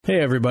Hey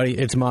everybody,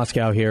 it's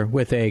Moscow here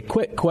with a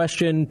quick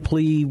question,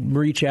 plea,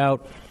 reach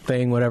out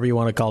thing, whatever you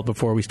want to call it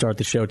before we start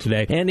the show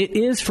today. And it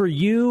is for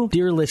you,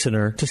 dear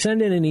listener, to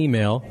send in an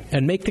email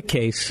and make the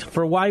case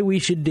for why we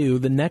should do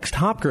the next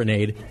Hop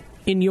Grenade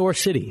in your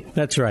city.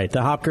 That's right.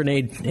 The Hop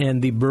Grenade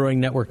and the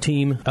Brewing Network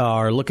team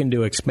are looking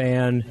to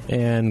expand,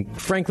 and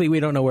frankly, we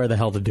don't know where the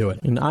hell to do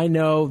it. And I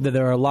know that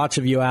there are lots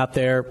of you out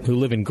there who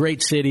live in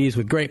great cities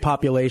with great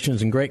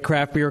populations and great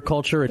craft beer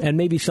culture, and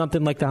maybe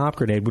something like the Hop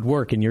Grenade would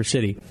work in your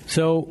city.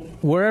 So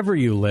wherever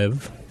you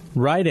live,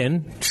 write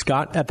in,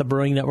 Scott at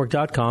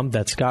thebrewingnetwork.com.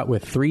 That's Scott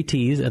with 3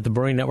 T's at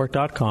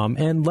thebrewingnetwork.com,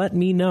 and let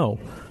me know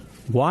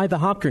why the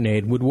Hop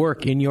Grenade would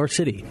work in your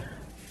city.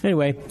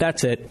 Anyway,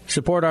 that's it.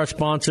 Support our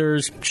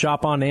sponsors.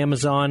 Shop on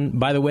Amazon.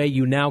 By the way,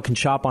 you now can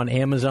shop on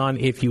Amazon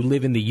if you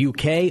live in the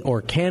UK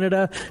or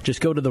Canada. Just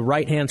go to the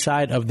right-hand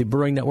side of the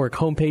Brewing Network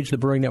homepage,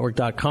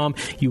 thebrewingnetwork.com.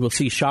 You will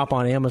see Shop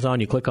on Amazon.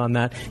 You click on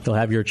that. You'll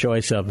have your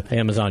choice of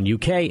Amazon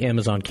UK,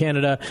 Amazon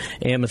Canada,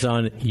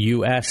 Amazon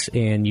US,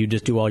 and you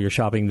just do all your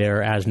shopping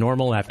there as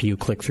normal after you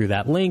click through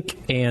that link.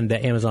 And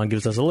Amazon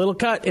gives us a little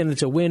cut, and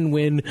it's a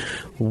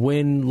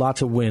win-win-win.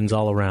 Lots of wins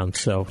all around.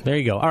 So there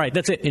you go. All right,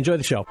 that's it. Enjoy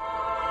the show.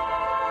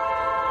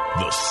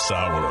 The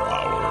Sour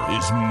Hour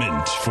is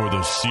meant for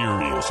the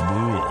serious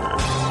brewer.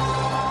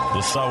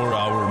 The Sour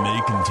Hour may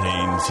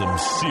contain some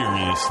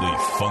seriously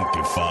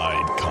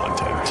funkified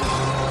content.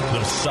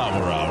 The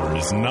Sour Hour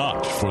is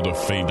not for the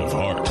faint of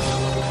heart.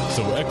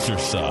 So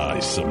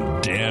exercise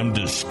some damn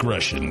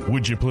discretion,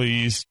 would you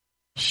please?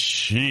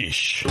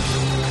 Sheesh.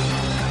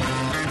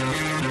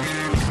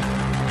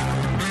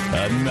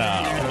 And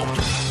now,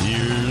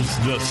 here's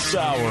the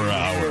Sour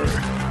Hour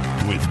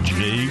with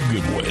Jay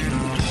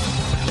Goodwin.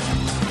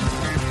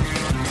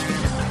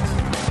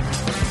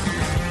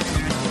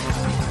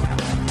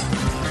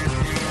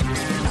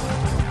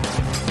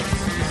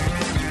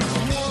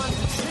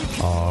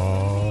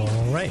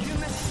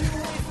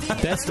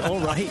 That's all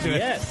right.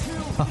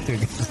 Yes. I'll do a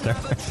good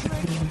start.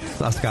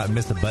 Saw Scott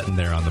missed a button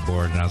there on the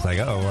board, and I was like,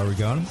 "Oh, are we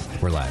going?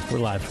 We're live. We're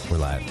live. We're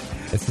live."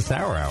 It's the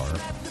Sour Hour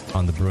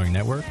on the Brewing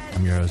Network.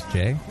 I'm your host,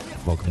 Jay.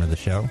 Welcome to the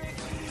show.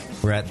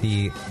 We're at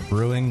the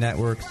Brewing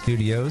Network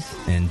Studios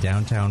in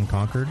downtown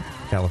Concord,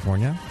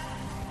 California.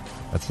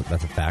 That's a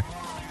fact.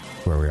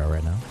 That's where we are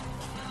right now.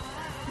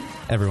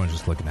 Everyone's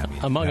just looking at me.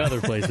 Among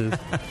other places.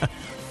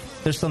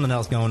 There's something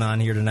else going on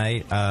here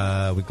tonight.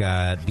 We've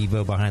got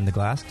Bevo behind the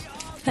glass.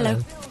 Hello.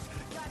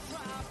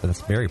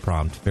 That's very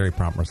prompt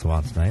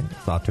response tonight.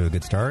 It's off to a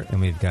good start.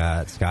 And we've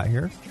got Scott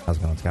here. How's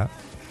it going, Scott?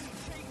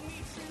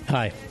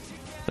 Hi.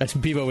 That's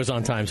Bevo was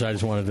on time, so I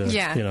just wanted to,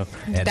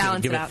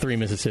 balance give it it out. 3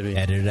 Mississippi.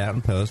 Edit it out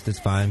in post. It's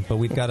fine. But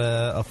we've got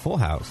a full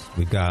house.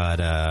 We've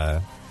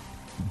got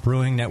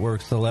Brewing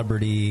Network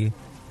celebrity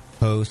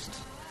host,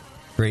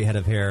 great head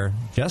of hair,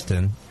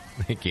 Justin.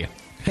 Thank you.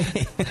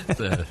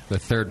 The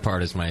third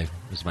part is my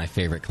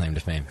favorite claim to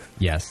fame.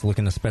 Yes,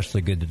 looking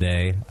especially good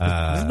today.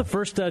 This is the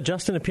first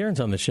Justin appearance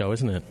on the show,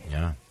 isn't it?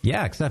 Yeah.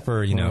 Yeah, except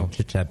for,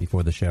 chit-chat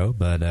before the show.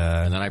 But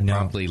and then I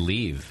promptly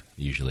leave,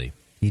 usually.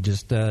 He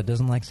just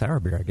doesn't like sour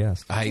beer, I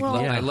guess. I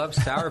love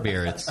sour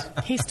beer.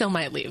 He still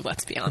might leave,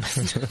 let's be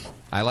honest.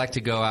 I like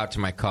to go out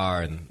to my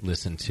car and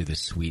listen to the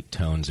sweet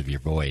tones of your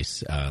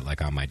voice,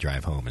 like on my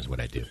drive home is what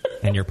I do.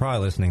 And you're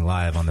probably listening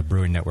live on the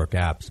Brewing Network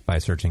apps by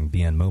searching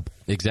BN Mobile.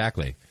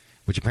 Exactly.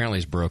 Which apparently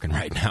is broken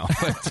right now,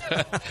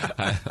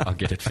 but I'll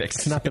get it fixed.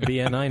 It's not the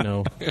BN I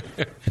know.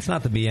 It's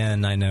not the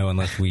BN I know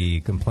unless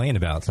we complain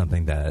about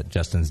something that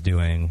Justin's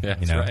doing,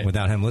 right.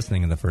 without him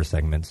listening in the first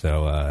segment.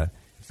 So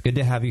it's good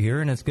to have you here,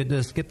 and it's good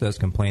to skip those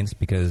complaints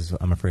because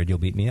I'm afraid you'll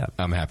beat me up.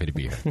 I'm happy to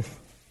be here.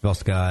 We've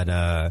also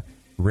got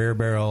Rare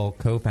Barrel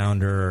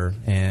co-founder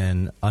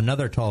and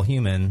another tall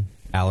human,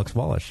 Alex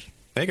Wallish.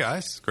 Hey,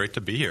 guys. Great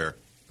to be here.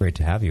 Great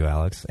to have you,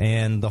 Alex.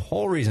 And the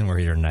whole reason we're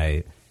here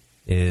tonight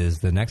is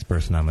the next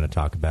person I'm going to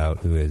talk about,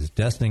 who is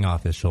dusting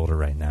off his shoulder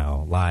right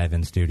now, live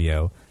in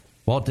studio.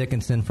 Walt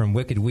Dickinson from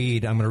Wicked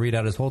Weed. I'm going to read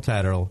out his whole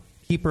title.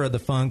 Keeper of the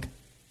Funk,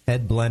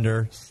 Head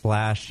Blender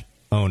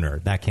 / Owner.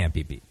 That can't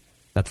be beat.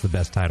 That's the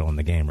best title in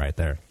the game right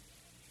there.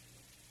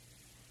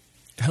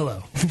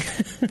 Hello.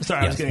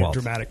 Sorry, I was getting Walt. a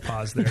dramatic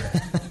pause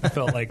there. I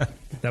felt like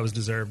that was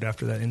deserved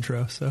after that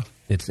intro. So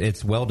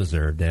It's well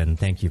deserved, and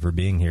thank you for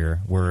being here.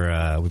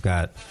 We've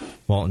got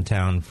Walt in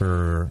town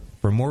for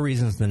more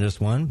reasons than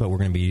just one, but we're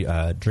going to be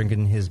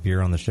drinking his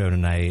beer on the show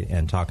tonight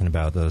and talking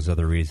about those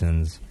other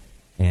reasons,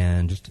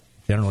 and just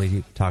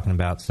generally talking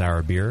about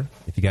sour beer.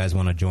 If you guys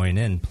want to join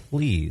in,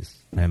 please,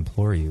 I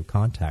implore you,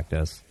 contact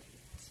us.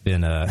 It's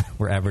been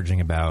we're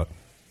averaging about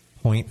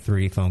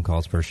 0.3 phone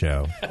calls per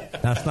show.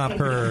 That's not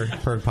per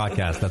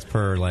podcast. That's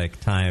per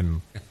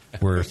time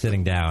we're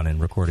sitting down and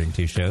recording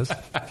 2 shows.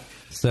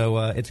 So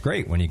it's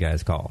great when you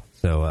guys call.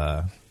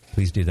 So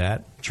please do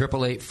that.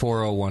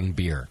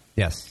 888-401-BEER.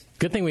 Yes.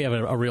 Good thing we have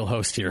a real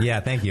host here.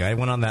 Yeah, thank you. I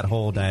went on that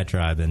whole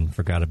diatribe and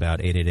forgot about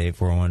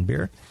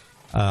 888-401-BEER.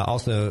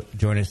 Also,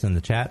 join us in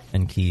the chat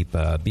and keep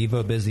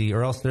Bevo busy,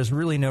 or else there's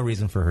really no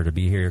reason for her to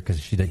be here because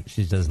she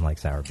doesn't like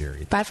sour beer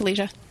either. Bye,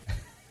 Felicia.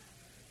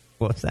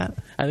 What was that?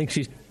 I think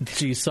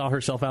she saw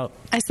herself out.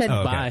 I said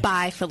bye.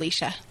 Bye,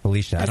 Felicia.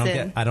 Felicia.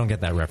 I don't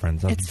get that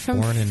reference. I was It's from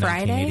born in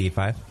Friday?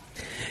 1985.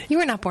 You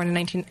were not born in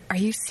 19... Are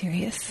you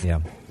serious? Yeah.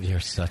 You're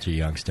such a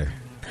youngster.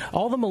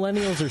 All the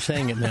millennials are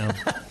saying it now.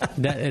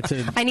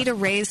 I need a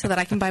raise so that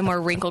I can buy more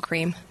wrinkle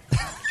cream.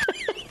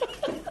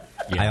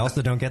 I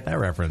also don't get that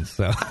reference.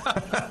 So,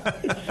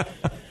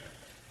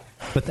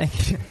 but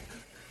thank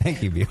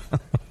you, Bea,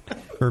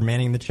 for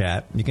manning the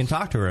chat. You can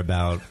talk to her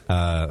about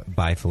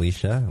Bye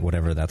Felicia,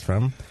 whatever that's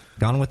from.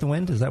 Gone with the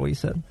Wind, is that what you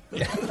said?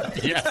 Yeah.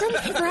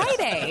 From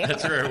Friday.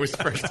 That's where it was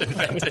first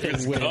invented. It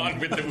was Gone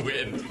with the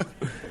Wind.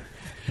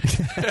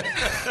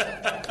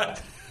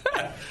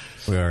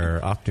 We're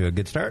off to a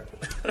good start.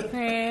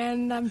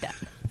 And I'm done.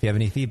 If you have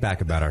any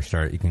feedback about our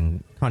start, you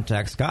can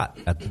contact Scott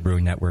at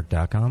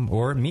thebrewingnetwork.com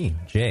or me,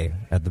 Jay,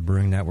 at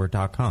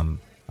thebrewingnetwork.com.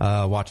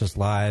 Watch us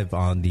live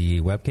on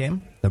the webcam,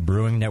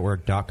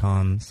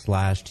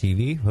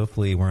 thebrewingnetwork.com/TV.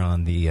 Hopefully we're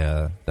on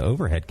the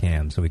overhead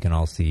cam so we can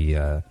all see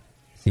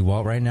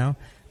Walt right now.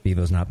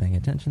 Bevo's not paying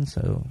attention,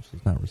 so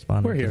she's not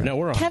responding. We're here. No,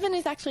 we're on. Kevin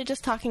is actually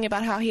just talking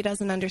about how he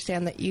doesn't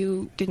understand that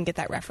you didn't get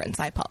that reference.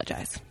 I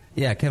apologize.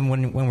 Yeah, Kevin,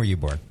 when were you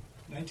born?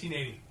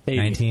 1980.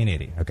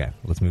 1980. Okay,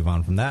 let's move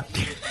on from that.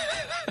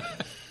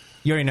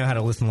 You already know how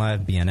to listen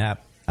live, be an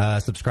app.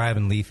 Subscribe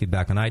and leave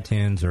feedback on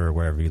iTunes or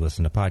wherever you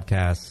listen to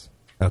podcasts.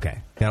 Okay,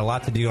 got a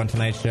lot to do on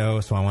tonight's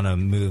show, so I want to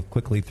move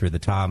quickly through the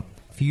top.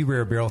 A few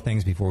rare barrel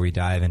things before we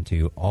dive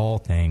into all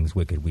things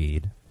Wicked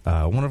Weed.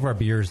 One of our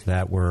beers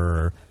that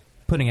we're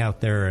putting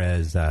out there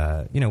as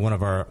one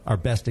of our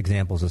best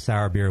examples of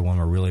sour beer, one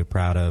we're really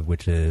proud of,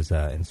 which is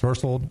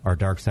Ensorcelled, our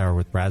dark sour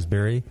with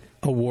raspberry.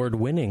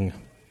 Award-winning.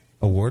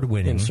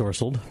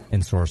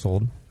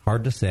 Ensorcelled.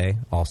 Hard to say,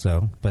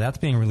 also. But that's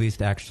being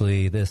released,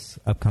 actually, this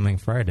upcoming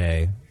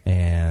Friday,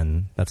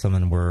 and that's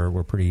something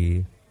we're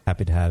pretty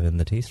happy to have in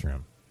the taste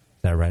room.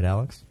 Is that right,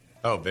 Alex?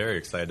 Oh, very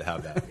excited to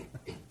have that.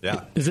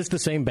 Yeah. Is this the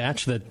same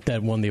batch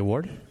that won the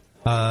award?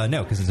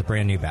 No, because it's a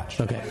brand new batch.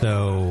 Okay.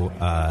 So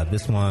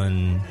this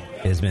one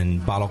has been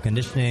bottle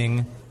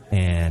conditioning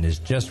and is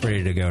just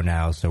ready to go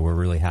now, so we're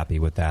really happy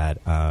with that.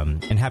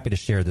 And happy to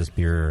share this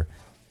beer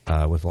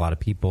with a lot of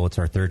people. It's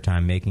our third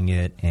time making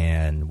it,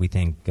 and we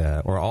think,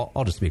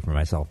 I'll just speak for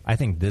myself, I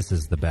think this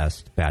is the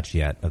best batch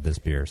yet of this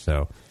beer.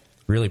 So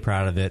really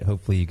proud of it.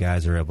 Hopefully you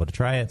guys are able to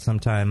try it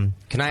sometime.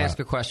 Can I ask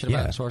a question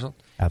about Ensorcelled?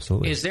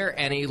 Absolutely. Is there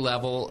any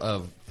level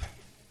of,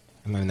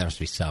 I mean, there must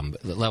be some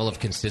level of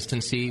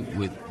consistency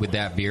with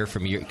that beer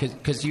from your,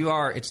 because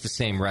it's the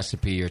same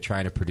recipe, you're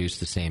trying to produce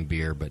the same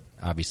beer, but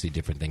obviously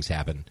different things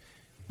happen.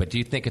 But do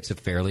you think it's a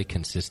fairly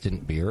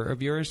consistent beer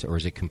of yours, or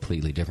is it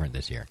completely different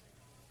this year?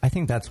 I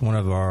think that's one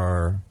of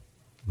our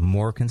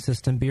more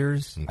consistent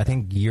beers. Okay. I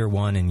think year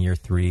 1 and year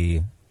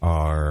 3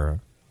 are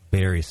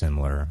very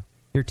similar.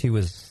 Year 2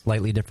 is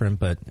slightly different,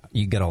 but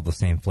you get all the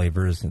same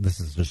flavors. This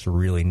is just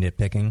really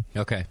nitpicking.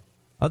 Okay.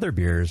 Other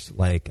beers,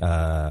 like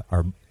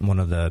one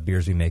of the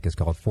beers we make is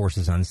called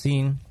Forces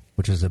Unseen,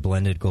 which is a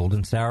blended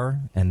golden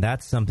sour, and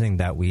that's something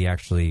that we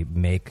actually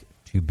make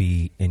to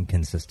be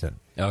inconsistent.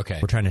 Okay.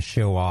 We're trying to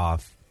show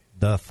off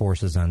the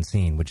Forces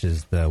Unseen, which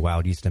is the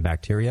wild yeast and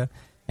bacteria,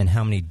 and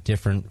how many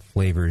different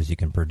flavors you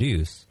can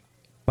produce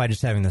by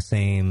just having the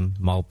same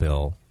malt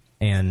bill.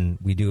 And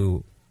we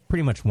do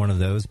pretty much one of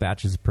those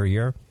batches per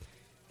year.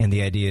 And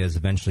the idea is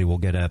eventually we'll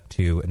get up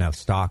to enough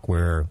stock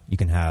where you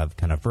can have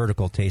kind of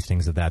vertical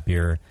tastings of that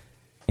beer.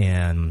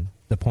 And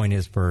the point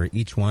is for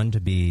each one to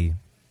be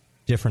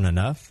different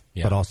enough,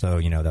 but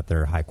also, that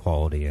they're high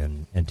quality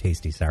and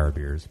tasty sour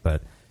beers.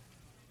 But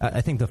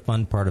I think the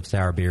fun part of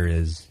sour beer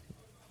is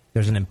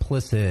there's an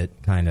implicit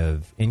kind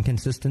of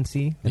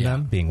inconsistency in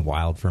them, being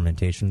wild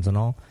fermentations and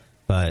all.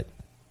 But,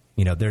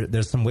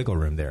 there's some wiggle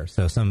room there.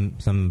 So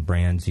some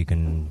brands you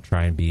can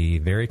try and be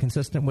very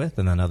consistent with,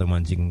 and then other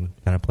ones you can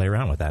kind of play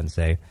around with that and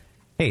say,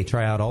 hey,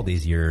 try out all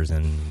these years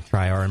and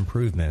try our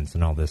improvements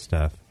and all this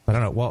stuff. I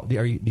don't know. Well,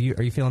 are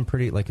you feeling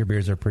pretty like your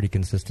beers are pretty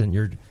consistent?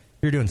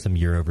 You're doing some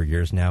year over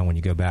years now. When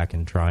you go back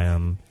and try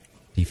them,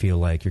 do you feel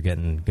like you're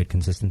getting good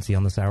consistency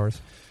on the sours?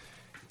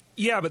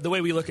 Yeah, but the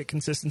way we look at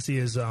consistency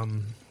is,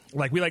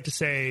 like we like to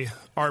say,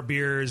 our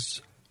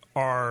beers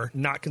are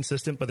not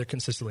consistent, but they're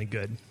consistently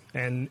good.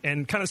 And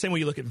kind of the same way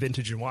you look at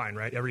vintage and wine,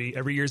 right?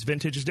 Every year's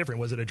vintage is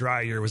different. Was it a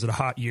dry year? Was it a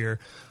hot year?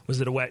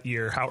 Was it a wet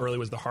year? How early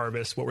was the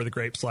harvest? What were the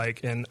grapes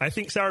like? And I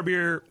think sour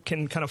beer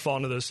can kind of fall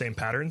into those same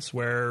patterns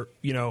where,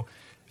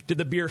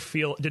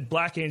 did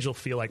Black Angel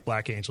feel like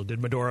Black Angel?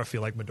 Did Medora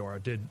feel like Medora?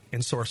 Did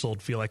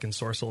Ensorcelled feel like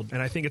Ensorcelled?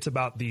 And I think it's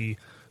about the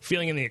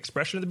feeling and the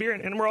expression of the beer.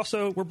 And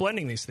we're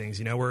blending these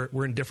things.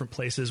 We're in different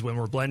places when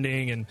we're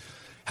blending and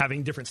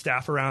having different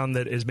staff around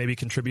that is maybe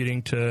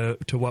contributing to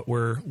what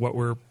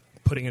we're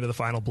putting into the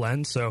final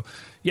blend. So,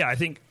 yeah, I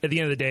think at the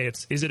end of the day,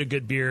 is it a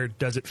good beer?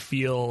 Does it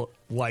feel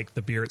like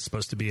the beer it's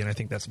supposed to be? And I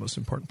think that's the most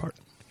important part.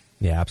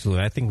 Yeah,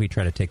 absolutely. I think we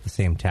try to take the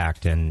same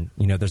tact. And,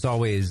 there's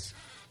always,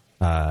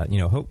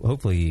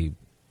 hopefully,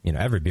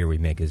 every beer we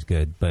make is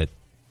good. But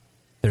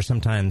there's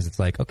sometimes it's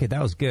like, okay,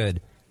 that was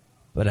good,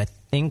 but I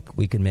think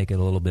we could make it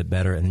a little bit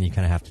better. And then you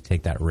kind of have to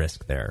take that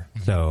risk there.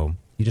 Mm-hmm. So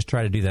you just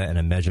try to do that in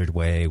a measured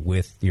way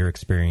with your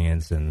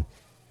experience. And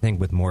I think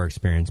with more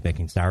experience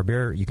making sour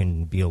beer, you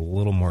can be a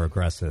little more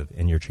aggressive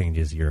in your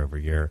changes year over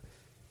year.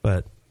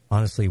 But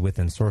honestly,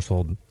 within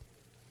Sourcehold,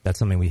 that's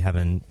something we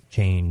haven't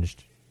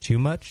changed too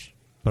much,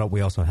 but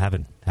we also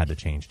haven't had to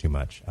change too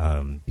much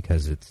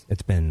because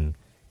it's been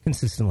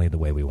consistently the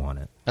way we want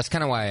it. That's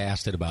kind of why I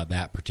asked it about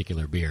that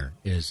particular beer.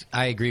 Is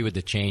I agree with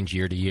the change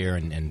year to year,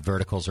 and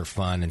verticals are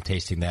fun, and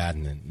tasting that,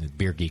 and the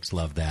beer geeks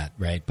love that,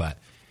 right? But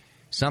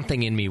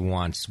something in me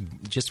wants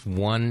just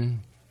one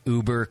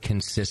uber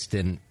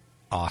consistent,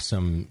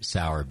 awesome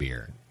sour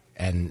beer,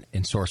 and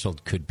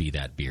Sourcehold could be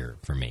that beer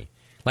for me.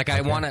 Like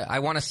I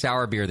want a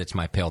sour beer that's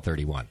my Pale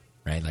 31,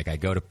 right? Like I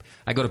go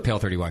to Pale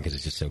 31 because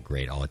it's just so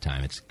great all the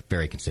time. It's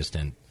very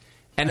consistent.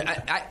 And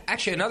I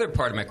actually, another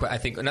part of my question, I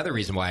think another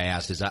reason why I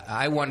asked is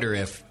I wonder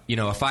if,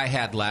 if I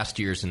had last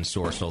year's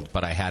Ensorcelled,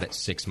 but I had it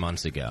 6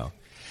 months ago,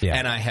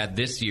 and I had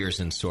this year's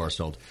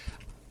Ensorcelled,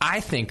 I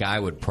think I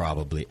would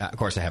probably, of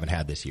course I haven't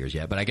had this year's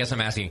yet, but I guess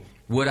I'm asking,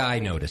 would I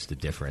notice the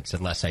difference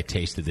unless I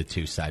tasted the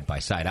two side by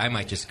side? I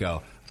might just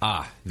go,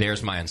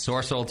 there's my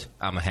Ensorcelled,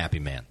 I'm a happy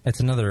man.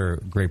 That's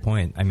another great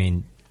point. I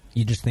mean,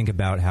 you just think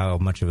about how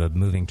much of a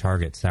moving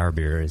target sour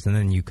beer is, and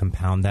then you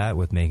compound that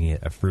with making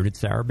it a fruited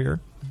sour beer.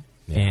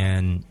 Yeah.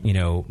 And,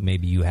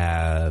 maybe you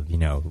have,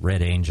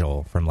 Red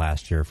Angel from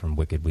last year from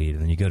Wicked Weed,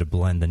 and then you go to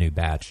blend the new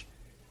batch.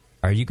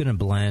 Are you going to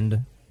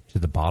blend to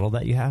the bottle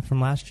that you have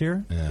from last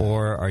year? Yeah.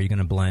 Or are you going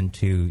to blend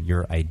to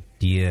your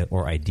idea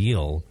or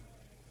ideal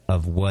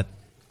of what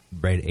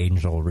Red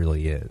Angel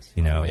really is?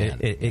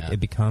 It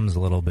becomes a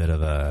little bit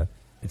of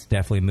it's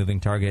definitely a moving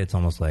target. It's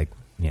almost like,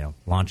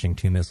 launching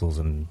two missiles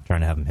and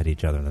trying to have them hit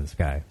each other in the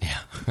sky,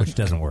 which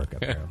doesn't work,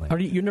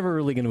 apparently. You're never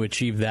really going to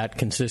achieve that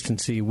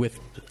consistency with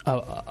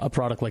a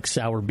product like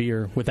sour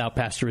beer without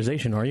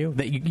pasteurization, are you?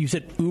 That you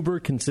said uber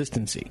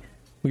consistency.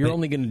 Well, you're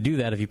only going to do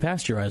that if you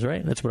pasteurize,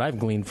 right? That's what I've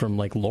gleaned from,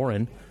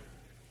 Lauren.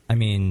 I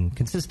mean,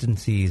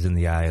 consistency is in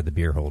the eye of the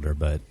beer holder,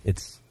 but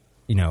it's,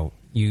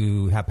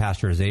 you have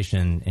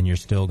pasteurization and you're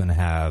still going to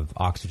have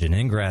oxygen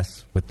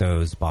ingress with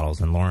those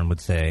bottles. And Lauren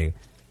would say,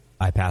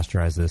 I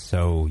pasteurize this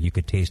so you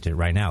could taste it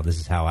right now. This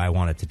is how I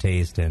want it to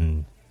taste,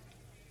 and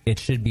it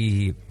should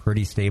be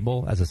pretty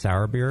stable as a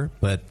sour beer,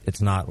 but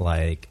it's not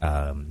like,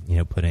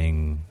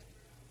 putting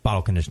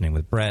bottle conditioning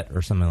with Brett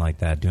or something like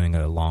that, doing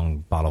a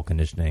long bottle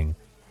conditioning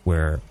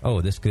where,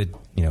 this could,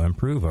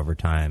 improve over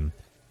time.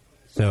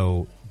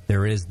 So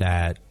there is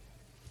that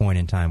point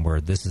in time where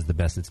this is the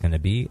best it's going to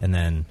be. And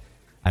then,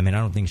 I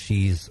don't think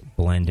she's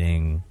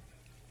blending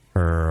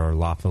her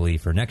lawfully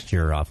for next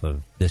year off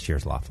of this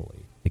year's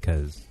lawfully,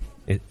 because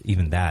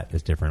even that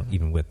is different,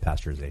 even with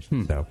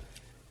pasteurization. So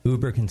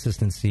uber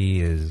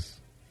consistency is,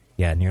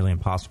 nearly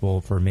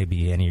impossible for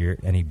maybe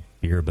any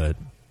beer but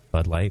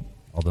Bud Light,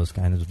 all those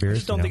kinds of beers. I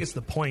just don't think it's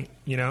the point.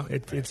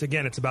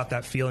 It's about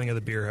that feeling of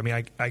the beer.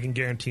 I can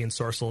guarantee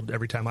Ensorcelled,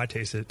 every time I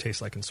taste it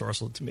tastes like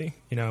Ensorcelled to me.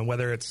 And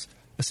whether it's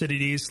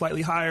acidity is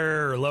slightly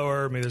higher or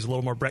lower, maybe there's a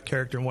little more Brett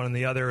character in one than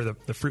the other, or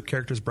the fruit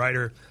character is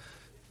brighter.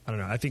 I don't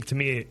know. I think to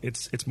me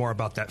it's more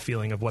about that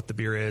feeling of what the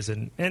beer is,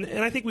 and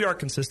I think we are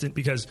consistent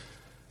because,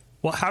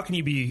 well, how can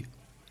you be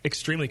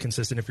extremely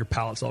consistent if your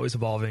palate's always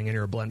evolving and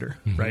you're a blender,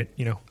 right?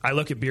 I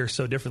look at beer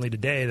so differently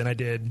today than I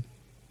did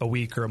a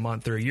week or a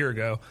month or a year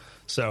ago.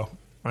 So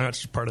that's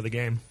just part of the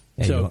game.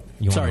 Yeah, so,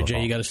 sorry,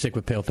 Jay, you got to stick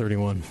with Pale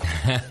 31.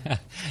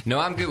 No,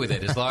 I'm good with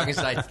it. As long as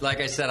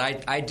like I said,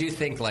 I do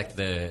think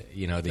the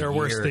there are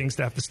worse things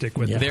to have to stick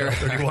with. Yeah. Pale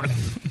 31.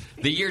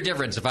 The year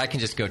difference, if I can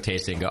just go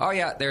taste it and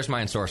go, there's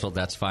my Ensorcelled,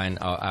 that's fine.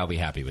 I'll be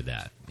happy with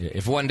that.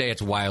 If one day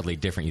it's wildly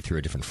different, you threw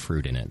a different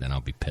fruit in it, then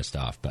I'll be pissed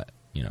off. But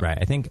right.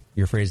 I think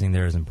your phrasing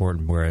there is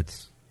important, where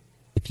it's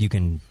if you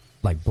can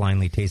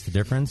blindly taste the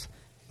difference,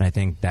 and I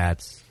think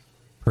that's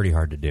pretty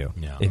hard to do.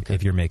 Yeah,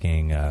 if you're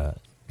making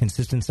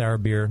consistent sour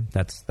beer,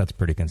 that's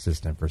pretty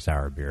consistent for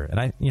sour beer, and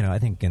I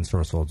think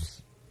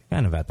Ensorcelled's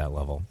kind of at that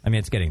level.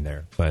 It's getting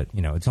there, but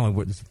it's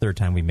the third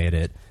time we made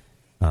it.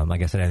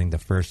 Like I said, I think the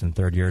first and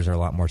third years are a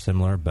lot more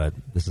similar, but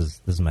this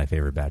is my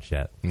favorite batch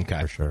yet,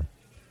 for sure.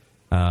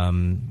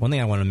 One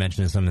thing I want to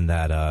mention is something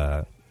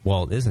that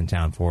Walt is in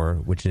town for,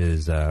 which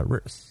is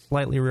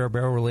slightly Rare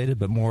Barrel related,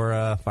 but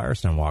more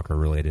Firestone Walker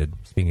related.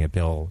 Speaking of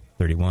Pale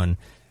 31,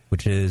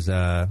 which is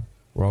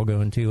we're all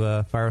going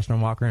to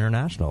Firestone Walker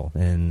International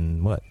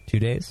in 2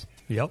 days?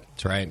 Yep.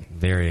 That's right.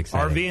 Very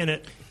exciting. RV in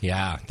it.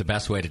 Yeah, the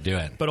best way to do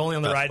it. But only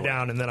on the ride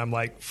down, and then I'm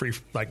free.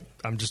 I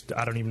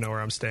don't even know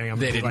where I'm staying.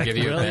 They didn't give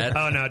you a bed?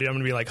 Oh, no, dude. I'm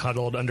going to be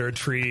huddled under a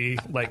tree,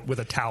 with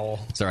a towel.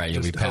 It's all right.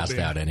 You'll be passed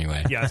out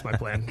anyway. Yeah, that's my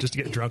plan. Just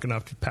to get drunk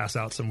enough to pass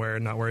out somewhere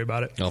and not worry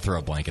about it. I'll throw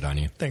a blanket on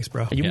you. Thanks,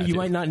 bro. You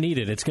might not need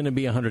it. It's going to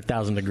be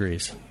 100,000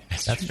 degrees.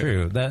 That's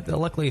true.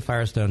 Luckily,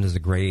 Firestone does a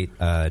great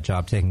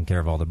job taking care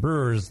of all the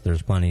brewers.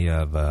 There's plenty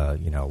of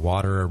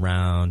water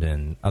around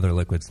and other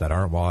liquids that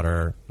aren't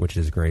water, which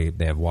is great.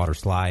 They have water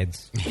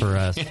slides for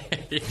us.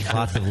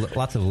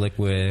 Lots of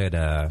liquid,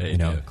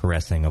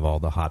 caressing of all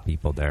the hot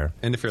people there.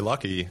 And if you're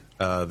lucky,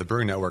 the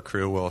Brewing Network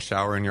crew will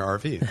shower in your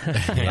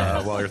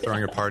RV while you're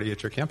throwing a party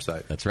at your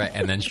campsite. That's right,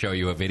 and then show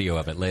you a video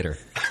of it later.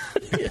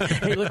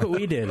 Hey, look what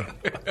we did.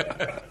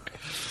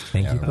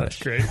 Thank you. That's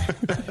great.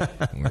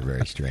 We're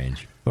very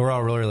strange. But we're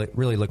all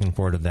really looking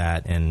forward to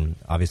that, and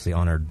obviously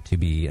honored to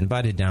be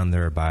invited down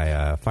there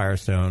by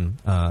Firestone.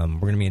 We're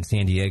going to be in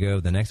San Diego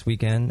the next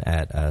weekend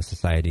at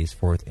Society's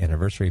 4th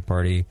anniversary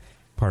party,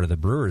 part of the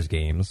Brewers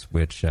games,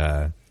 which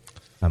I'm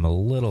a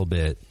little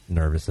bit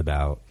nervous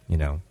about,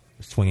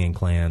 swinging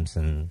clamps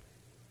and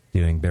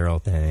doing barrel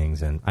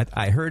things. And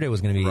I heard it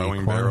was going to be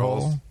Throwing cornhole,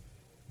 barrels.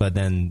 but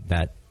then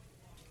that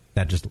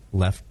just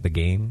left the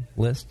game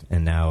list,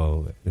 and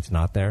now it's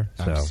not there.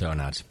 I'm so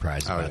not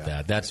surprised about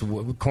that. That's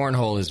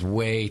cornhole is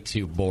way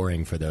too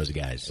boring for those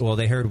guys. Well,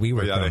 they heard we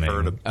were coming. They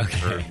heard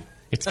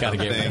It's got to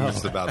get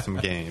things about some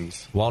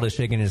games. Walt is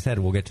shaking his head.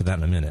 We'll get to that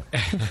in a minute.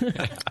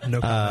 No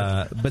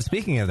comment. But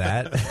speaking of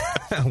that,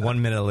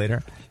 1 minute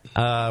later,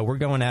 we're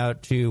going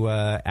out to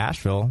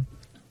Asheville.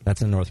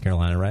 That's in North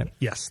Carolina, right?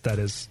 Yes, that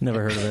is.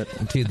 Never heard of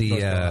it. To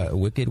the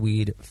Wicked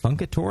Weed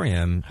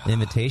Funkatorium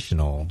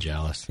Invitational.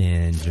 Jealous.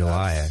 In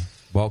July.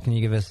 Walt, can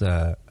you give us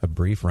a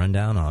brief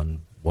rundown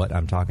on what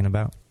I'm talking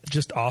about?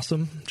 Just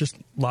awesome. Just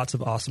lots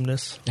of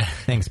awesomeness.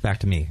 Thanks. Back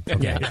to me.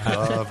 Okay.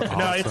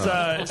 No,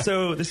 it's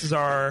so this is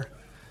our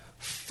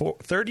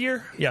third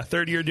year. Yeah,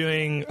 third year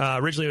doing.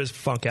 Originally it was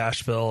Funk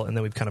Asheville, and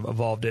then we've kind of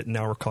evolved it, and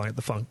now we're calling it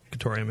the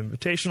Funkatorium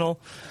Invitational.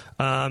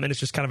 And it's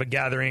just kind of a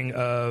gathering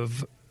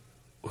of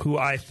who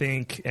I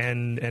think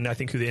and I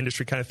think who the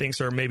industry kind of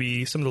thinks are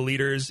maybe some of the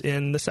leaders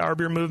in the sour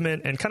beer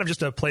movement, and kind of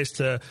just a place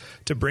to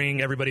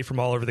bring everybody from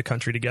all over the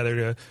country together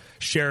to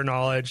share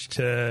knowledge.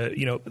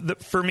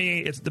 For me,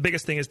 it's the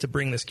biggest thing is to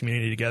bring this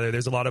community together.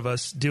 There's a lot of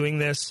us doing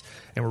this,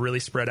 and we're really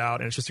spread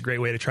out, and it's just a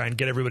great way to try and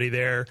get everybody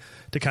there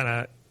to kind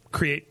of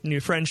create new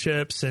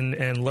friendships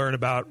and learn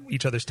about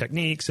each other's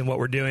techniques and what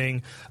we're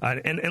doing,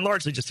 and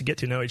largely just to get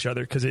to know each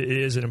other, because it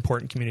is an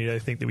important community. I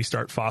think that we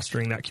start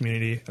fostering that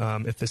community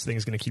if this thing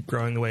is going to keep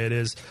growing the way it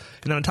is.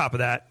 And then on top of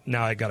that,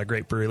 now I got a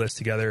great brewery list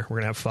together. We're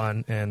going to have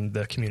fun, and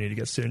the community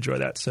gets to enjoy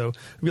that. So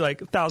it'll be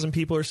like 1,000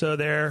 people or so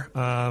there.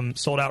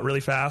 Sold out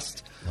really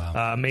fast.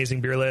 Wow.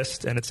 Amazing beer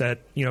list, and it's at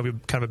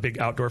kind of a big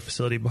outdoor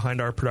facility behind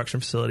our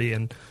production facility,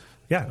 and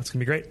yeah, it's going to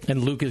be great.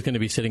 And Luke is going to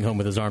be sitting home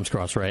with his arms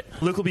crossed, right?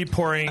 Luke will be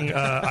pouring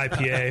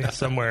IPA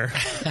somewhere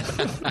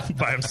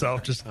by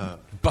himself, just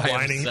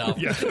whining. Himself.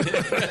 Yeah.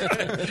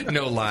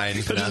 No line.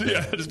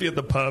 Just be at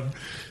the pub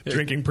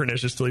drinking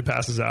pernicious till he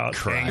passes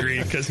out,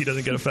 angry because he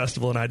doesn't get a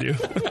festival and I do.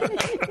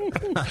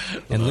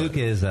 And Luke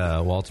is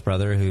Walt's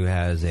brother, who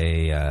has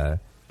a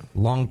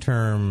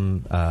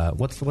long-term.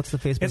 What's the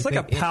Facebook? It's like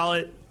a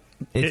palate.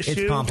 It's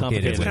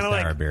complicated. It's kind of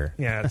sour like beer.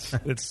 Yeah,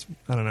 it's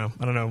I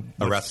don't know.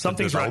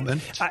 Something's wrong.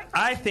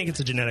 I think it's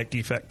a genetic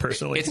defect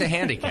personally. It's a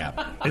handicap.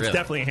 It's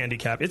definitely a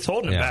handicap. It's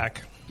holding him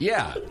back.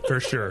 Yeah, for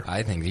sure.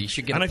 I think he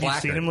should get. I don't a know if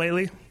you've seen him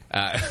lately.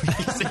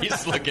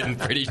 He's looking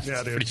pretty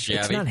shabby.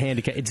 It's not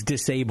handicapped. It's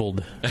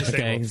disabled.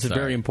 Okay, it's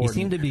very important.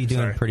 He seemed to be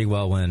doing pretty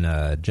well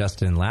when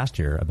Justin last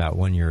year, about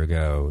 1 year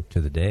ago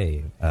to the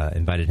day,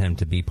 invited him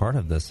to be part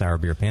of the sour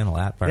beer panel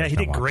at Firestone. Yeah,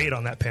 he did great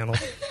on that panel.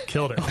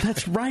 Killed it. Oh,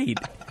 that's right.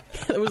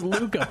 There was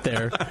Luke up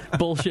there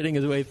bullshitting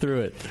his way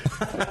through it.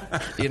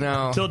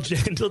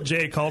 Until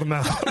Jay called him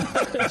out.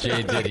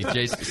 Jay did.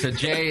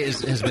 Jay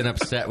has been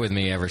upset with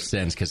me ever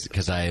since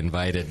because I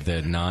invited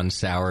the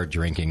non-sour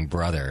drinking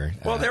brother.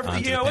 Well,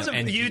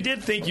 you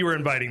did think you were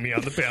inviting me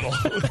on the panel,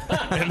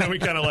 and then we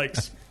kind of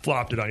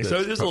flopped it on you. So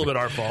it was a little bit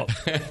our fault.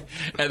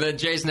 And then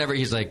Jay's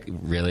he's like,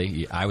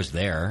 really? I was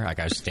there. Like,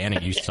 I was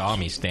standing. You saw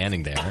me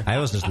standing there. I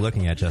was just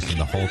looking at Justin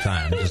the whole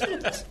time.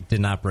 Just did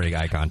not break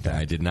eye contact.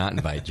 I did not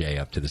invite Jay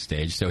up to the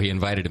stage. So he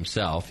invited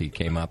himself. He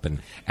came up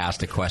and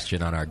asked a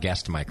question on our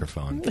guest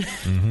microphone,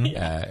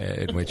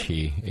 in which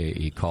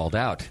he called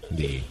out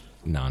the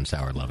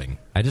non-sour loving.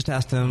 I just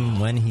asked him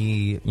when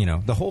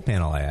the whole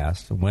panel I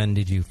asked, when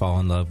did you fall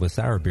in love with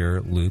sour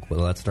beer? Luke,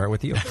 well, let's start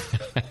with you.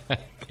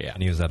 Yeah.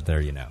 And he was up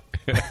there,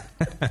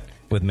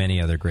 with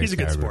many other great He's a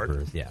good sour sport.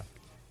 brewers. Yeah.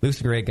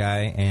 Luke's a great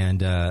guy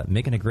and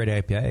making a great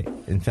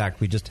IPA. In fact,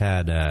 we just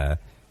had,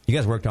 you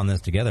guys worked on this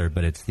together,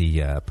 but it's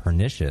the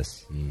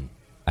Pernicious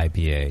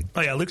IPA.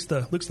 Oh yeah, Luke's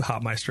the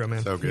hop maestro,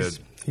 man. So good.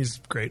 He's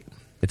great.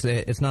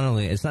 It's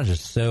not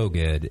just so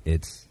good,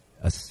 it's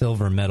a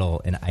silver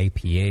medal in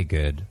IPA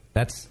good.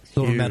 That's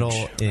silver medal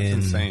in.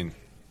 That's insane.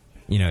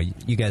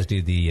 You guys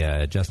do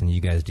the Justin.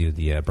 You guys do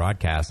the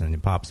broadcast, and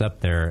it pops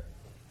up there.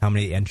 How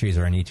many entries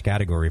are in each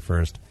category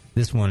first?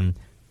 This one,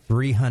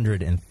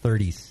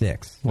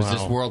 336. Was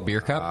this World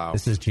Beer Cup? Wow.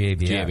 This is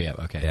JBF.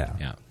 JBF. Okay.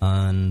 Yeah.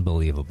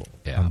 Unbelievable.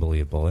 Yeah.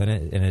 Unbelievable. And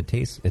it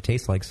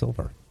tastes like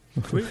silver.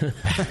 Not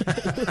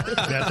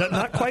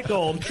quite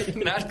gold.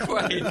 Not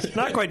quite.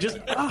 Not quite. Just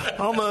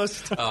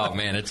almost. Oh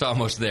man, it's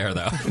almost there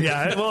though.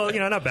 Yeah. Well,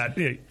 not bad.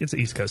 It's an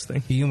East Coast thing.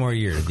 A few more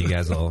years, you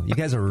guys will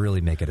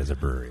really make it as a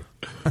brewery.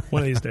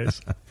 One of these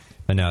days.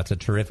 But no, it's a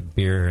terrific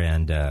beer,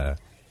 and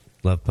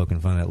love poking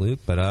fun at Luke.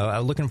 But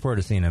I'm looking forward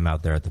to seeing him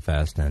out there at the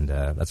fest, and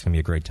that's going to be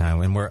a great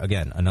time. And we're,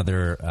 again,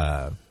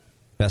 another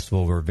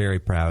festival we're very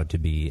proud to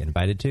be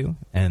invited to.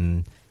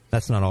 And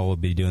that's not all we'll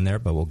be doing there,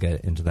 but we'll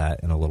get into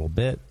that in a little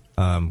bit.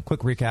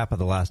 Quick recap of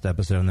the last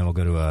episode, and then we'll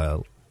go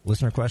to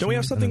listener questions. Don't we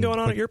have something going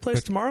on at your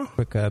place tomorrow?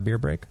 Quick beer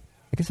break.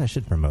 I guess I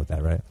should promote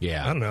that, right?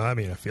 Yeah. I don't know. I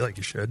mean, I feel like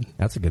you should.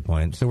 That's a good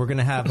point. So we're going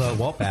to have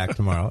Walt back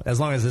tomorrow, as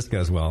long as this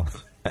goes well.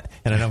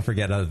 And I don't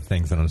forget other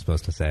things that I'm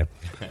supposed to say.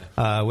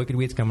 Wicked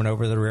Wheat's coming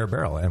over to the Rare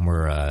Barrel, and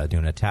we're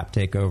doing a tap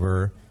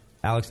takeover.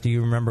 Alex, do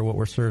you remember what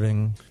we're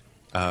serving?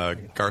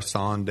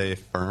 Garçon de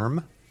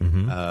Ferme.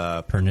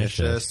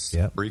 Pernicious.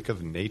 Yep. Freak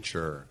of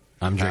Nature.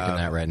 I'm drinking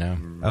that right now.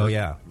 Oh,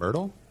 yeah.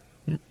 Myrtle?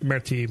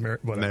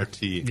 whatever.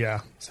 Mertie.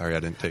 Yeah. Sorry, I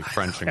didn't take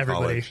French in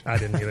Everybody. college. I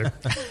didn't either.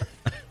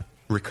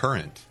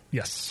 Recurrent.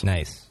 Yes.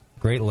 Nice.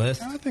 Great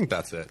list. I think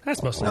that's it.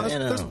 That's most No,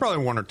 there's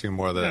probably one or two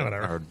more that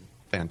whatever. are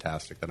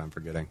fantastic that I'm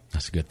forgetting.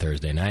 That's a good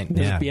Thursday night.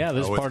 This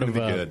is Oh, part it's of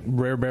gonna be good.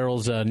 Rare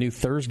Barrel's new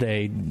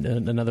Thursday,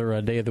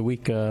 another day of the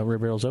week. Rare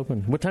Barrel's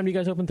open. What time do you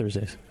guys open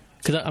Thursdays?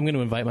 Because I'm going to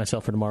invite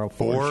myself for tomorrow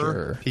for 4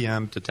 sure.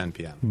 p.m. to 10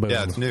 p.m. Boom.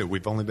 Yeah, it's new.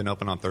 We've only been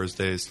open on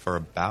Thursdays for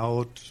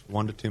about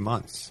 1 to 2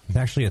 months. It's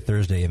actually a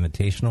Thursday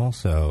invitational,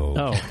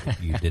 so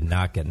you did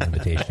not get an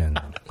invitation.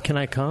 Can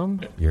I come?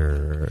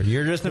 You're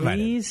just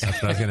invited. Please?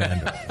 That's what I was going to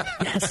end with.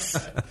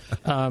 Yes.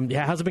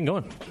 Yeah, how's it been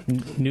going?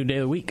 New day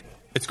of the week.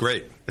 It's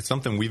great. It's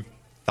something we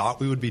thought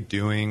we would be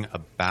doing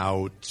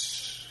about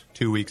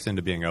 2 weeks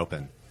into being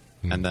open.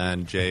 And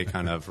then Jay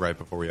kind of right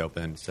before we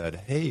opened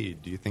said, hey,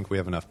 do you think we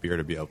have enough beer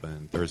to be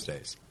open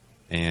Thursdays?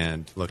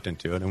 And looked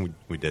into it, and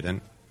we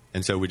didn't.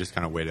 And so we just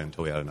kind of waited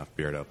until we had enough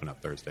beer to open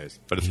up Thursdays.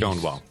 But it's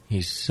going well.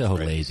 He's so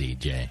lazy,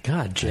 Jay.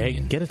 God, Jay,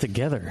 get it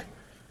together.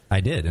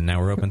 I did, and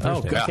now we're open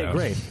Thursday. Okay, so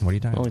great. What are you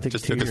talking Only about?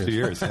 takes Just took us 2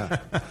 years, yeah.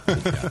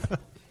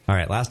 All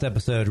right, last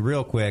episode,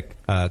 real quick,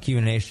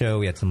 Q&A show.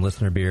 We had some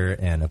listener beer,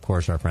 and, of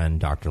course, our friend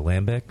Dr.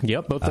 Lambic.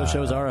 Yep, both those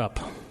shows are up.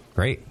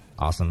 Great.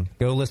 Awesome.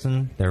 Go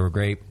listen. They were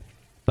great.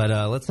 But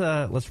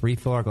let's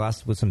refill our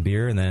glasses with some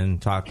beer and then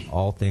talk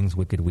all things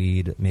Wicked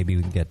Weed. Maybe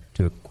we can get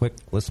to a quick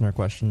listener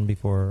question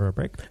before our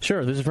break.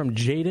 Sure. This is from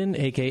Jaden,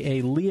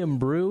 a.k.a. Liam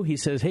Brew. He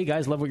says, hey,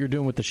 guys, love what you're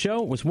doing with the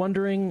show. Was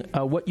wondering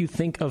what you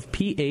think of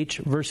pH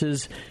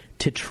versus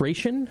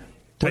titration.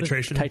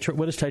 Titration.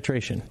 What is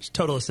titration? It's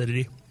total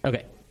acidity.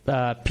 Okay.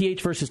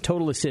 pH versus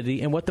total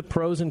acidity, and what the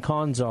pros and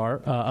cons are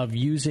of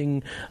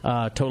using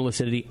total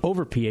acidity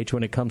over pH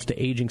when it comes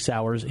to aging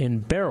sours in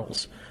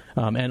barrels,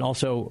 and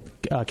also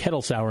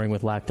kettle souring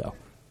with lacto.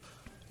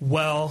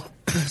 Well,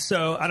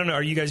 so I don't know.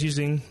 Are you guys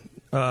using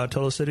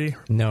total acidity?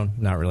 No,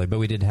 not really. But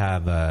we did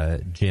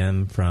have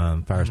Jim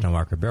from Firestone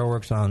Walker Barrel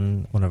Works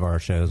on one of our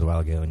shows a while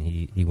ago, and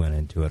he went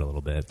into it a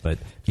little bit. But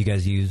do you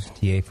guys use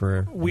TA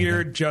for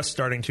We're just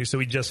starting to. So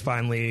we just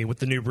finally, with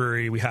the new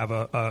brewery, we have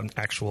an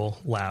actual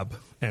lab.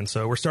 And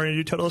so we're starting to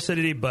do total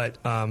acidity, but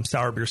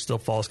sour beer still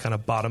falls kind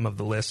of bottom of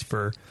the list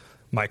for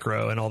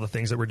micro and all the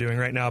things that we're doing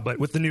right now. But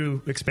with the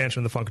new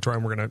expansion of the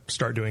Funkatorium, we're going to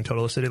start doing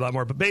total acidity a lot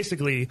more. But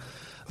basically,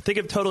 think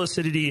of total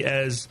acidity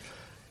as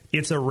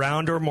it's a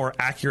rounder, more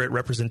accurate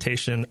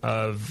representation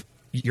of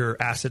your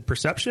acid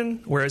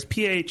perception, whereas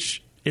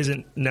pH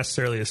isn't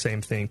necessarily the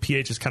same thing.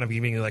 pH is kind of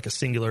giving you like a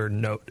singular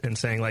note and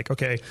saying like,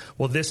 okay,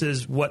 well, this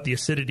is what the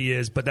acidity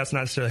is, but that's not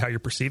necessarily how you're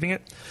perceiving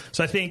it.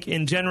 So I think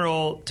in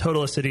general,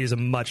 total acidity is a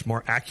much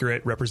more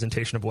accurate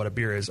representation of what a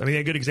beer is. I mean,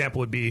 a good example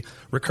would be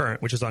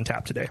Recurrent, which is on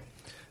tap today.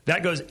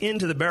 That goes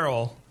into the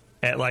barrel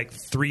at like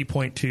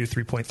 3.2,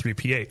 3.3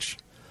 pH.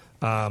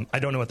 I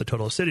don't know what the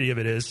total acidity of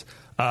it is,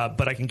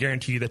 but I can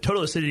guarantee you that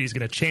total acidity is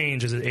going to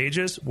change as it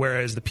ages,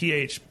 whereas the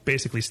pH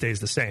basically stays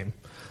the same.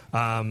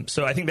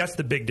 So I think that's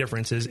the big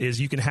difference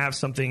is you can have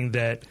something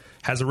that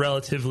has a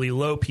relatively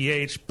low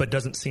pH but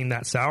doesn't seem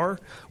that sour,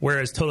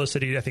 whereas total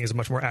acidity I think is a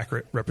much more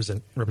accurate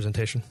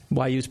representation.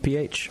 Why use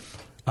pH?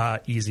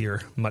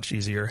 Easier, much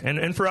easier.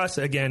 And for us,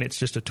 again, it's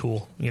just a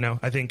tool. You know,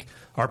 I think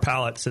our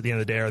palates at the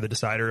end of the day are the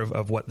decider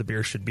of what the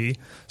beer should be.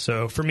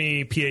 So for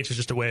me, pH is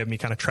just a way of me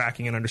kind of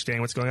tracking and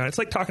understanding what's going on. It's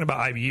like talking about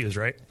IBUs,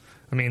 right?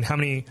 I mean, how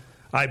many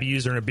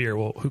IBUs are in a beer?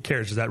 Well, who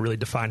cares? Does that really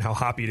define how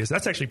hoppy it is?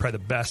 That's actually probably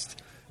the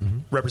best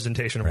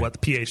representation of what the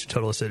pH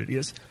total acidity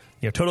is.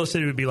 You know, total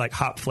acidity would be like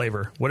hop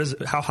flavor. What is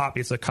it? How hoppy?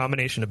 It's a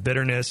combination of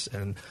bitterness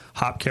and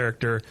hop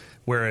character,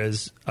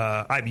 whereas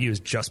IBU is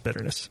just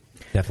bitterness.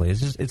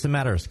 Definitely. It's a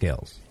matter of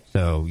scales.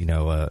 So,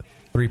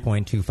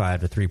 3.25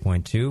 to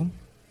 3.2,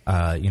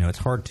 it's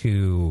hard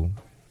to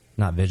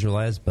not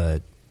visualize,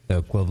 but the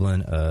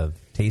equivalent of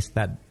taste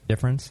that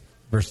difference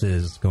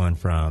versus going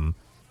from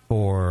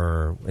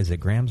 4, is it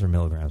grams or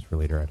milligrams per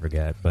liter? I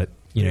forget. But,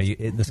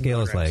 the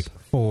scale is like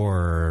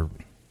 4,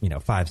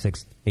 5,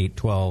 6, 8,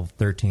 12,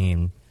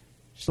 13.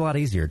 It's a lot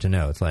easier to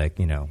know. It's like,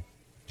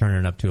 turning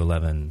it up to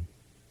 11.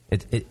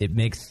 It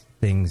makes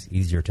things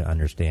easier to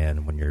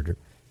understand when you're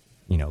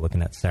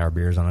looking at sour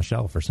beers on a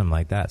shelf or something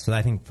like that. So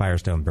I think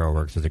Firestone Barrel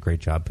Works does a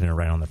great job putting it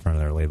right on the front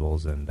of their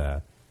labels, and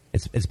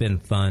it's been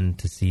fun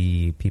to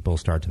see people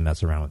start to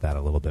mess around with that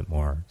a little bit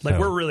more. Like,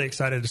 we're really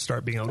excited to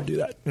start being able to do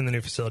that in the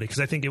new facility because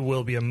I think it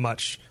will be a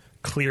much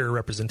clearer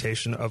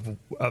representation of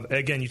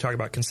again, you talk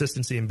about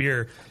consistency in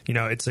beer.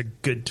 It's a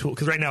good tool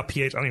because right now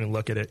pH, I don't even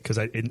look at it because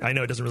I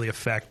know it doesn't really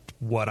affect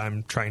what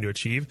I'm trying to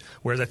achieve.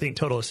 Whereas I think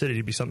total acidity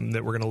would be something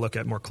that we're going to look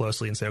at more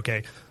closely and say,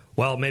 okay,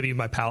 well, maybe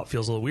my palate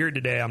feels a little weird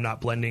today. I'm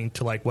not blending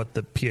to like what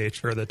the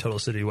pH or the total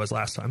acidity was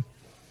last time.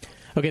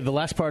 Okay, the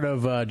last part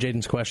of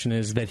Jaden's question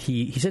is that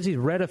he says he's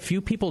read a few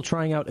people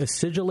trying out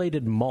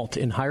acidulated malt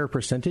in higher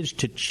percentage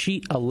to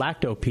cheat a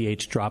lacto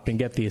pH drop and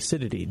get the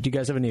acidity. Do you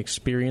guys have any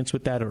experience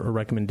with that or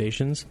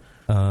recommendations?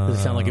 Does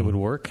it sound like it would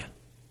work?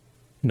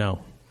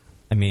 No.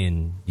 I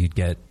mean, you'd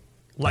get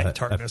light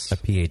tartness, a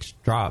pH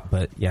drop,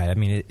 but yeah, I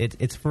mean,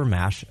 it's for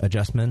mash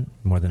adjustment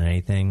more than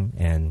anything.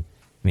 And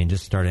I mean,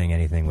 just starting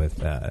anything with,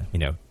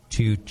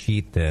 to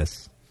cheat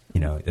this,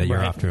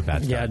 you're off to a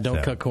bad start. Yeah,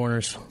 don't cut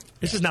corners.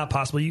 This is not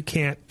possible. You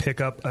can't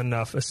pick up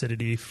enough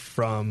acidity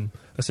from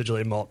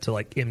acidulated malt to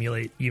like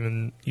emulate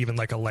even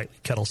like a light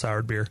kettle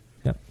soured beer.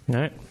 Yep. All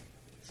right.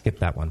 Skip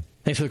that one.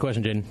 Thanks for the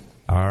question, Jaden.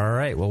 All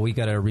right. Well, we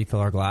got to refill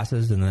our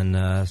glasses and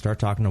then start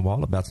talking to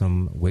Walt about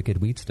some wicked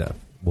wheat stuff.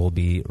 We'll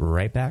be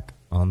right back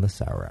on the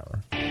Sour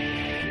Hour.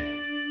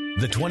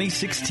 The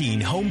 2016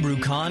 Homebrew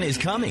Con is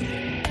coming.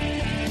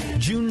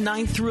 June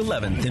 9th through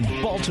 11th in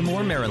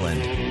Baltimore,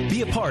 Maryland.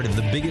 Be a part of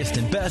the biggest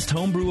and best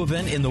homebrew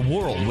event in the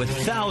world with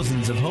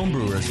thousands of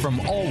homebrewers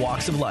from all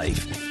walks of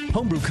life.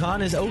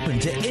 HomebrewCon is open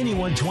to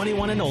anyone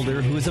 21 and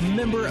older who is a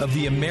member of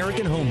the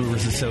American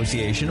Homebrewers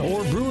Association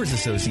or Brewers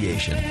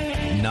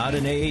Association. Not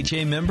an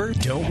AHA member?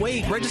 Don't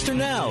wait. Register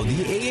now.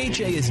 The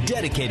AHA is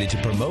dedicated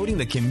to promoting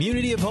the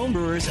community of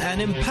homebrewers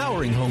and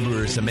empowering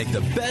homebrewers to make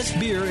the best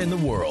beer in the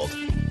world.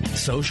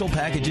 Social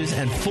packages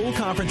and full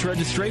conference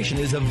registration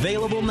is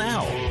available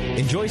now.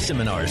 Enjoy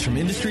seminars from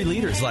industry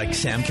leaders like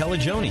Sam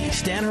Calagione,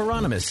 Stan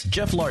Hieronymus,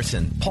 Jeff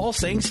Larson, Paul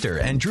Sangster,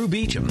 and Drew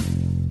Beecham.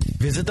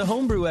 Visit the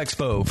Homebrew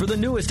Expo for the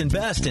newest and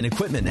best in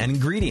equipment and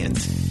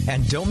ingredients.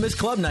 And don't miss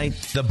Club Night,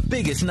 the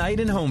biggest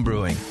night in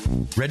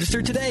homebrewing.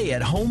 Register today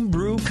at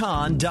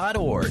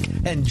homebrewcon.org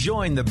and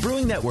join the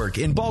Brewing Network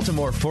in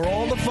Baltimore for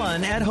all the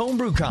fun at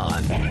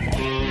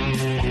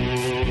HomebrewCon.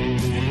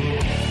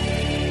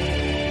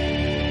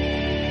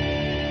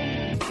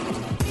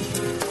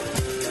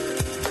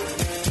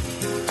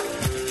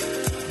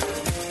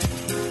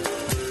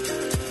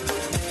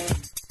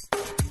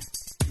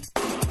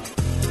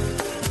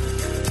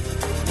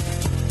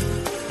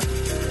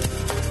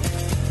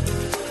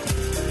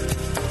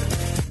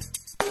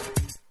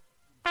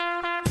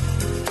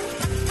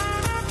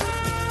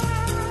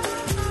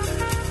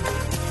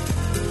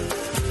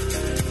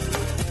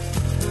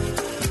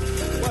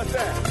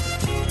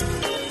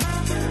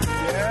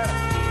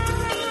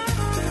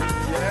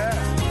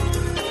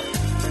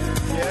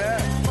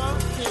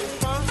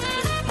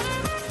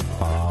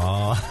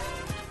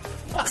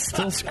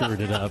 Screwed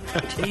it up.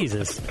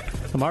 Jesus.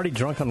 I'm already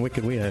drunk on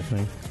Wicked Wheat, I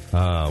think.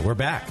 We're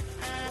back.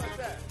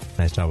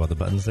 Nice job with the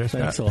buttons there,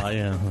 Scott. Thanks a lot,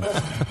 yeah.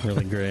 That's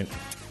really great.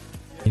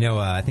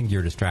 I think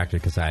you're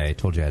distracted because I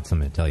told you I had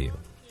something to tell you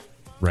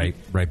right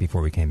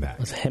before we came back.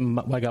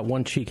 I got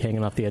one cheek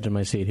hanging off the edge of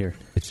my seat here.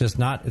 It's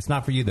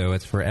not for you, though.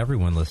 It's for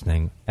everyone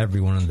listening,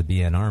 everyone in the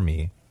BN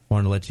Army.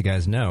 Wanted to let you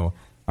guys know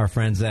our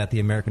friends at the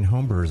American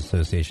Homebrewers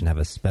Association have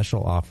a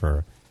special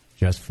offer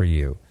just for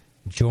you.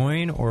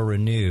 Join or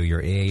renew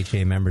your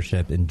AHA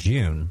membership in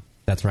June.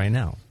 That's right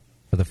now,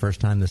 for the first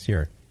time this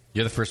year.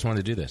 You're the first one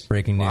to do this.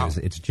 Breaking news.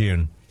 It's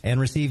June. And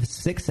receive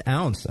 6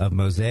 ounce of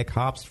Mosaic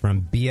hops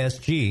from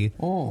BSG,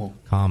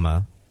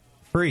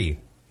 free.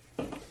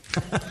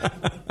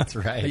 That's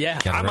right. Yeah,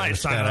 I might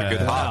sign on a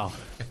good hop.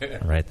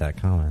 Write that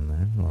comment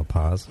there. A little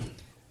pause.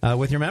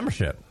 With your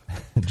membership.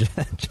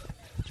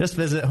 Just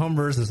visit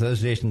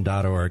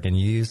homebrewersassociation.org and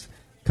use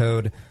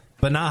code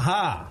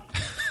BANAHA.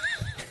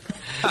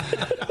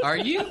 Are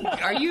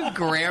you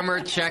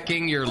grammar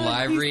checking your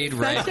live read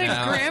right such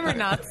now? Such a grammar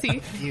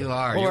Nazi. You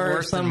are. Or You're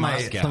worse some than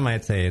might, Moscow. some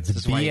might say it's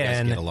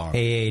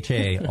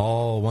BNAHA,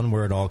 all one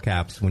word, all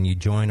caps, when you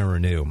join or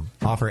renew.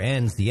 Offer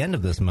ends the end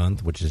of this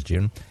month, which is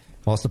June,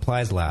 while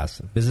supplies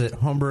last. Visit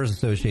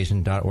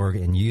homebrewersassociation.org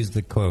and use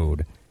the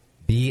code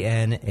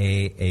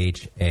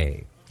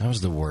BNAHA. That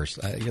was the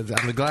worst.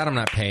 I'm glad I'm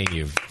not paying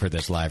you for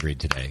this live read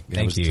today. That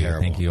Thank was you.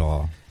 terrible. Thank you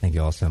all. Thank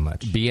you all so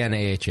much.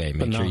 BNAHA.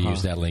 Make sure you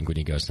use that link when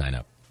you go sign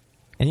up.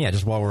 And yeah,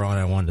 just while we're on,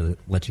 I wanted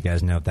to let you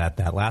guys know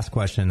that last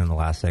question in the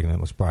last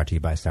segment was brought to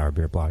you by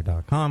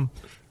sourbeerblog.com.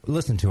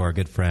 Listen to our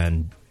good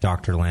friend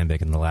Dr.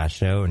 Lambic in the last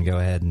show and go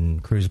ahead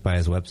and cruise by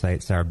his website,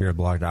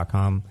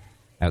 sourbeerblog.com.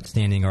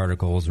 Outstanding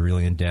articles,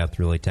 really in-depth,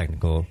 really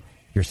technical.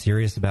 If you're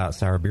serious about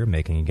sour beer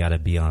making, you got to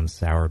be on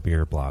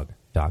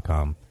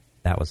sourbeerblog.com.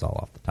 That was all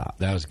off the top.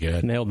 That was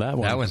good. Nailed that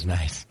one. That was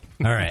nice.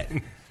 All right.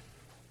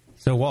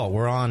 So, Walt,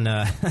 we're on...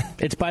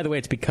 It's, by the way,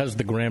 it's because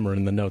the grammar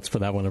and the notes for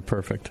that one are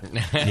perfect.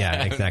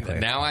 Yeah, exactly.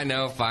 Now I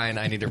know, fine,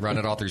 I need to run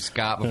it all through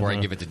Scott before I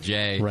give it to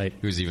Jay, right.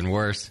 Who's even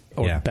worse.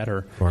 Or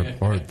better.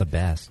 Or the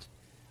best.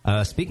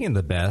 Speaking of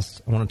the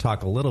best, I want to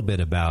talk a little bit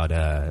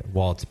about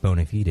Walt's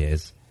bona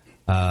fides.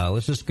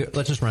 Let's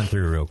just run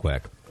through real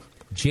quick.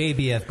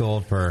 JBF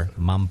Gold for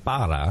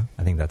Mampara.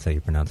 I think that's how you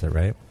pronounce it,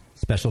 right?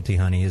 Specialty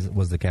Honeys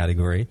was the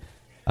category.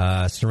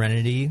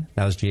 Serenity,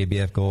 that was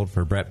JBF Gold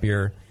for Brett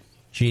Beer.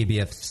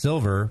 JBF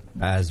Silver,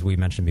 as we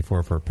mentioned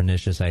before, for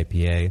Pernicious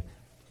IPA.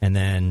 And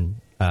then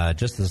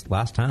just this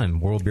last time,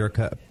 World Beer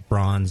Cup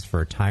bronze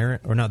for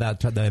Tyrant. Or no,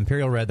 the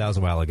Imperial Red, that was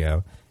a while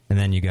ago. And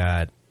then you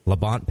got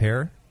Labant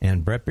Pear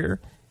and Brett Beer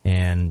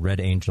and Red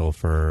Angel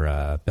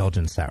for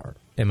Belgian Sour.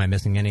 Am I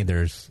missing any?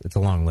 It's a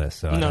long list,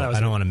 so no, I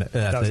don't want to.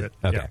 That was it.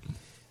 Okay. Yeah.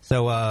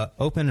 So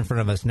open in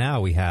front of us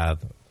now, we have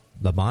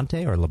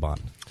Labante or Labant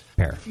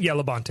Pear? Yeah,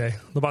 Labante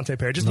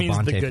Pear. It just means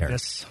the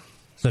goodness. Pear.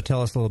 So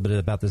tell us a little bit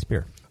about this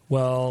beer.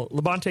 Well,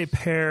 Labante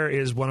Pear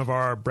is one of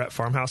our Brett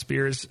Farmhouse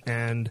beers,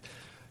 and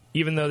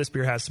even though this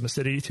beer has some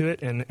acidity to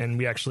it, and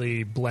we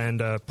actually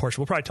blend a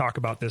portion, we'll probably talk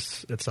about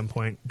this at some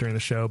point during the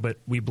show, but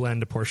we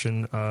blend a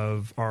portion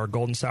of our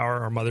Golden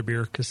Sour, our mother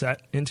beer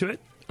cassette, into it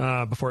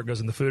before it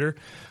goes in the foeder.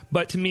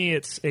 But to me,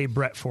 it's a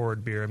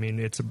Brett-forward beer. I mean,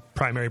 it's a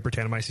primary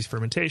Brettanomyces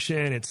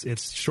fermentation.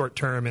 It's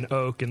short-term in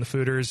oak in the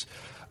foeders,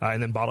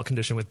 and then bottle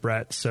conditioned with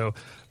Brett. So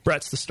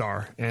Brett's the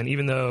star. And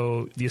even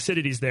though the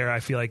acidity's there,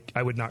 I feel like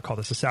I would not call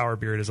this a sour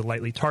beer. It is a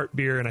lightly tart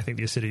beer, and I think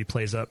the acidity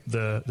plays up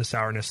the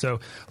sourness. So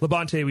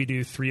Labante, we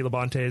do 3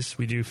 Labantes.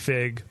 We do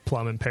fig,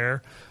 plum, and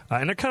pear.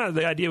 And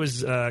the idea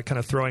was kind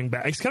of throwing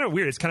back. It's kind of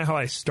weird. It's kind of how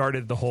I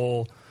started this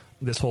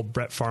whole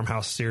Brett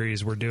Farmhouse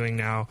series we're doing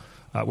now,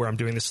 where I'm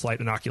doing this slight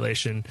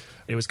inoculation.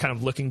 It was kind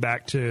of looking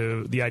back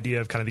to the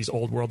idea of kind of these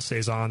old world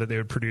saison that they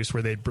would produce,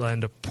 where they'd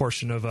blend a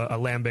portion of a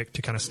lambic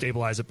to kind of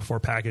stabilize it before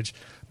package.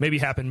 Maybe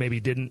happened, maybe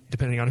didn't,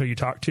 depending on who you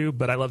talk to,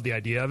 but I love the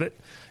idea of it.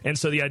 And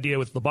so the idea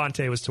with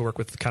Labante was to work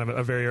with kind of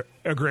a very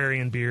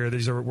agrarian beer.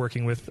 These are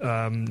working with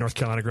North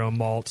Carolina grown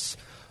malts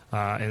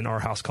and our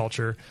house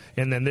culture.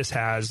 And then this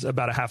has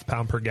about a half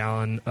pound per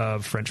gallon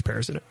of French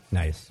pears in it.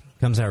 Nice.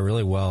 Comes out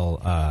really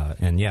well.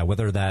 And yeah,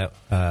 whether that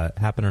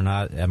happened or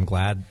not, I'm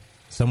glad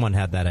someone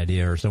had that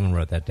idea or someone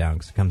wrote that down,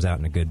 because it comes out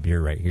in a good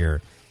beer right here.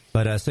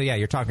 But so yeah,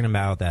 you're talking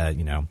about that,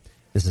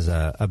 this is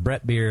a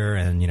Brett beer,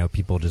 and,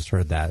 people just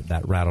heard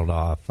that rattled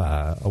off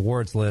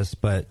awards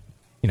list. But,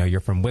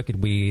 you're from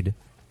Wicked Weed.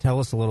 Tell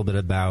us a little bit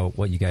about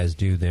what you guys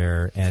do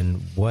there,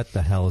 and what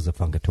the hell is a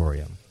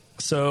Funkatorium?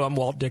 So I'm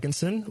Walt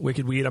Dickinson,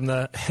 Wicked Weed. I'm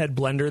the head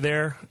blender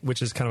there,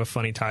 which is kind of a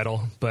funny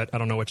title, but I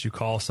don't know what you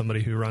call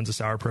somebody who runs a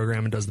sour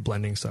program and does the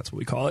blending, so that's what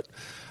we call it.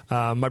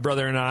 My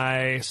brother and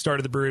I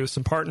started the brewery with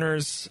some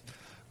partners.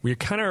 We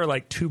kind of are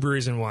like 2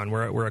 breweries in one.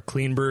 We're a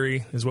clean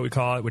brewery, is what we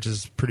call it, which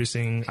is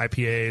producing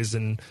IPAs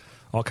and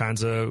all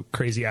kinds of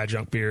crazy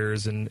adjunct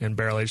beers and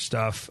barrel-aged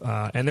stuff.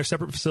 And they're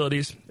separate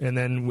facilities. And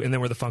then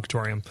we're the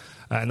Funkatorium.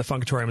 And the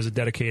Funkatorium is a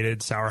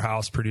dedicated sour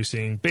house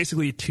producing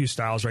basically 2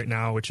 styles right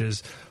now, which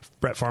is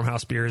Brett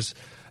Farmhouse beers,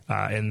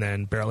 and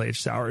then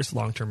barrel-aged sours,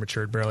 long-term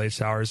matured barrel-aged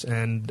sours.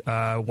 And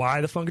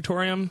why the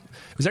Funkatorium?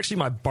 It was actually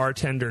my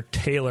bartender,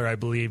 Taylor, I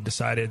believe,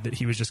 decided that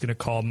he was just going to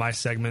call my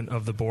segment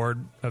of the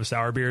board of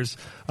sour beers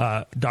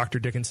Dr.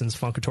 Dickinson's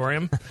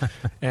Funkatorium.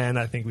 And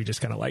I think we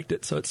just kind of liked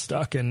it, so it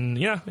stuck. And,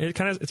 yeah,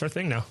 it's our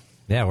thing now.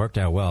 Yeah, it worked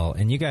out well.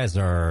 And you guys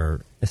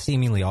are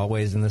seemingly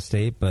always in the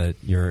state, but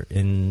you're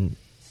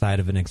inside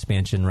of an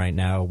expansion right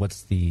now.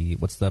 What's the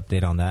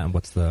update on that, and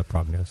what's the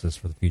prognosis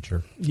for the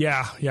future?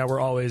 Yeah, we're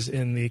always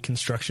in the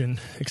construction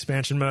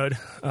expansion mode.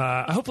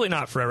 Hopefully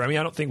not forever. I mean,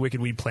 I don't think Wicked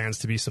Weed plans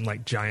to be some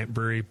like giant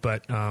brewery,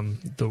 but how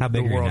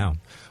big are you now?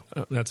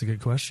 That's a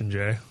good question,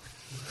 Jay.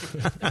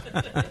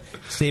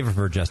 Save it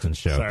for Justin's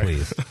show, Sorry.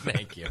 Please.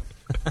 Thank you.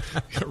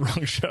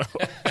 Wrong show.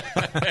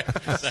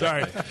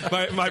 Sorry.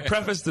 My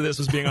preface to this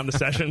was being on the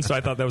session, so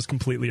I thought that was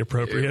completely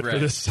appropriate for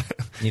this.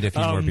 Need a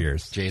few more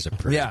beers. Jay's a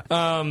prick. Yeah.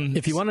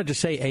 If you wanted to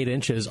say 8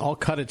 inches, I'll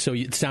cut it so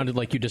it sounded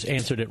like you just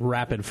answered it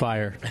rapid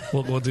fire.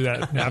 We'll do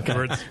that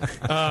afterwards.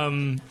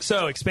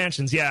 So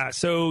expansions, yeah.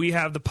 So we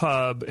have the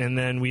pub, and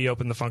then we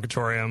opened the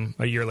Funkatorium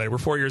a year later. We're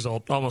 4 years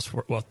old,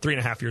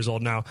 3.5 years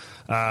old now.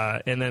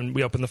 And then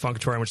we opened the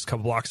Funkatorium, which is a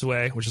couple blocks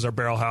away, which is our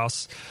barrel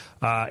house.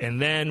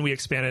 And then we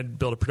expanded,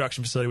 built a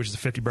production facility, which is a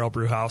 50-barrel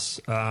brew house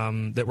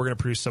that we're going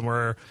to produce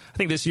somewhere, I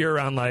think this year,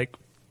 around like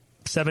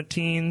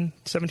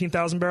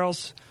 17,000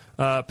 barrels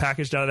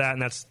packaged out of that,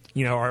 and that's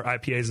our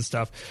IPAs and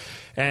stuff.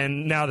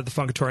 And now that the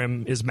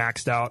Funkatorium is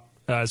maxed out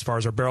as far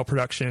as our barrel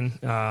production,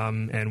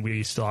 and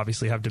we still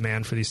obviously have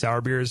demand for these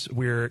sour beers,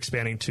 we're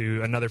expanding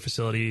to another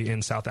facility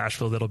in South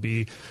Asheville that'll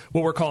be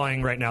what we're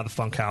calling right now the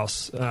Funk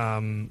House,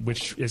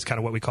 which is kind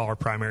of what we call our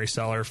primary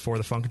cellar for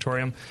the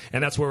Funkatorium.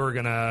 And that's where we're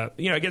going to,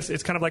 I guess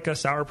it's kind of like a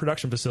sour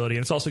production facility,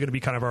 and it's also going to be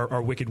kind of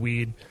our Wicked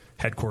Weed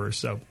headquarters.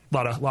 So a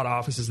lot of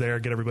offices there,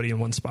 get everybody in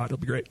one spot. It'll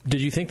be great.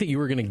 Did you think that you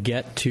were going to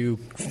get to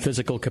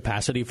physical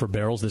capacity for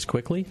barrels this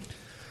quickly?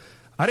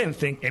 I didn't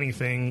think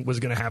anything was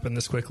going to happen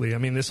this quickly. I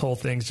mean, this whole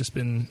thing's just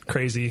been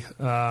crazy.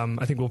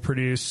 I think we'll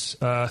produce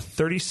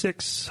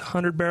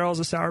 3,600 barrels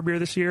of sour beer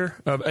this year.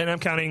 And I'm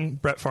counting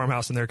Brett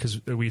Farmhouse in there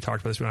because we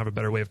talked about this. We don't have a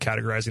better way of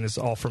categorizing this.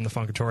 All from the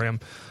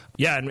Funkatorium.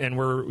 Yeah, and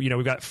we're,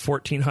 we've got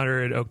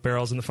 1,400 oak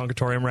barrels in the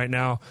Funkatorium right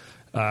now,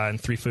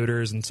 and 3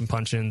 foeders and some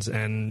puncheons.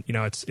 And,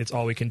 it's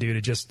all we can do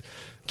to just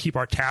keep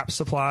our taps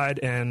supplied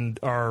and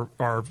our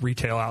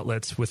retail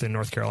outlets within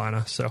North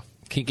Carolina. So.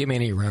 Can you give me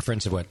any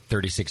reference of what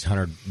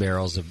 3,600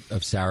 barrels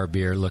of sour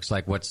beer looks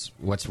like? What's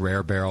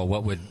rare barrel?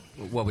 What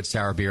would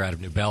sour beer out of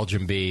New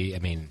Belgium be? I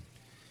mean,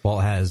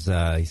 Walt has,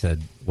 he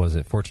said, was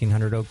it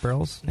 1,400 oak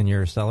barrels in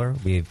your cellar?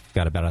 We've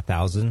got about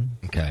 1,000.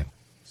 Okay.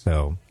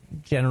 So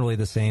generally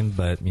the same,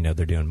 but,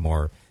 they're doing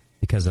more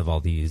because of all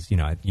these, you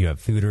have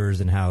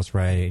fooders in-house,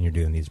 right? And you're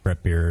doing these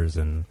Brett beers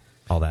and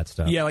all that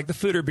stuff. Yeah, like the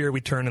fooder beer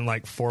we turn in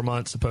like 4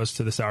 months, opposed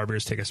to the sour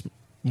beers take us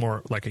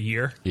more like a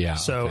year. Yeah.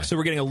 So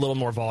we're getting a little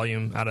more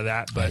volume out of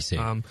that. But I see.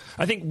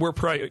 I think we're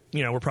probably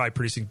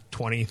producing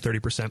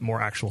 20-30%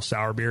 more actual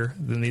sour beer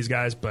than these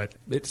guys, but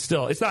it's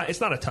not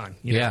a ton.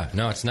 Yeah,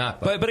 no, it's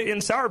not. But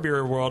in sour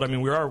beer world, I mean,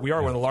 we are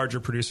one of the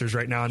larger producers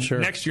right now. And Sure.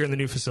 Next year in the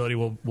new facility,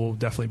 we'll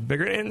definitely be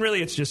bigger. And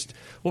really, it's just,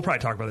 we'll probably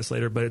talk about this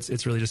later, but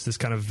it's really just this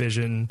kind of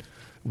vision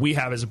we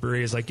have as a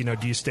brewery is like,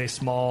 do you stay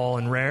small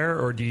and rare,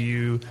 or do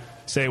you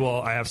say,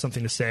 well, I have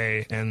something to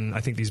say, and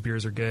I think these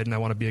beers are good, and I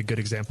want to be a good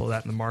example of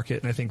that in the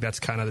market, and I think that's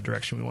kind of the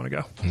direction we want to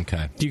go.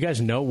 Okay. Do you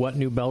guys know what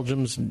New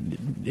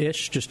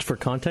Belgium's-ish, just for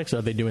context?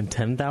 Are they doing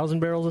 10,000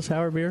 barrels of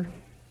sour beer?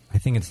 I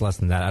think it's less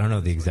than that. I don't know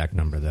the exact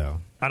number,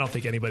 though. I don't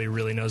think anybody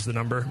really knows the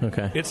number.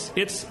 Okay.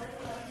 It's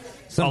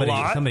Somebody, a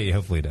lot. somebody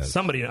hopefully does.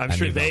 Somebody, I'm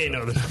sure they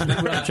know the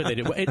number. I'm sure they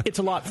do. It's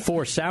a lot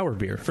for sour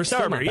beer. For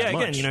sour beer, yeah,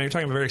 again, you're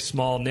talking about a very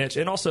small niche.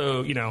 And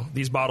also,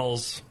 these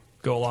bottles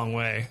go a long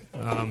way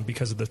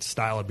because of the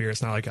style of beer.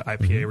 It's not like an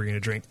IPA where you're going to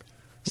drink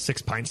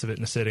 6 pints of it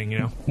in a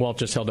sitting, Walt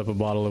just held up a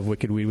bottle of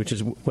Wicked Weed, which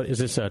is, what is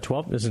this,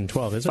 12? This isn't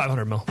 12, is it?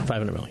 500 mil.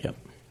 500 mil, yep.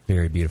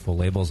 Very beautiful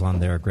labels on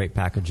there, great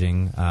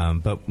packaging.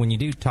 But when you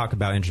do talk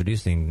about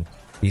introducing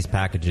these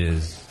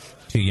packages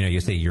to, you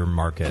say your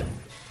market,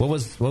 what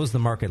was the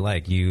market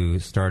like? You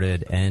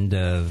started end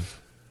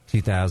of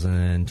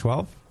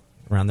 2012,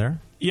 around there?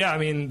 Yeah, I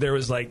mean, there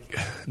was like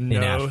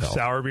no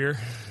sour beer,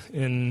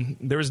 and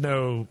there was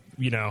no,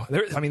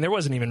 there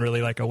wasn't even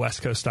really like a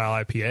West Coast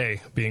style IPA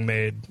being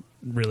made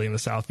really in the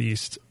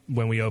Southeast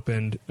when we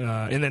opened.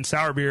 And then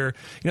sour beer,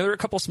 there were a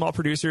couple small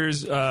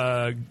producers.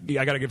 I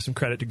got to give some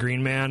credit to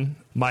Green Man,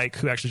 Mike,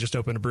 who actually just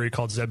opened a brewery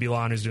called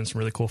Zebulon, who's doing some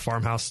really cool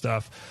farmhouse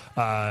stuff.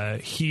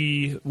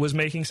 He was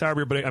making sour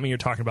beer, but I mean, you're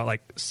talking about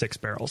like 6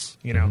 barrels,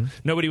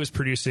 Nobody was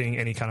producing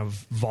any kind of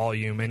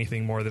volume,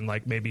 anything more than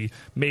like maybe,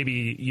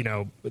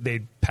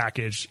 they'd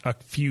package a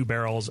few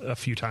barrels a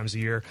few times a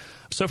year.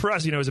 So for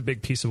us, it was a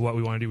big piece of what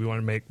we want to do. We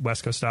want to make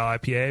West Coast style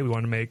IPA. We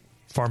want to make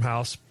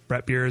farmhouse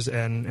Brett beers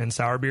and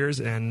sour beers,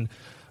 and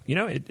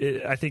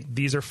I think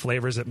these are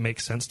flavors that make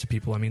sense to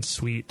people. I mean,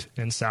 sweet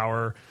and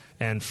sour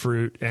and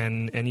fruit,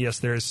 and yes,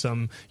 there's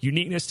some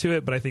uniqueness to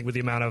it, but I think with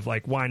the amount of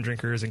like wine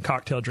drinkers and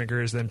cocktail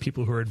drinkers, then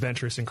people who are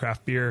adventurous in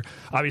craft beer,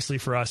 obviously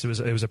for us it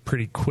was a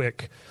pretty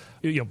quick.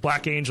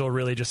 Black Angel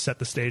really just set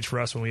the stage for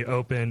us when we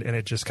opened, and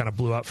it just kind of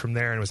blew up from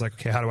there. And it was like,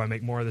 okay, how do I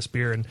make more of this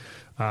beer?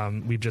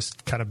 And we've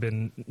just kind of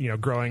been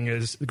growing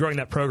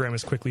that program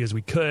as quickly as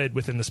we could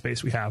within the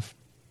space we have.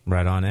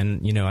 Right on.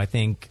 And, I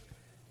think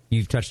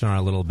you've touched on it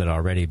a little bit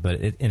already, but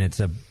it's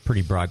a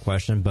pretty broad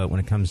question. But when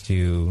it comes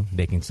to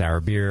making sour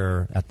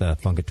beer at the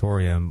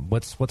Funkatorium,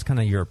 what's kind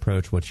of your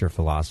approach? What's your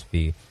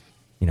philosophy?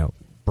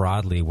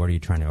 Broadly, what are you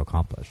trying to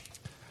accomplish?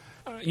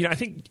 I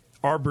think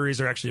our breweries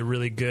are actually a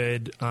really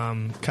good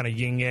kind of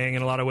yin-yang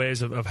in a lot of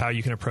ways of how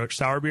you can approach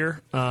sour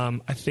beer.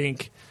 I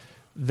think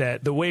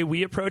that the way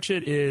we approach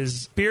it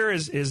is beer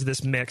is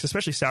this mix,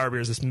 especially sour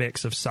beer, is this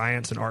mix of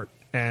science and art.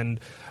 And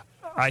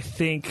I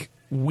think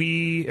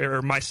we,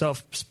 or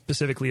myself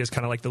specifically, as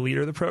kind of like the leader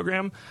of the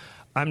program,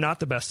 I'm not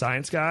the best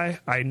science guy.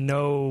 I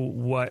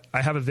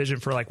have a vision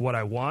for like what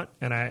I want,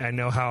 and I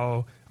know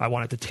how I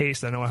want it to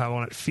taste. I know how I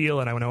want it to feel,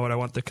 and I know what I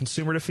want the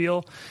consumer to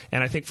feel.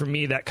 And I think for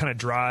me, that kind of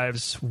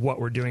drives what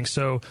we're doing.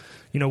 So,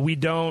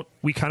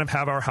 we kind of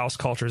have our house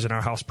cultures and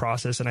our house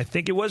process. And I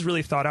think it was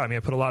really thought out. I mean, I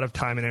put a lot of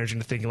time and energy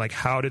into thinking like,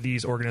 how do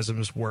these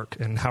organisms work,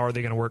 and how are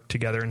they going to work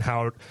together, and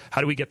how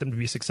do we get them to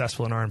be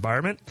successful in our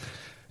environment?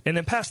 And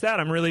then past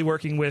that, I'm really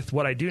working with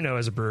what I do know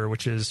as a brewer,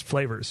 which is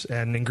flavors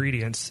and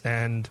ingredients.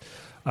 And,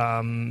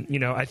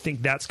 I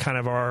think that's kind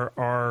of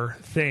our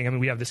thing. I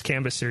mean, we have this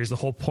canvas series. The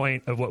whole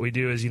point of what we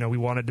do is, we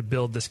wanted to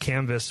build this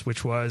canvas,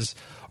 which was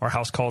our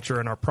house culture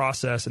and our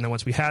process. And then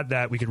once we had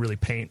that, we could really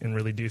paint and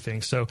really do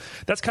things. So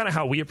that's kind of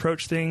how we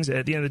approach things.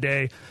 At the end of the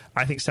day,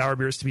 I think sour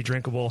beer is to be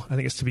drinkable. I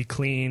think it's to be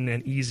clean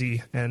and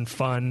easy and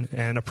fun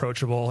and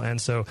approachable.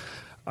 And so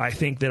I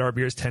think that our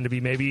beers tend to be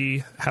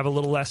maybe have a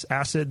little less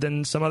acid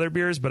than some other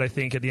beers, but I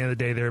think at the end of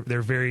the day,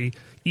 they're very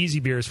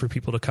easy beers for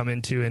people to come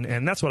into,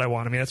 and that's what I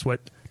want. I mean, that's what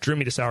drew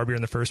me to sour beer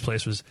in the first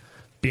place, was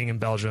being in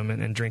Belgium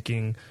and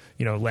drinking,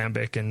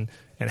 lambic and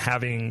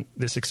having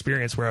this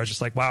experience where I was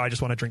just like, wow, I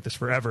just want to drink this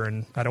forever,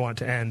 and I don't want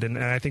it to end. And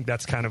I think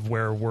that's kind of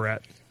where we're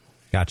at.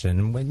 Gotcha.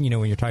 And when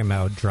you're talking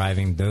about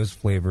driving those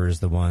flavors,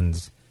 the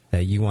ones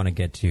that you want to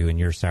get to in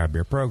your sour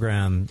beer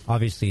program,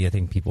 obviously I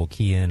think people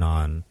key in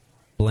on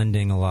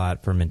blending a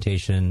lot,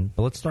 fermentation,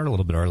 but let's start a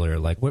little bit earlier.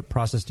 Like, what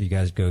process do you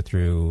guys go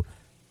through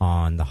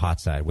on the hot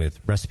side with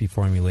recipe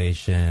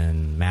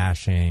formulation,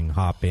 mashing,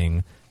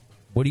 hopping?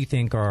 What do you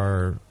think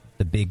are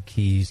the big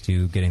keys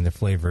to getting the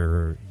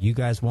flavor you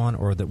guys want,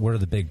 or what are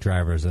the big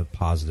drivers of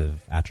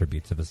positive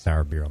attributes of a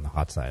sour beer on the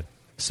hot side?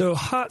 So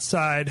hot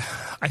side,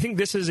 I think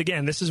this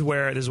is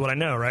what I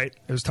know, right?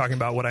 I was talking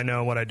about what I know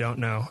and what I don't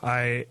know.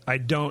 I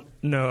don't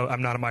know.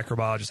 I'm not a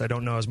microbiologist. I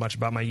don't know as much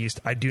about my yeast.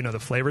 I do know the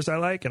flavors I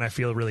like, and I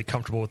feel really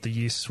comfortable with the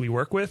yeasts we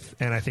work with,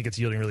 and I think it's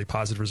yielding really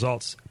positive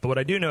results. But what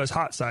I do know is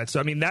hot side. So,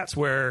 I mean, that's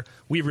where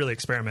we've really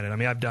experimented. I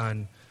mean, I've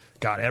done,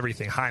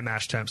 everything. High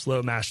mash temps,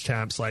 low mash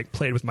temps, like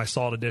played with my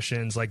salt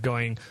additions, like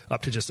going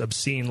up to just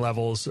obscene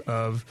levels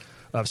of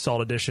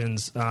salt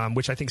additions,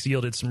 which I think's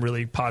yielded some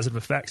really positive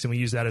effects, and we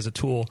use that as a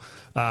tool,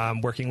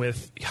 working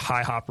with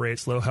high hop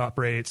rates, low hop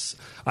rates.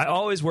 I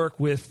always work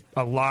with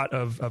a lot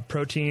of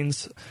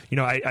proteins.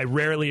 I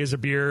rarely, as a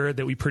beer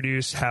that we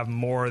produce, have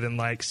more than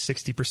like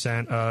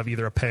 60% of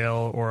either a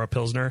pale or a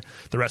pilsner.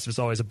 The rest of it's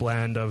always a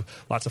blend of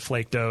lots of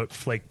flaked oat,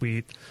 flaked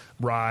wheat,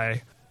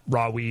 rye,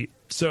 raw wheat.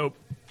 So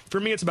for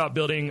me, it's about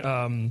building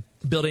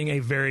a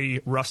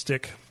very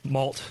rustic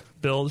malt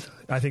build.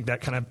 I think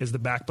that kind of is the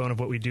backbone of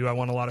what we do. I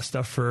want a lot of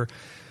stuff for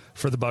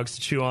the bugs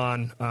to chew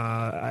on,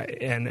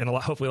 and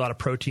hopefully a lot of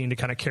protein to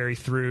kind of carry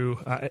through.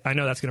 I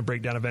know that's going to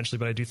break down eventually,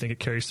 but I do think it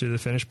carries through the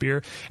finished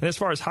beer. And as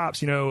far as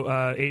hops,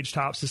 aged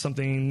hops is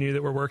something new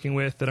that we're working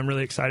with that I'm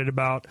really excited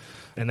about,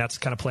 and that's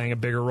kind of playing a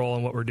bigger role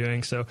in what we're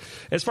doing. So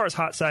as far as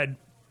hot side,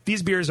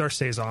 these beers are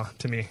saison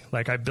to me.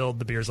 Like, I build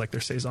the beers like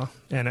they're saison,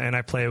 and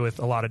I play with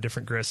a lot of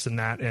different grist in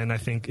that. And I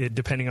think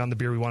depending on the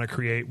beer we want to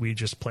create, we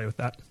just play with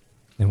that.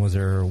 And was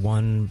there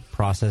one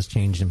process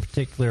change in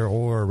particular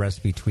or a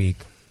recipe tweak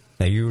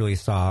that you really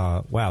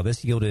saw, wow,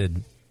 this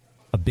yielded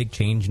a big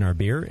change in our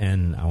beer,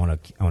 and I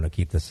want to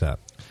keep this up?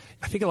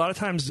 I think a lot of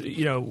times,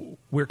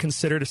 we're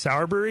considered a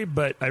sour brewery,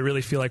 but I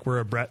really feel like we're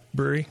a Brett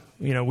brewery.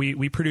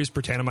 We produce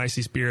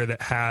Brettanomyces beer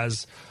that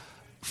has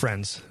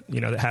friends,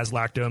 that has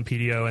lacto and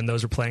PDO, and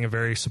those are playing a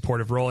very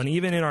supportive role. And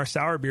even in our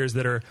sour beers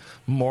that are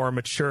more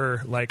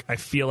mature, like, I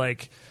feel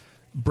like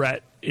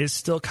Brett is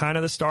still kind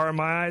of the star in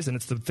my eyes, and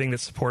it's the thing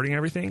that's supporting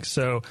everything.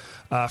 So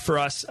for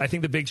us, I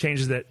think the big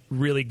changes that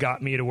really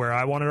got me to where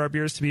I wanted our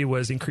beers to be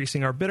was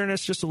increasing our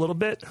bitterness just a little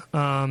bit,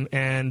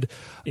 and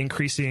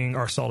increasing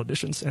our salt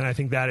additions. And I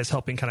think that is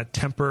helping kind of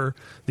temper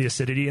the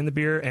acidity in the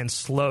beer and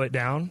slow it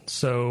down,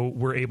 so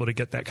we're able to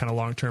get that kind of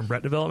long-term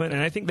Brett development.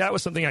 And I think that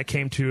was something I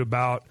came to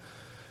about,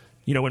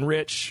 when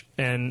Rich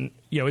and,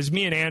 it was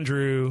me and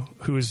Andrew,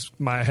 who was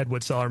my head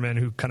wood cellarman,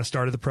 who kind of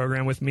started the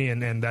program with me,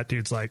 and that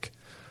dude's like,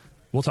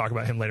 we'll talk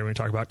about him later when we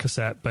talk about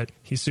cassette, but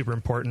he's super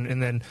important.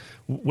 And then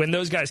when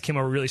those guys came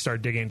over, we really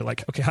started digging into,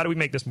 like, okay, how do we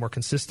make this more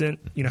consistent?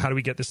 How do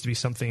we get this to be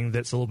something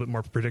that's a little bit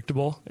more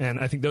predictable? And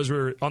I think those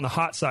were, on the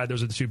hot side,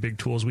 those are the two big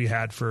tools we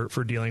had for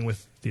dealing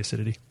with the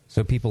acidity.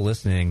 So people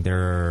listening,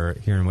 they're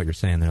hearing what you're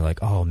saying. They're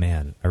like, oh,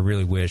 man, I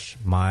really wish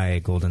my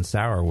golden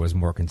sour was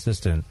more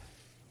consistent.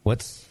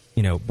 What's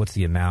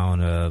the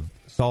amount of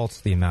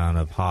salts, the amount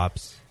of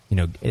hops?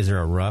 Is there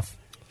a rough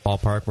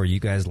ballpark where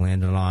you guys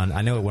landed on?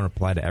 I know it won't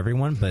apply to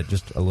everyone, but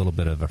just a little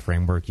bit of a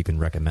framework you can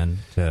recommend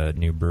to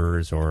new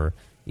brewers or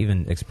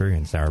even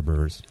experienced sour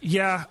brewers.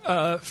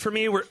 Yeah, for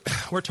me,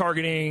 we're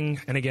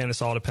targeting, and again,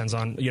 this all depends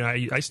on,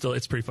 I still,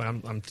 it's pretty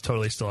fun. I'm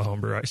totally still a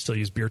home brewer. I still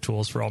use beer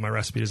tools for all my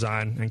recipe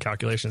design and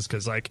calculations,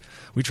 because, like,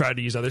 we tried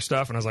to use other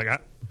stuff, and I was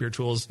like, beer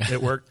tools,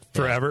 it worked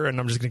forever, and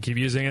I'm just going to keep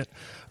using it.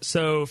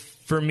 So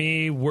for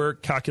me, we're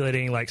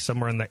calculating like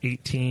somewhere in the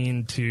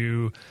 18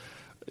 to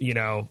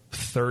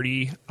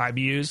 30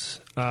 IBUs.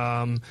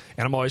 And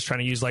I'm always trying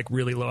to use like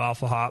really low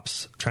alpha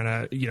hops,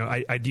 trying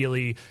to,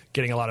 ideally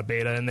getting a lot of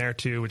beta in there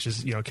too, which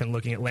is,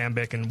 looking at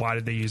lambic and why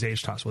did they use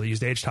aged hops? Well, they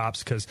used aged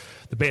hops because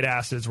the beta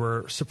acids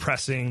were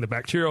suppressing the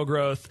bacterial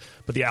growth,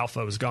 but the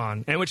alpha was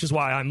gone. And which is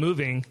why I'm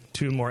moving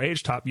to more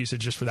aged hop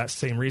usage just for that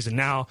same reason.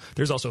 Now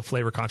there's also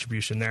flavor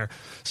contribution there.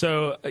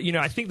 So,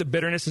 I think the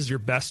bitterness is your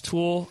best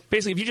tool.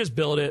 Basically, if you just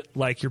build it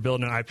like you're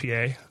building an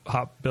IPA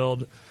hop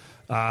build,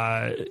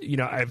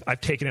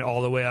 I've taken it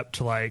all the way up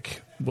to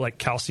like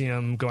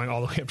calcium, going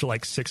all the way up to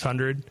like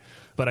 600.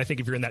 But I think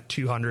if you're in that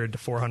 200 to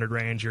 400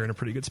 range, you're in a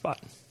pretty good spot.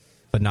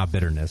 But not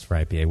bitterness for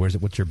IPA.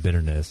 What's your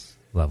bitterness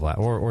level at?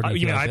 Or do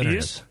you mean IBUs?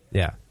 bitterness?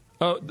 Yeah.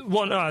 Oh,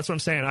 well, no, that's what I'm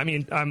saying. I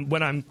mean,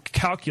 when I'm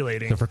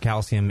calculating. So for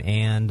calcium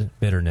and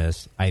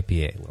bitterness,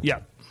 IPA level. Yeah.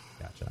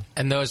 Gotcha.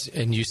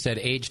 And you said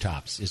aged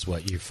hops is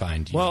what you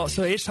find. Well,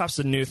 so aged hops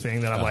is a new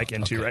thing that I'm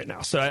into okay. right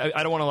now. So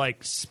I don't want to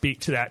like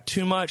speak to that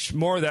too much.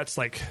 More that's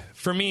like,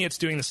 for me, it's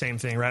doing the same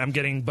thing, right? I'm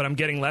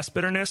getting less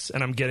bitterness,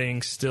 and I'm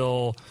getting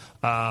still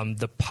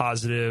the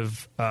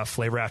positive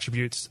flavor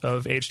attributes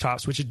of aged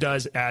hops, which it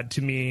does add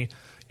to me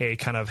a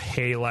kind of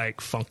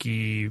hay-like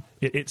funky.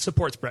 It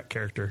supports Brett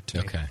character to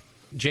me. Okay.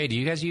 Jay, do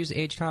you guys use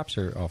aged hops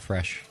or all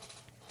fresh?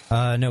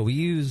 No, we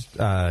used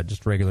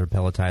just regular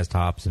pelletized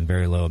hops in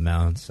very low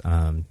amounts.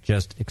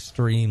 Just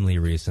extremely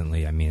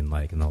recently, I mean,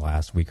 like in the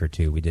last week or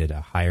two, we did a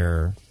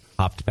higher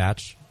hopped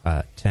batch,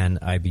 10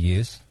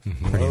 IBUs.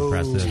 Pretty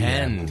impressive.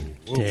 10.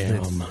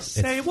 Damn.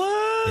 Say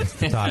what? It's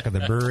the talk of the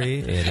brewery.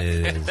 It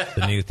is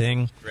the new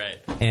thing. Right.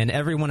 And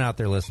everyone out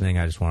there listening,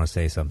 I just want to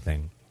say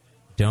something.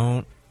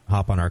 Don't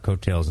hop on our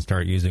coattails and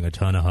start using a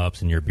ton of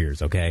hops in your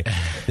beers, okay?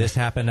 This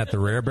happened at the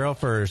Rare Barrel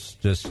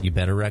first. Just, you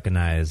better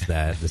recognize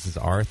that this is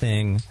our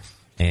thing,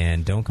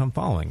 and don't come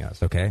following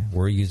us. Okay,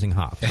 we're using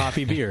hops.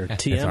 Hoppy beer,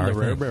 TM, the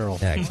rare barrel.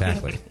 Yeah,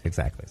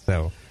 exactly.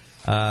 So,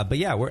 but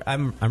yeah,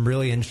 I'm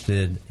really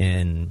interested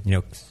in,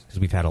 because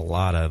we've had a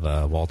lot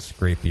of Walt's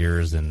great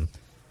beers, and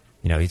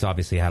he's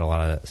obviously had a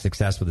lot of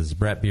success with his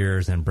Brett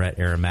beers and Brett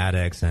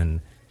aromatics,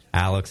 and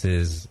Alex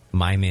is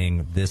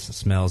miming "This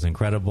smells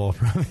incredible"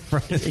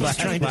 from his He's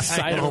trying to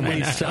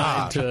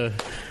side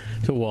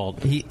to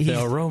Walt.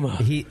 The aroma.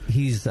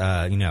 He's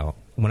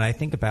when I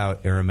think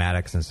about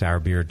aromatics and sour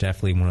beer,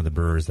 definitely one of the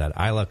brewers that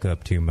I look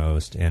up to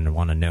most and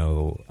want to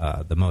know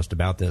the most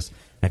about this.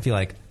 I feel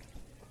like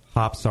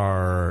hops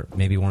are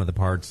maybe one of the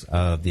parts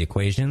of the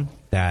equation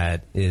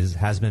that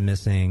has been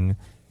missing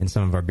in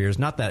some of our beers.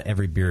 Not that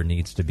every beer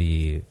needs to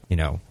be,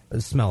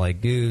 smell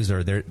like goose,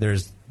 or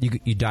there's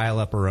you dial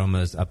up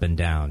aromas up and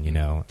down,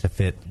 to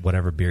fit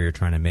whatever beer you're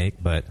trying to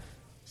make. But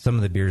some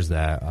of the beers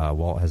that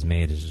Walt has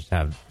made just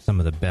have some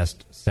of the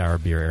best sour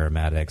beer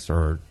aromatics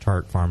or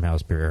tart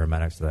farmhouse beer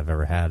aromatics that I've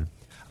ever had.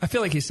 I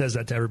feel like he says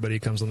that to everybody who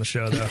comes on the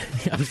show, though.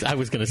 I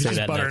was going to say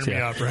that buttering next. me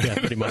up, right? Yeah,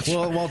 pretty much.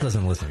 Well, Walt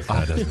doesn't listen. So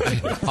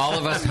doesn't. All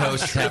of us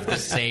hosts have the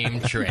same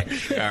trick,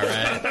 all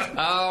right?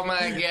 Oh,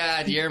 my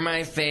God, you're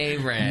my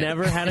favorite.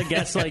 Never had a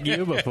guest like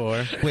you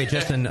before. Wait,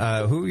 Justin,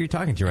 who are you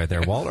talking to right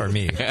there, Walt or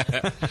me?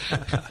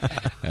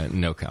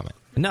 No comment.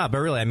 No, but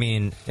really, I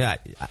mean, yeah,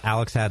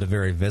 Alex had a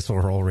very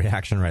visceral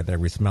reaction right there.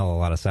 We smell a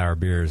lot of sour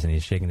beers, and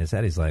he's shaking his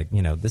head. He's like,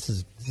 this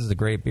is a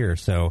great beer.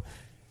 So,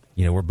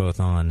 we're both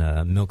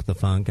on Milk the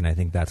Funk, and I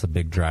think that's a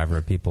big driver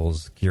of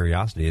people's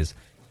curiosity is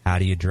how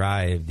do you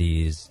drive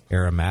these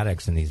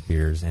aromatics in these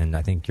beers? And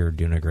I think you're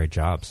doing a great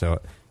job.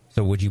 So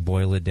would you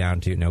boil it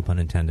down to, no pun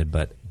intended,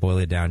 but boil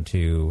it down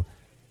to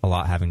a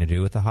lot having to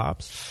do with the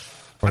hops?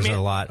 Or is there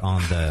a lot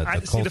on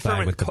the cold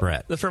side with the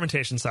Brett? The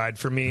fermentation side,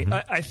 for me,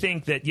 I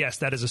think that, yes,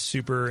 that is a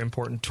super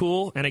important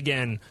tool. And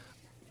again,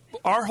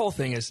 our whole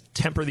thing is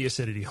temper the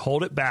acidity.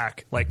 Hold it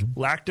back. Like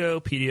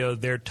lacto, pedio,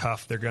 they're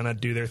tough. They're going to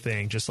do their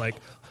thing. Just like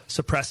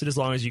suppress it as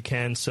long as you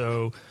can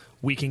so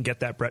we can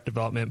get that Brett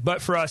development.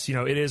 But for us,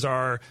 it is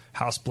our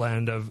house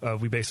blend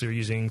of we basically are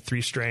using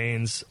 3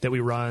 strains that we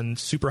run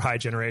super high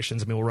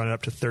generations. I mean, we'll run it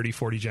up to 30,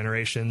 40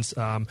 generations.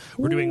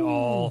 We're doing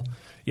all,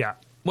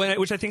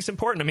 which I think is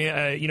important. I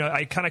mean,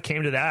 I kind of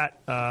came to that.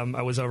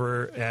 I was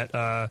over at,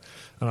 I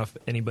don't know if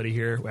anybody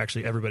here,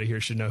 actually everybody here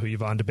should know who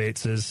Yvonne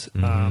DeBates is,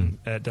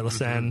 at De La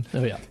Seine.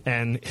 Oh, yeah.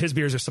 And his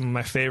beers are some of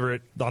my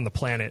favorite on the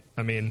planet.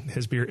 I mean,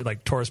 his beer,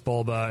 like Taurus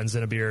Bulba and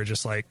Zinnebeer,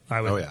 just like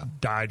I would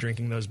die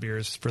drinking those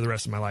beers for the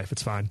rest of my life.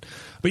 It's fine.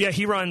 But yeah,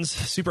 he runs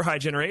super high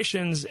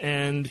generations,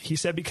 and he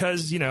said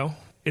because,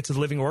 it's a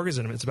living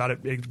organism. It's about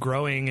it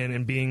growing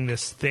and being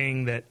this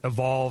thing that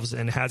evolves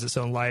and has its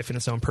own life and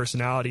its own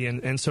personality.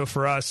 And so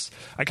for us,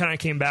 I kind of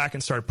came back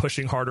and started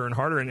pushing harder and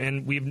harder.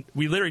 And we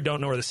literally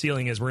don't know where the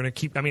ceiling is. We're going to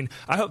keep,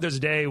 I hope there's a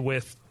day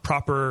with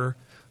proper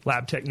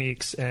lab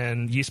techniques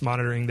and yeast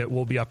monitoring that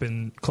we'll be up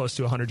in close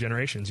to 100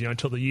 generations,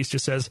 until the yeast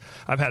just says,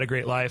 I've had a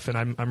great life and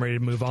I'm ready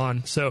to move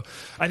on. So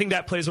I think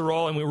that plays a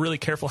role, and we're really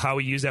careful how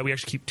we use that. We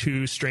actually keep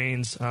 2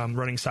 strains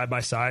running side by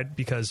side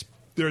because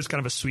there's kind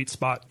of a sweet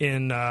spot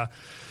in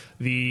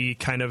the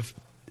kind of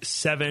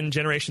 7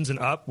 generations and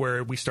up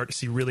where we start to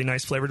see really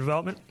nice flavor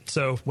development.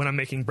 So when I'm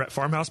making Brett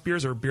farmhouse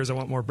beers or beers I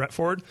want more Brett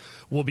forward,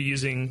 we'll be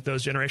using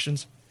those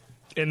generations.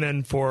 And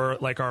then for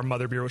like our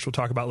mother beer, which we'll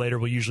talk about later,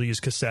 we'll usually use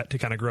cassette to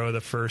kind of grow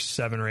the first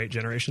 7 or 8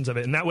 generations of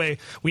it. And that way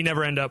we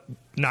never end up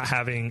not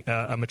having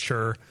a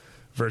mature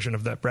version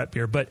of that Brett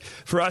beer. But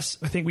for us,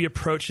 I think we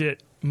approach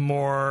it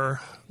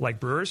more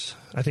like brewers.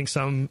 I think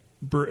some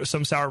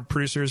sour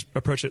producers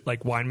approach it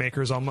like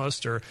winemakers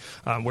almost, or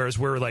whereas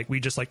we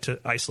just like to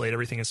isolate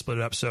everything and split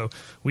it up. So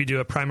we do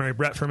a primary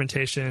Brett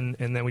fermentation,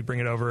 and then we bring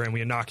it over and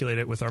we inoculate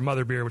it with our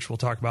mother beer, which we'll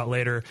talk about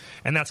later.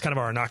 And that's kind of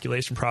our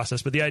inoculation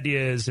process. But the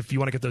idea is if you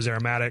want to get those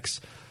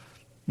aromatics,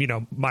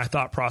 my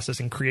thought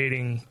process in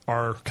creating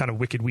our kind of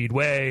Wicked Weed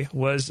way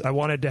was I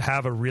wanted to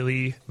have a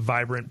really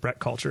vibrant Brett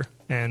culture.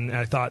 And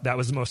I thought that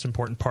was the most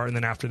important part. And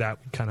then after that,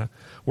 we kind of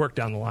worked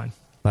down the line.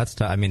 That's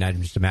tough. I mean,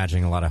 I'm just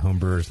imagining a lot of home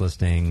brewers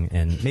listening,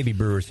 and maybe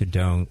brewers who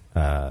don't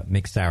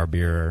make sour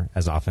beer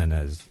as often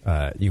as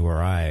you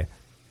or I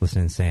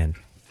listening and saying,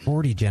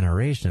 40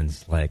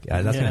 generations, that's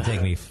going to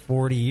take me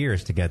 40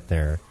 years to get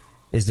there.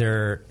 Is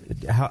there,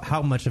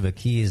 how much of a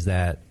key is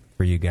that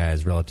for you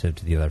guys relative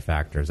to the other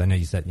factors? I know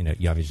you said,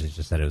 you obviously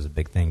just said it was a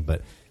big thing,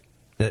 but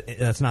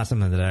that's not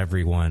something that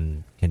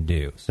everyone can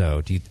do.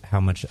 So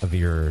how much of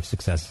your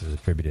success is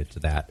attributed to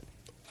that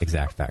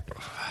exact factor?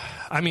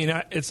 I mean,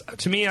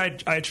 to me, I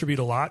attribute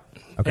a lot.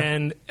 Okay.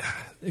 And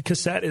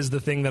cassette is the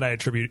thing that I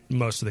attribute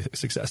most of the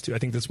success to. I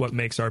think that's what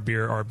makes our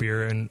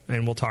beer, and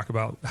we'll talk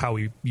about how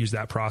we use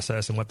that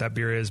process and what that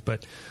beer is.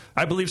 But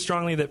I believe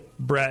strongly that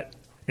Brett,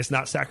 it's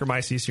not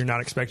Saccharomyces. You're not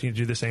expecting to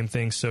do the same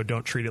thing, so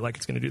don't treat it like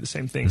it's going to do the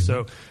same thing. Mm-hmm.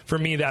 So for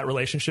me, that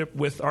relationship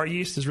with our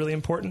yeast is really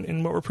important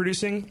in what we're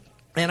producing.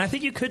 And I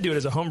think you could do it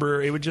as a home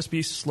brewer. It would just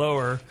be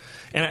slower.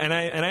 And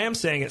I am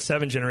saying at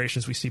 7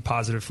 generations we see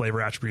positive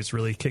flavor attributes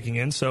really kicking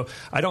in. So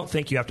I don't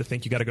think you have to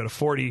think you got to go to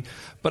 40.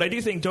 But I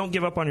do think don't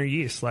give up on your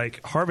yeast.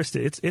 Like, harvest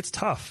it. It's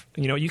tough.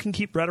 You know, you can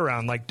keep bread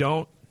around. Like,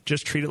 don't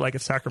just treat it like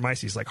it's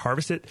Saccharomyces. Like,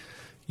 harvest it.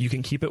 You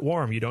can keep it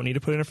warm. You don't need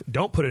to put it in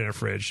don't put it in a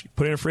fridge.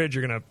 Put it in a fridge,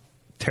 you're going to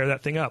tear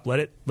that thing up. Let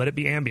it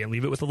be ambient.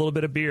 Leave it with a little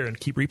bit of beer and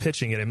keep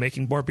repitching it and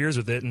making more beers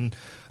with it. And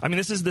I mean,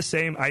 this is the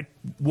same.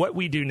 What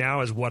we do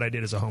now is what I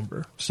did as a home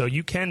brewer. So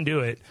you can do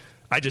it.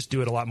 I just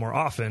do it a lot more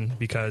often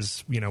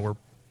because, you know, we're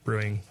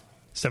brewing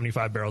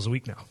 75 barrels a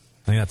week now.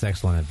 I think that's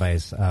excellent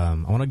advice. I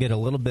want to get a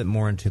little bit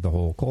more into the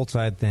whole cold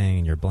side thing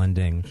and your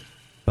blending.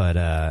 But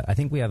I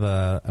think we have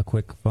a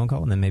quick phone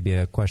call and then maybe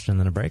a question and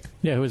then a break.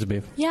 Yeah, who is it,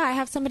 Beef? Yeah, I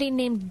have somebody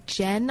named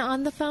Jen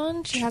on the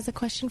phone. She has a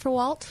question for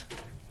Walt.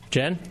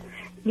 Jen?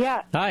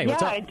 Yeah. Hi,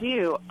 what's up? I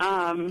do.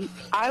 I'm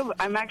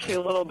actually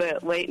a little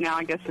bit late now,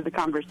 I guess, to the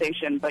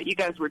conversation, but you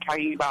guys were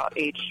talking about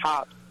aged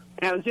hops.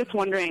 And I was just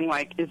wondering,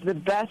 like, is the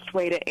best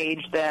way to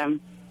age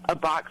them a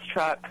box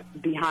truck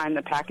behind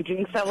the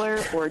packaging cellar,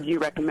 or do you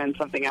recommend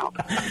something else?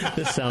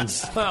 This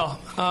sounds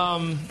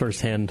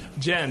firsthand.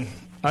 Jen,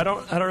 I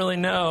don't really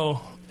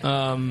know.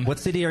 What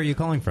city are you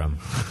calling from?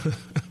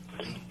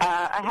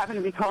 I happen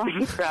to be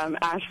calling from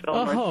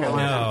Asheville, North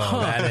Carolina. No,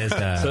 that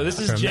is so this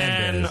is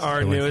Jen,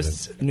 our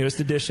newest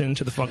addition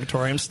to the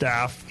Funkatorium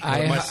staff.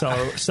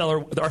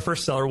 Our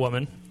first cellar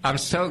woman. I'm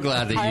so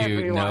glad that Hi, you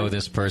everyone. know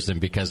this person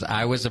because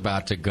I was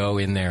about to go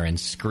in there and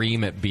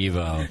scream at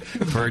Bevo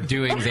for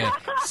doing the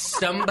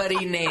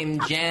somebody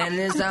named Jen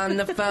is on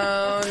the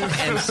phone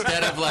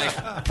instead of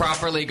like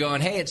properly going,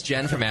 hey, it's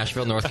Jen from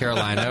Asheville, North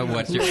Carolina.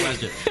 What's your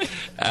question?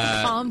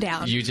 Calm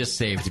down. You just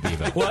saved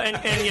Bevo. Well,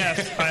 and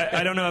yes,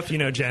 I don't know if you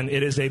know, Jen,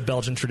 it is a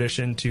Belgian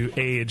tradition to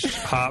age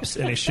hops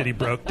in a shitty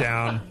broke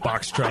down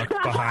box truck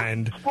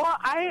behind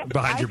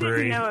your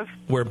brewery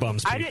where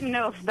bums be. I didn't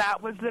know if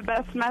that was the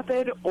best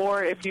method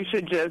or if you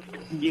should just,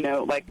 you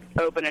know, like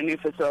open a new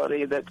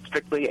facility that's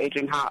strictly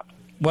aging hops.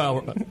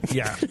 Well,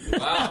 yeah.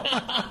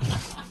 Wow.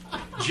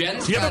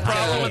 Jen's Do you have a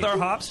problem with our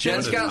hops?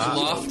 Jen's got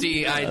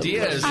lofty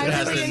ideas I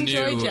as really a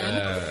enjoy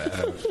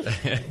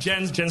new.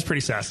 Jen's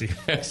pretty sassy,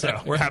 so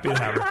we're happy to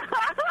have her.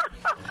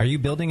 Are you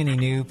building any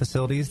new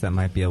facilities that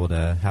might be able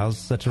to house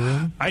such a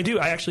room? I do.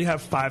 I actually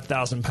have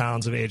 5,000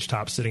 pounds of aged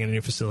hops sitting in a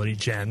new facility,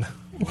 Jen.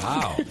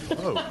 Wow.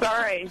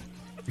 Sorry.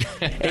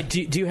 Hey,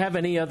 do you have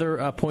any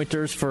other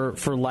pointers for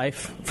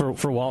life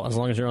for Walt, as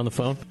long as you're on the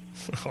phone?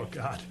 Oh,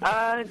 God.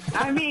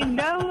 I mean,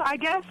 no, I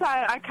guess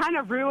I kind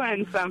of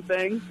ruined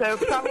something, so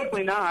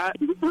probably not.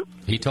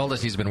 He told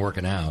us he's been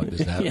working out. Is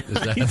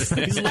that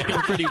He's looking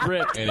pretty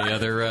ripped. any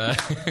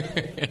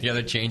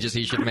other changes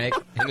he should make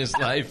in his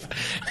life?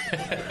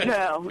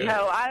 No,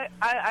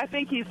 I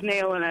think he's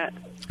nailing it.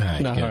 All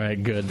right, All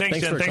right, good.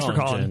 Thanks, Jen. Thanks for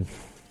calling. Jen.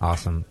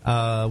 Awesome.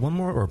 One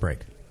more or a break?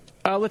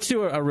 Let's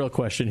do a real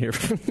question here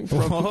from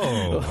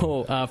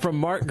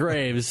Mark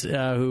Graves,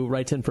 who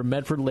writes in from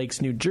Medford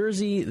Lakes, New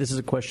Jersey. This is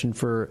a question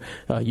for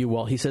you,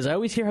 Walt. He says, I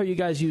always hear how you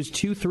guys use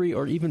 2, 3,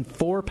 or even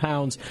 4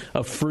 pounds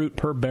of fruit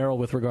per barrel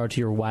with regard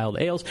to your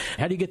wild ales.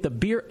 How do you get the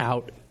beer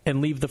out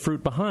and leave the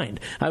fruit behind?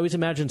 I always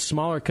imagine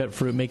smaller cut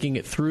fruit making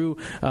it through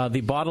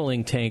the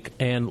bottling tank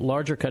and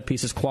larger cut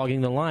pieces clogging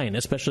the line,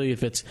 especially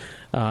if it's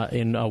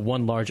in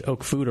one large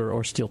oak foeder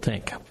or steel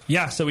tank.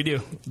 Yeah, so we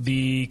do.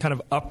 The kind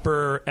of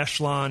upper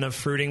echelon of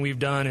fruiting we've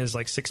done is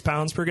like 6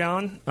 pounds per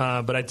gallon,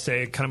 but I'd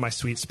say kind of my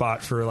sweet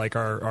spot for like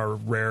our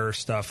rare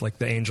stuff, like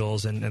the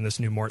Angels and this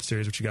new Mort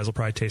series, which you guys will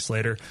probably taste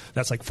later,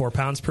 that's like 4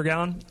 pounds per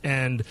gallon.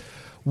 And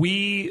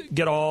we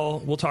get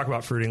we'll talk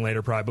about fruiting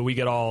later probably, but we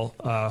get all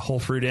whole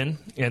fruit in,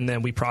 and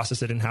then we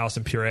process it in-house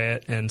and puree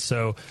it. And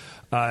so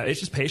it's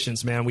just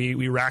patience, man.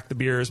 We rack the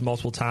beers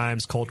multiple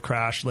times, cold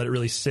crash, let it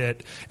really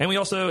sit. And we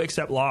also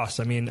accept loss.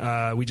 I mean,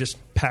 we just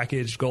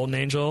packaged Golden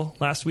Angel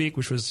last week,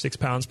 which was 6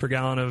 pounds per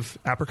gallon of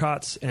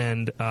apricots.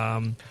 And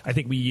I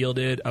think we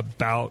yielded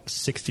about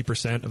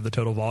 60% of the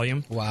total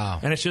volume. Wow.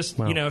 And it's just,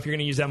 you know, if you're going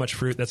to use that much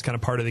fruit, that's kind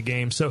of part of the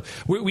game. So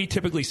we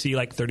typically see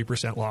like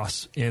 30%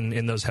 loss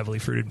in those heavily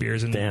fruited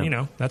beers. And, Damn. you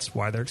know, that's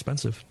why they're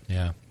expensive.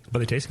 Yeah. But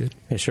they taste good.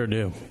 They sure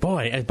do.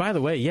 Boy, by the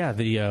way, yeah,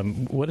 the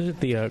what is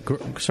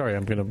it? Sorry,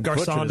 I'm going to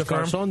Garçon de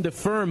Ferme. Garçon de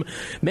Ferme.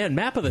 Man,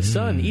 Map of the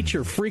Sun, eat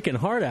your freaking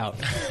heart out.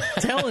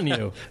 Telling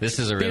you. This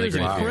is a really Beer's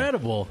great beer.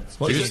 incredible.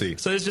 Well, Juicy.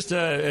 So it's just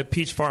a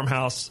peach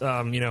farmhouse.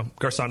 You know,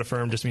 Garçon de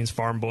Ferme just means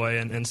farm boy.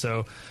 And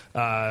so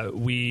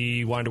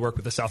we wanted to work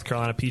with the South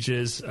Carolina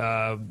peaches.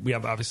 We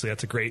have, obviously,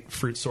 that's a great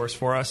fruit source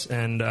for us.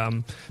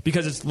 And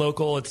because it's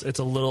local, it's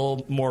a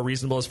little more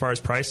reasonable as far as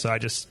price. So I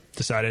just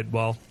decided,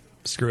 well,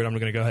 screw it, I'm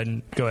going to go ahead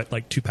and go at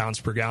like 2 pounds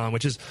per gallon,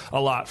 which is a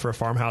lot for a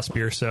farmhouse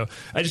beer. So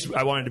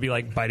I wanted to be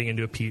like biting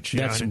into a peach.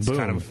 That's know, and it's boom.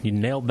 kind of, You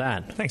nailed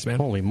that. Thanks, man.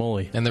 Holy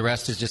moly. And the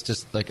rest is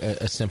just like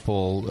a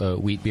simple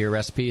wheat beer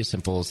recipe, a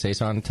simple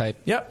saison type.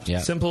 Yep. Yeah.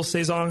 Simple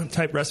saison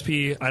type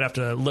recipe. I'd have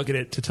to look at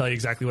it to tell you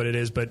exactly what it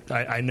is, but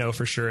I know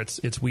for sure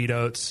it's wheat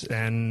oats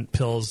and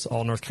pills,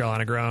 all North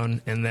Carolina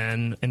grown, and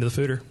then into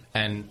the foeder.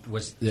 And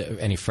was there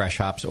any fresh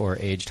hops or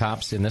aged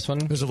hops in this one?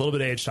 There's a little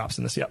bit of aged hops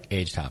in this, yep.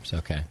 Aged hops,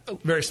 okay.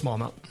 Very small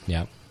amount.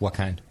 Yeah. What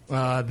kind?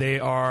 They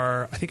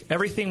are, I think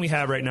everything we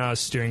have right now is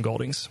Steering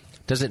Goldings.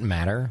 Does it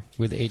matter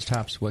with aged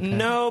hops? What kind?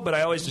 No, but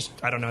I always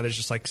I don't know, there's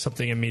just like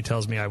something in me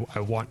tells me I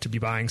want to be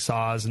buying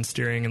Saws and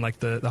Steering and like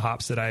the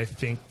hops that I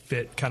think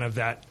fit kind of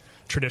that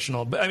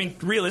traditional. But I mean,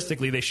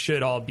 realistically, they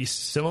should all be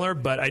similar,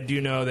 but I do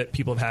know that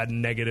people have had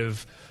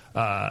negative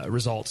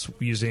results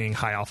using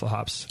high alpha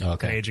hops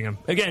and aging them.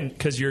 Again,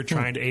 because you're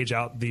trying to age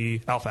out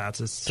the alpha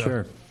acids. So.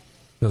 Sure.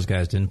 Those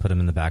guys didn't put them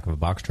in the back of a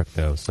box truck,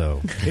 though.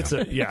 So it's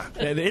it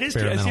is. See,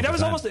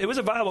 that was it was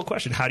a viable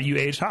question. How do you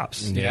age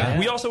hops? Yeah,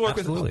 we also work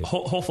absolutely. with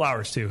whole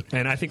flowers too,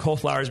 and I think whole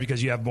flowers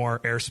because you have more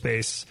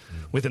airspace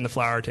within the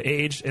flower to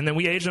age, and then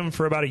we age them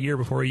for about a year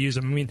before we use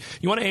them. I mean,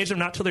 you want to age them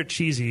not till they're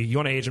cheesy. You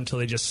want to age them till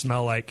they just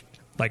smell like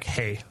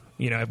hay.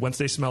 You know, once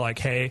they smell like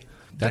hay,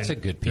 that's a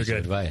good piece of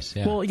advice.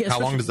 Yeah. Well,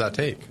 How long does that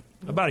take?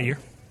 About a year.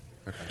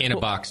 In a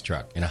box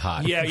truck, in a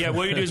hot. Yeah.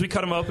 What we do is we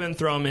cut them open,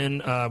 throw them in.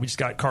 We just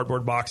got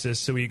cardboard boxes,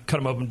 so we cut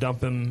them open, dump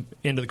them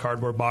into the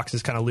cardboard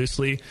boxes kind of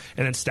loosely,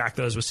 and then stack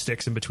those with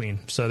sticks in between.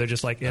 So they're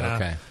just like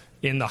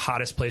in the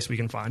hottest place we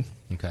can find.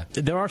 Okay.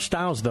 There are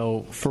styles,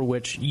 though, for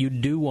which you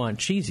do want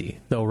cheesy,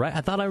 though, right?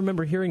 I thought I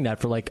remember hearing that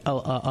for like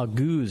a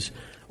goose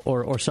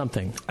or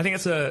something. I think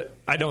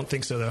I don't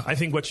think so, though. I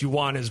think what you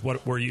want is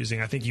what we're using.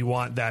 I think you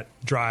want that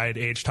dried,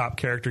 aged hop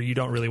character. You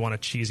don't really want a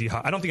cheesy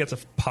hop. I don't think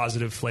that's a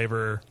positive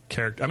flavor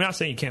character. I'm not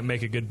saying you can't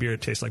make a good beer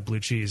that tastes like blue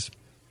cheese.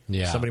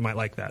 Yeah. Somebody might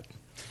like that.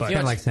 But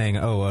kind of like saying,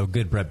 a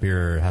good Brett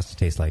beer has to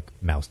taste like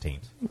mouse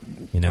taint.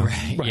 You know?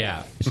 Right.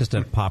 Yeah. It's just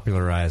a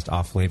popularized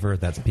off flavor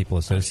that people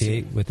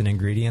associate with an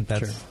ingredient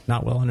that's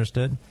not well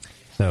understood.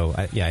 So,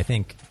 I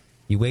think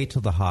you wait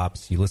till the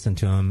hops, you listen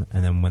to them,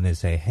 and then when they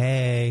say,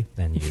 hey,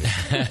 then you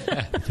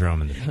throw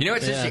them in the You know,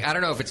 it's interesting. I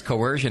don't know if it's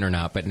coercion or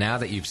not, but now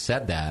that you've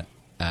said that,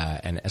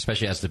 and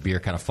especially as the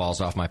beer kind of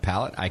falls off my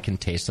palate, I can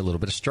taste a little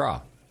bit of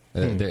straw.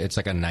 It's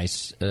like a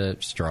nice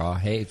straw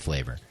hay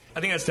flavor.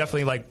 I think that's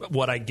definitely like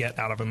what I get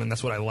out of them, and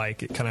that's what I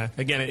like. It kind of,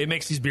 again, it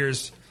makes these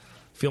beers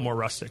feel more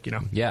rustic, you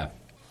know? Yeah.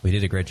 We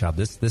did a great job.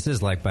 This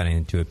is like biting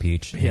into a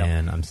peach,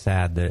 and I'm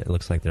sad that it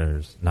looks like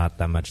there's not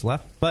that much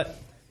left, but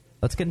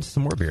let's get into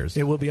some more beers.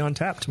 It will be on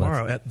tap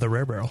tomorrow at the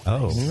Rare Barrel.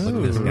 Oh, look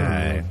at this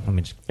guy. Let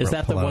me just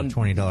pull out a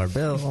 $20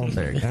 bill.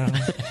 There you go.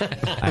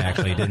 I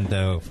actually didn't,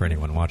 though, for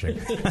anyone watching.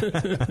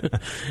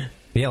 But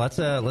yeah,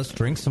 let's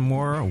drink some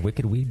more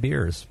Wicked Weed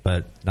beers,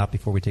 but not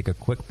before we take a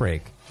quick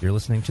break. You're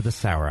listening to the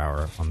Sour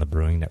Hour on the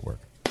Brewing Network.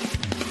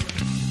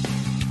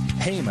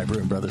 Hey, my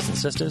brewing brothers and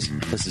sisters.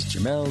 This is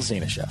Jamel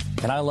Zanisha,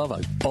 and I love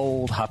a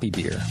bold, hoppy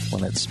beer,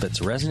 one that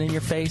spits resin in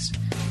your face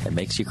and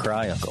makes you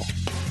cry uncle.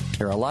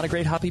 There are a lot of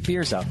great hoppy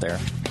beers out there,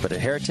 but at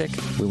Heretic,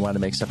 we want to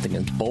make something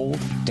as bold,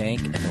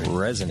 dank, and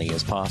resiny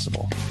as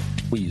possible.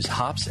 We use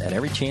hops at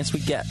every chance we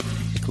get,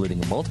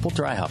 including multiple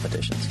dry hop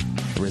additions.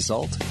 The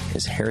result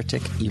is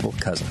Heretic Evil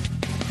Cousin.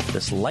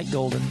 This light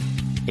golden,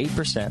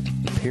 8%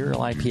 Imperial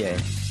IPA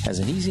has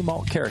an easy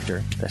malt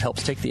character that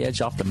helps take the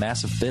edge off the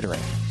massive bittering,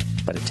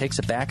 but it takes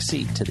a back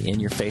seat to the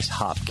in-your-face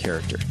hop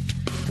character.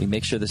 We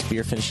make sure this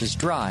beer finishes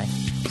dry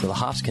so the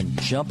hops can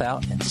jump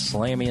out and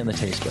slam you in the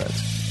taste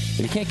buds. If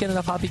you can't get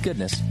enough hoppy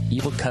goodness,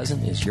 Evil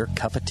Cousin is your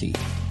cup of tea.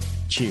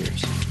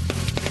 Cheers.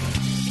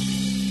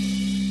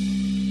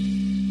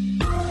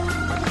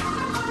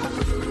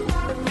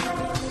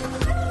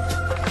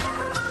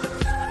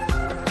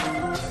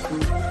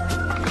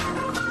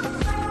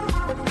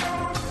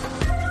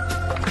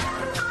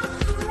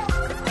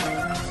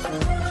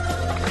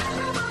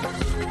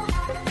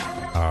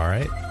 All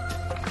right.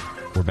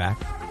 We're back.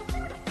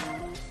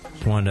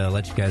 Just wanted to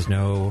let you guys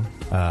know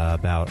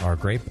about our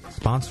great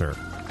sponsor,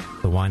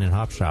 the Wine and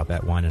Hop Shop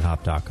at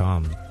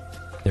wineandhop.com.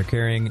 They're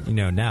carrying,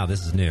 now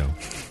this is new,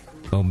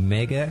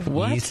 Omega,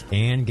 Yeast,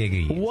 and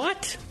Giga Yeast.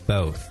 What?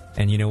 Both.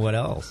 And you know what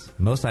else?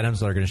 Most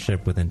items are going to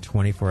ship within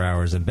 24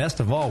 hours. And best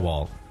of all,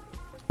 Walt,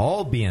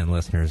 all BN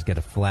listeners get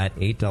a flat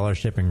 $8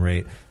 shipping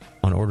rate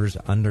on orders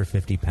under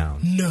 50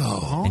 pounds.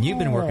 No. And you've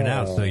been working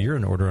out, so you're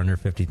an order under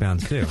 50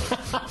 pounds, too.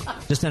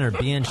 Just enter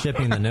BN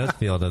shipping in the notes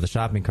field of the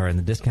shopping cart, and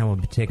the discount will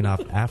be taken off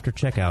after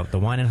checkout. The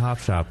Wine and Hop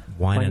Shop,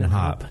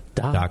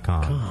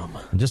 wineandhop.com.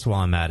 And just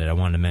while I'm at it, I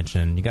wanted to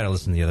mention, you got to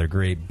listen to the other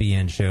great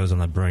BN shows on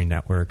the Brewing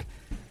Network,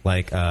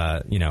 like,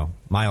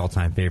 my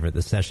all-time favorite,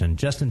 The Session.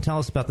 Justin, tell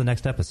us about the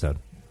next episode.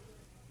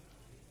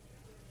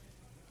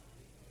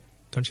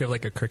 Don't you have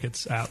like a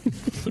Crickets app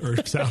or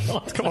sound?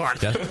 Come on.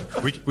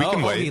 We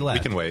can wait. We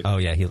can wait. Oh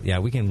yeah,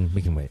 we can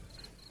wait.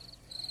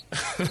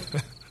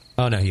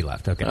 Oh no, he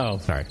left. Okay. Oh,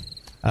 sorry.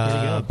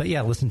 But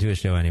yeah, listen to his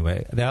show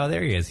anyway. Oh,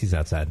 there he is. He's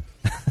outside.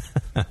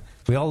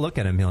 We all look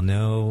at him. He'll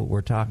know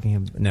we're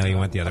talking. No, he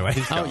went the other way.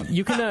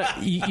 You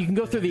can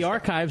go through the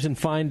archives and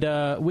find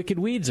Wicked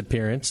Weed's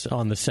appearance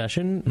on The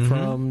Session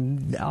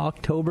from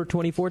October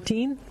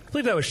 2014. I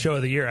believe that was Show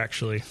of the Year,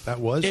 actually. That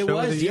was It Show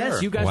was, of the Year.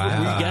 yes. You guys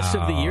were guests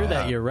of the year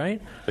that year, right?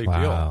 Big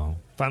deal.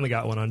 Finally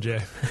got one on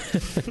Jay.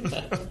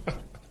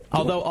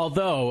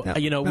 Although,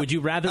 would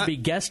you rather be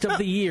guest of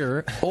the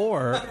year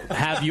or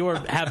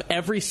have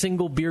every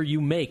single beer you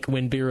make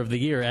win beer of the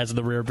year, as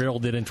the Rare Barrel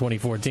did in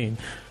 2014?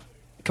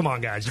 Come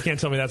on, guys. You can't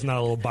tell me that's not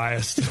a little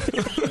biased.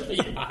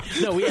 Yeah.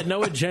 No, we had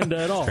no agenda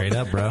at all. Straight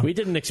up, bro. We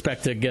didn't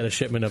expect to get a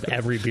shipment of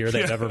every beer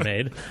they've ever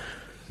made.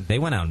 They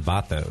went out and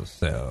bought those,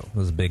 so it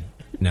was a big...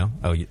 No?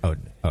 Oh,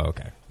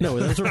 okay. No,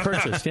 those were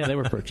purchased. Yeah, they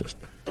were purchased.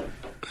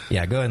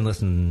 Yeah, go ahead and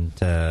listen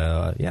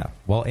to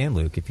Walt and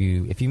Luke if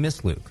you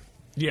miss Luke.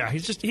 Yeah,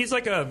 he's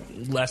like a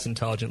less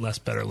intelligent, less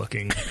better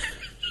looking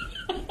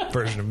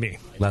version of me.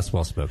 Less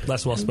well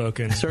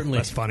spoken. Certainly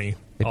less funny.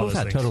 They both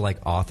have total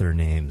author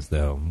names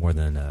though, more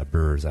than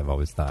brewers. I've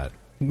always thought.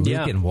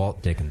 Luke and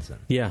Walt Dickinson.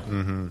 Yeah,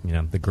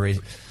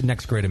 the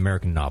next great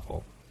American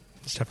novel.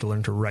 Just have to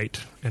learn to write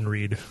and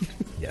read.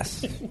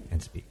 Yes,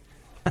 and speak.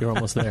 You're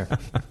almost there.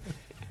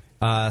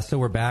 So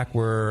we're back.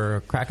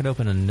 We're cracking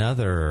open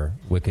another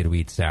Wicked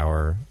Wheat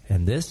Sour,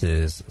 and this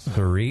is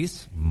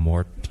Cerise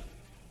Mort.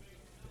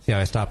 See how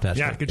I stopped that?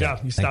 Yeah, good job.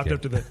 You stopped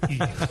up to the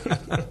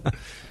E.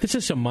 This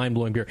is some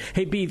mind-blowing beer.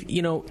 Hey, Beef,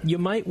 you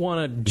might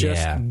want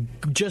to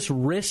just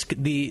risk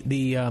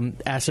the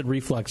acid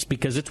reflux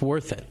because it's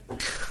worth it.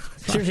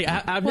 Seriously,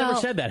 I've never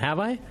said that, have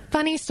I?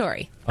 Funny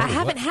story. I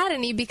haven't had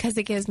any because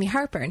it gives me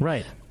heartburn.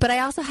 Right. But I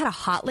also had a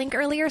hot link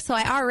earlier, so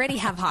I already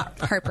have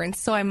heartburn,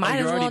 so I might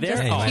as well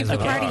just keep the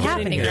party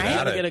happening,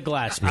 right? Get a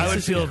glass. I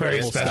would feel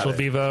very special,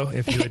 Bevo,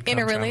 if you would come In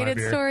a try my related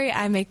beer. story,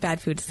 I make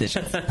bad food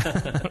decisions.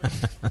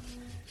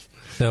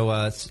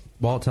 So,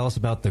 Walt, tell us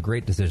about the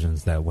great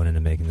decisions that went into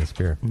making this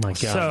beer. Oh my God.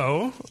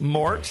 So,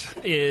 Mort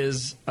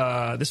is,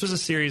 this was a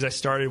series I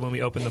started when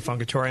we opened the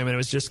Funkatorium, and it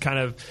was just kind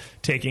of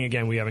taking,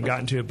 again, we haven't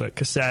gotten to it, but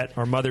cassette,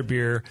 our mother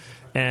beer,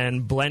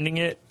 and blending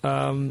it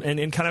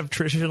and kind of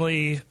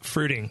traditionally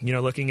fruiting,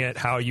 looking at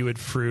how you would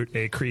fruit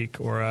a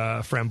Kriek or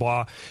a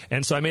Framboise.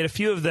 And so I made a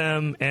few of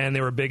them, and they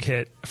were a big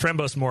hit,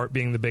 Framboise Mort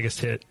being the biggest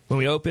hit when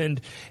we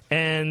opened.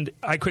 And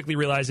I quickly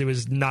realized it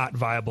was not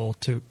viable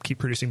to keep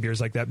producing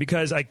beers like that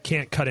because I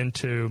can't cut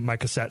into my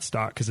cassette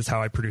stock because it's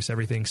how I produce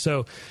everything.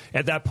 So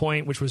at that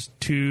point, which was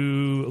a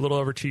little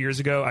over 2 years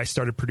ago, I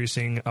started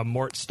producing a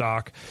Mort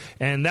stock.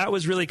 And that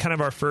was really kind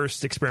of our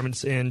first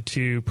experiments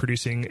into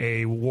producing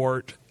a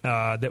wort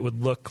that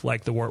would look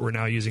like the wort we're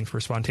now using for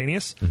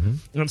spontaneous.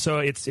 Mm-hmm. And so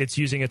it's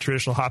using a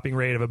traditional hopping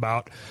rate of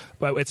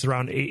it's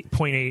around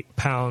 8.8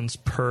 pounds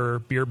per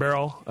beer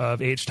barrel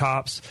of aged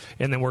hops,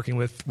 and then working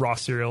with raw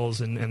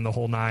cereals and the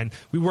whole nine.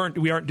 We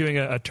aren't doing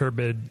a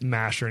turbid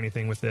mash or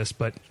anything with this,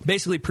 but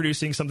basically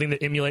producing something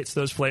that emulates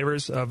those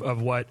flavors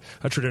of what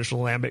a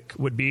traditional lambic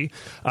would be.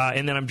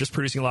 And then I'm just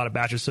producing a lot of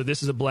batches. So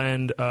this is a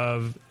blend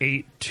of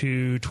 8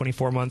 to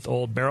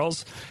 24-month-old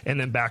barrels, and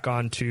then back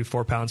on to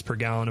 4 pounds per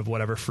gallon of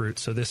whatever fruit.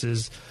 So this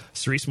is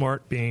Cerise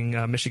Mort being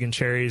Michigan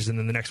cherries, and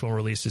then the next one we'll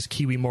release is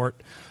Kiwi Mort.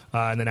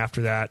 And then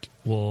after that,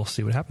 we'll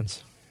see what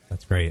happens.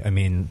 That's great. I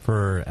mean,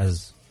 for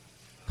as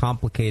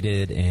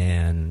complicated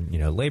and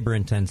labor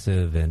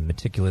intensive and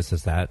meticulous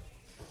as that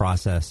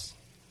process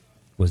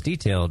was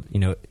detailed,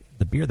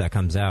 the beer that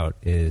comes out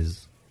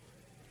is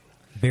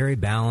very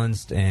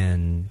balanced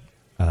and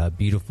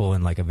beautiful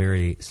in like a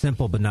very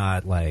simple but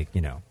not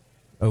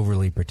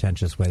overly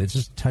pretentious way. It's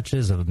just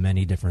touches of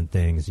many different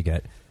things. You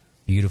get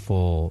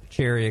beautiful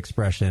cherry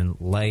expression,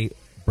 light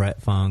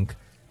Brett funk.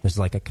 There's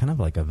like a kind of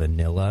like a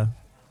vanilla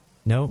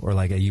note, or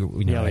like I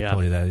told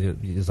you that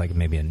it's like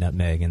maybe a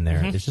nutmeg in there.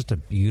 Mm-hmm. It's just a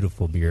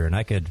beautiful beer,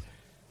 and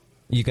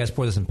you guys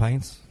pour this in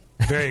pints?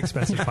 Very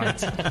expensive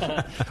pints.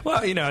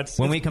 Well, it's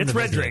when we come it's to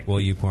red visit, drink. Will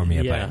you pour me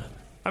a pint?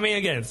 I mean,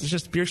 again, it's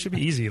just beer should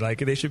be easy. Like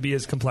they should be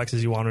as complex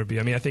as you want them to be.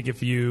 I mean, I think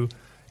if you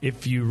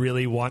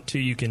really want to,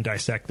 you can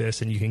dissect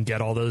this and you can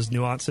get all those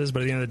nuances.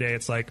 But at the end of the day,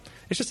 it's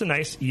just a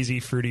nice, easy,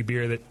 fruity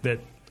beer that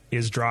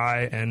is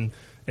dry and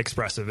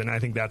expressive. And I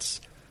think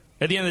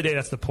at the end of the day,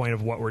 that's the point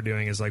of what we're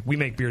doing is we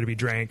make beer to be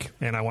drank,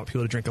 and I want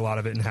people to drink a lot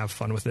of it and have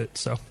fun with it.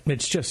 So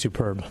it's just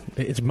superb.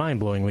 It's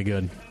mind-blowingly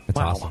good. It's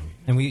awesome.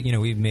 And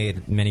we've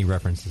made many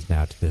references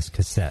now to this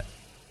cassette.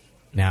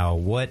 Now,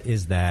 what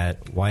is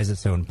that? Why is it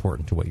so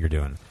important to what you're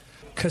doing?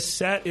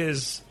 Cassette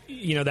is,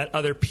 that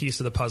other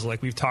piece of the puzzle.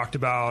 Like we've talked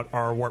about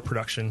our wort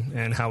production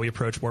and how we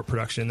approach wort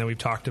production. Then we've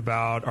talked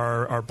about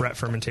our Brett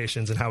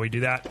fermentations and how we do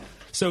that.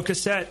 So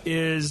cassette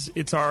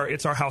it's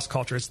our house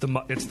culture. It's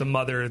the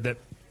mother that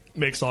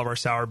makes all of our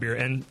sour beer.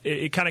 And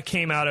it kind of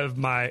came out of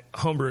my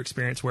homebrew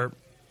experience where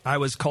I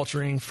was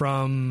culturing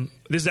from...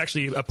 This is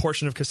actually... A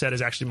portion of cassette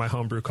is actually my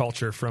homebrew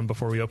culture from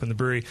before we opened the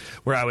brewery,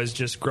 where I was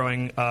just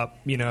growing up,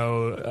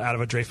 out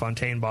of a Dre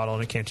Fontaine bottle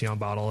and a Cantillon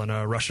bottle and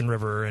a Russian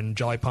River and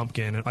Jolly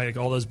Pumpkin. And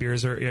all those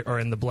beers are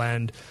in the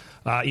blend.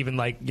 Even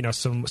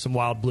some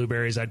wild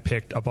blueberries I'd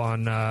picked up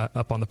on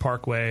the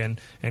Parkway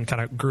and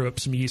kind of grew up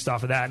some yeast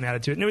off of that and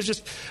added to it. And it was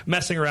just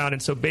messing around.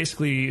 And so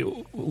basically,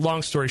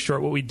 long story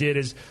short, what we did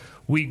is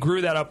we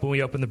grew that up when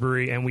we opened the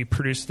brewery and we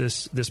produced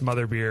this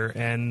mother beer.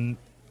 And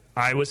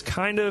I was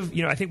kind of,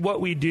 I think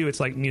what we do, it's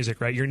like music,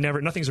 right?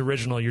 Nothing's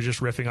original. You're just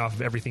riffing off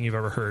of everything you've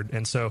ever heard.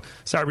 And so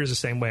sour beer is the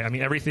same way. I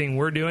mean, everything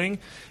we're doing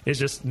is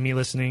just me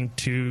listening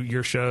to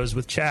your shows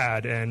with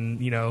Chad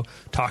and,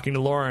 talking to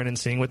Lauren and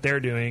seeing what they're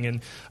doing.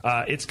 And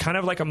it's kind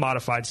of like a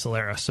modified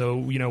Solera. So,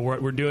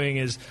 what we're doing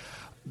is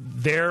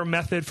their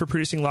method for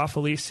producing La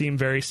Felice seemed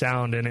very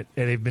sound, and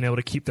they've been able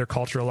to keep their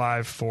culture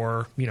alive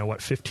for,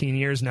 15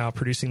 years now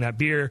producing that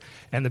beer.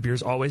 And the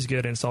beer's always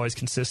good and it's always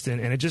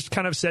consistent. And it just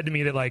kind of said to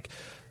me that, like,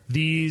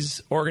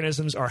 these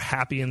organisms are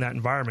happy in that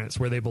environment. It's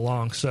where they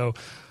belong. So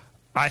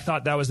I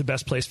thought that was the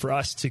best place for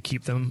us to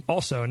keep them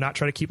also, not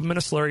try to keep them in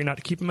a slurry, not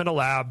to keep them in a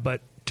lab,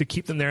 but to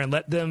keep them there and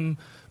let them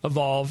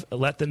evolve,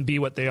 let them be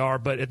what they are,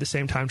 but at the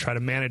same time try to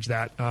manage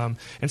that. And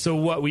so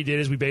what we did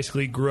is we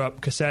basically grew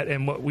up cassette,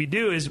 and what we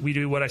do is we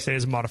do what I say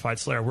is a modified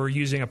Solera. We're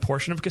using a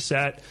portion of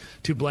cassette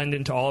to blend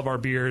into all of our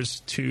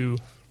beers to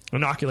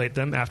inoculate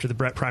them after the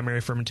Brett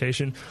primary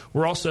fermentation.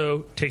 We're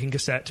also taking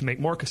cassette to make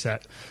more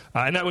cassette.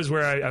 And that was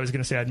where I was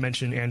going to say I'd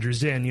mention Andrew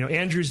Zinn.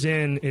 Andrew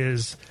Zinn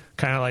is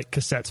kind of like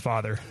cassette's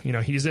father.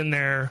 He's in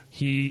there.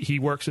 He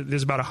works with,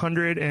 there's about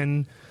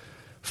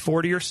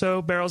 140 or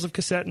so barrels of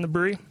cassette in the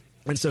brewery.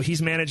 And so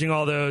he's managing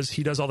all those.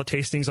 He does all the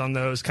tastings on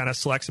those, kind of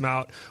selects them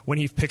out when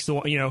he picks the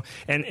one,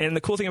 and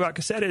the cool thing about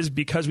cassette is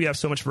because we have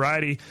so much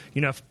variety,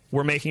 if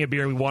we're making a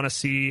beer and we want to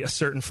see a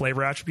certain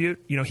flavor attribute,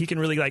 he can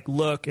really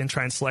look and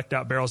try and select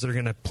out barrels that are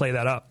going to play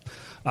that up.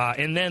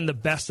 And then the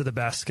best of the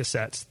best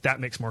cassettes, that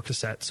makes more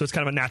cassettes. So it's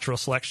kind of a natural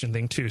selection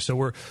thing too. So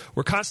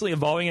we're constantly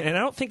evolving it. And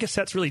I don't think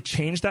cassette's really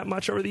changed that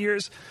much over the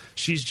years.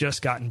 She's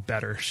just gotten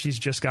better. She's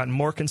just gotten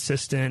more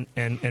consistent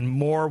and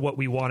more what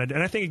we wanted.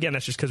 And I think, again,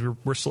 that's just because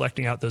we're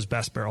selecting out those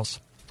best barrels.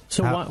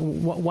 So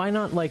why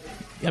not,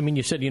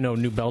 you said,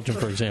 New Belgium,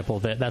 for example,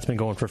 that's been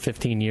going for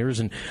 15 years,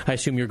 and I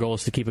assume your goal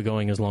is to keep it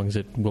going as long as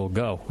it will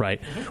go,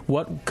 right?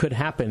 What could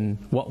happen?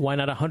 Why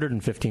not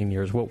 115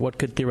 years? What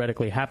could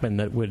theoretically happen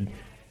that would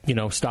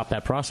stop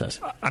that process?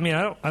 I mean,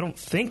 I don't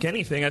think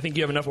anything. I think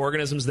you have enough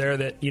organisms there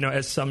that,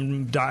 as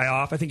some die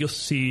off, I think you'll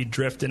see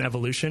drift and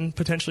evolution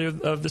potentially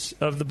of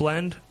the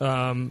blend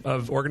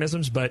of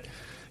organisms, but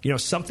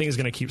something is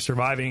going to keep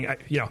surviving.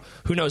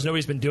 Who knows?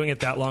 Nobody's been doing it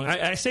that long.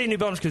 I say New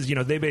Belgium because,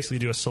 they basically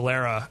do a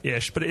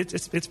Solera-ish, but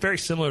it's very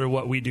similar to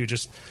what we do,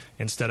 just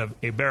instead of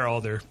a barrel,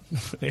 they're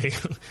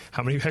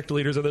how many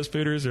hectoliters are those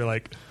foeders? They're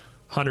like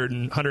 100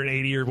 and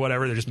 180 or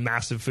whatever. They're just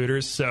massive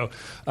foeders. So,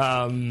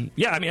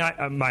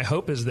 my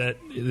hope is that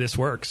this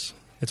works.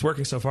 It's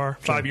working so far.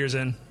 Sure. 5 years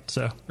in.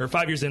 Or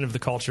 5 years in of the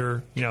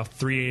culture,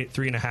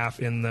 3.5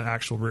 in the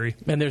actual brewery.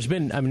 And there's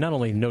been, not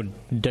only no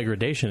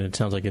degradation, it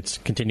sounds like it's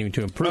continuing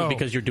to improve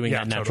because you're doing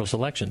that natural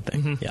selection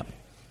thing. Mm-hmm. Yeah.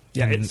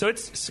 Yeah, so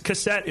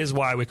cassette is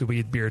why Wicked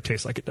Weed beer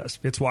tastes like it does.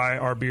 It's why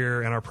our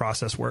beer and our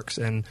process works,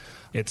 and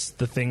it's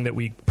the thing that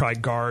we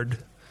probably guard.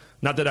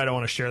 Not that I don't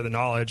want to share the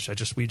knowledge.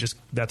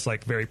 That's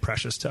very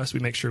precious to us. We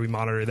make sure we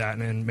monitor that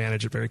and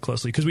manage it very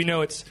closely because we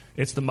know it's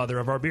the mother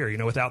of our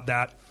beer. Without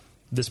that,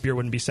 this beer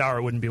wouldn't be sour.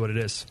 It wouldn't be what it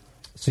is.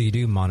 So you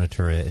do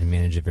monitor it and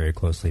manage it very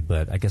closely,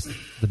 but I guess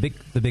the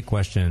big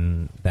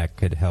question that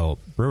could help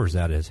brewers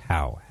out is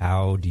how?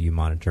 How do you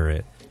monitor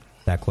it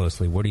that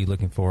closely? What are you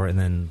looking for? And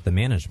then the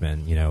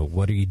management,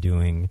 what are you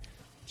doing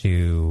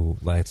to,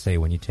 let's say,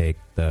 when you take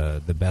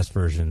the best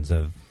versions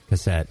of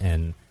cassette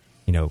and,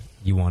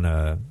 you want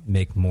to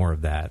make more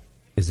of that?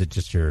 Is it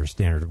just your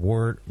standard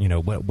wort?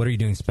 What are you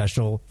doing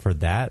special for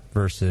that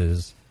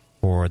versus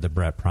for the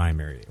Brett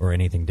primary or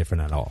anything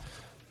different at all?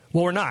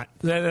 Well, we're not.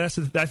 I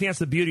think that's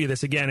the beauty of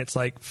this. Again, it's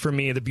for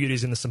me, the beauty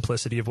is in the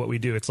simplicity of what we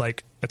do. It's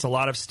a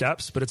lot of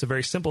steps, but it's a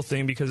very simple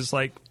thing because it's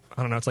I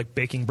don't know, it's like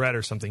baking bread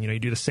or something. You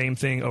do the same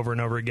thing over and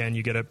over again,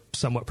 you get a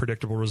somewhat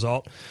predictable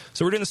result.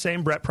 So we're doing the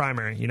same Brett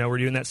primary. We're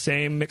doing that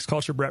same mixed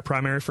culture Brett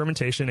primary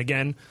fermentation.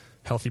 Again,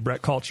 healthy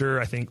Brett culture,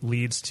 I think,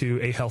 leads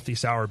to a healthy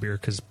sour beer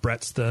because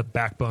Brett's the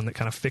backbone that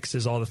kind of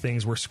fixes all the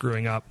things we're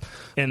screwing up.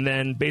 And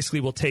then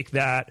basically we'll take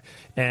that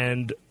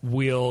and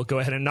we'll go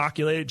ahead and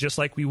inoculate it just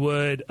like we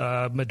would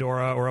a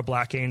Medora or a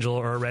Black Angel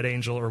or a Red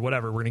Angel or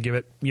whatever. We're going to give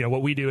it,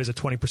 what we do is a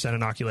 20%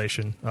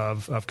 inoculation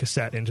of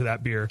cassette into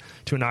that beer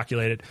to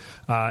inoculate it.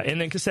 And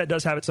then cassette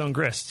does have its own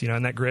grist,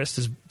 and that grist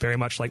is very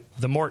much like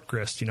the mort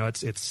grist.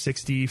 It's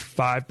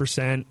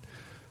 65%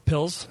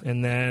 pills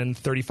and then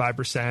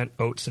 35%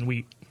 oats and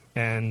wheat.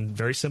 And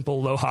very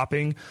simple, low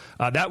hopping.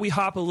 That we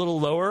hop a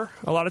little lower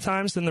a lot of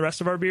times than the rest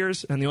of our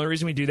beers. And the only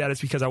reason we do that is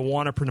because I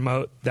want to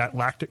promote that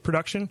lactic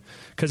production.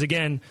 Because,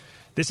 again,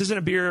 this isn't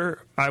a beer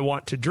I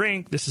want to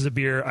drink. This is a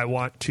beer I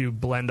want to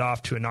blend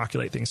off to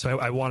inoculate things. So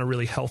I want a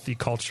really healthy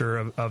culture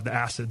of the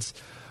acids.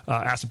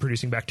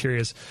 Acid-producing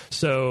bacteria.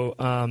 So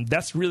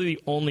that's really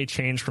the only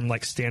change from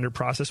standard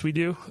process we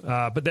do.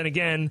 But then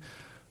again,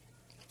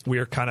 we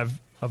are kind of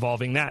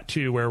evolving that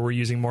too, where we're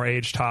using more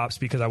aged hops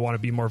because I want to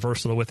be more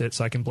versatile with it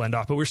so I can blend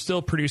off. But we're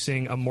still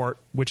producing a mort,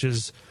 which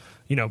is,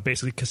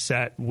 basically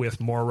cassette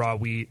with more raw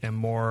wheat and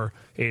more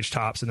aged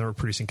hops, and then we're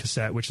producing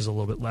cassette, which is a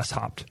little bit less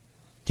hopped.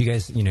 Do you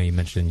guys, you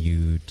mentioned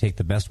you take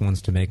the best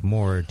ones to make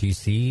more. Do you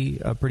see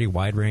a pretty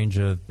wide range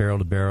of barrel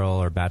to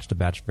barrel or batch to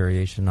batch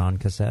variation on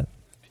cassette?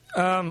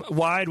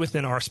 Wide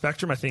within our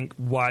spectrum. I think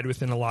wide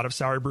within a lot of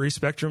sour brewery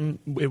spectrum,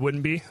 it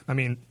wouldn't be. I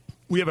mean,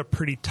 we have a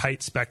pretty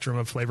tight spectrum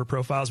of flavor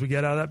profiles we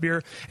get out of that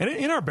beer. And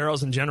in our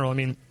barrels in general, I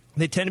mean,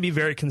 they tend to be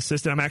very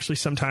consistent.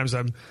 Sometimes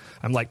I'm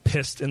like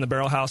pissed in the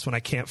barrel house when I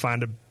can't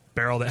find a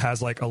barrel that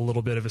has like a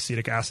little bit of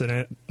acetic acid in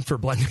it for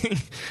blending.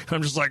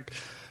 I'm just like,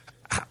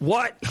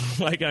 what?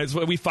 Like,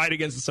 we fight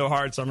against it so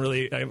hard, so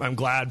I'm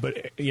glad.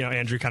 But,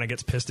 Andrew kind of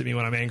gets pissed at me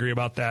when I'm angry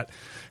about that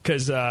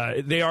because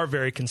they are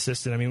very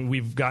consistent. I mean,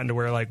 we've gotten to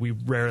where, like, we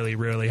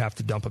rarely have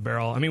to dump a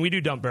barrel. I mean, we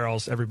do dump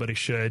barrels. Everybody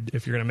should.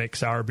 If you're going to make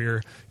sour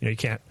beer, you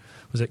can't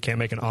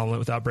make an omelet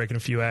without breaking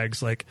a few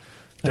eggs. Like,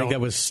 I think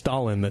that was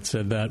Stalin that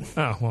said that.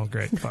 Oh, well,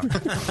 great. Fuck.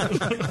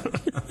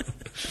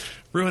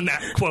 Ruined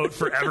that quote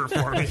forever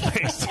for me.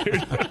 Thanks,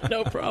 dude.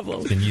 No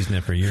problem. Been using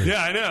it for years.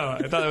 Yeah, I know.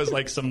 I thought it was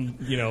like some,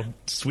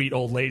 sweet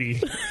old lady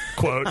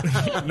quote.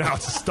 Now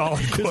it's a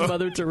Stalin quote. His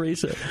Mother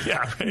Teresa.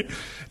 Yeah, right.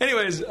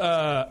 Anyways,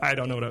 I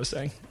don't know what I was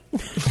saying.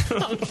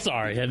 I'm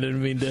sorry. I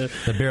didn't mean to.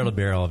 The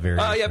barrel-to-barrel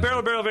variation. Yeah,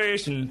 barrel-to-barrel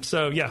variation.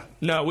 So, yeah.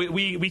 No,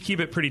 we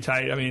keep it pretty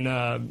tight. I mean,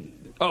 I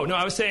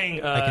was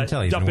saying I can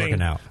tell you've been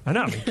working out. I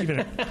know. I'm keeping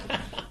it.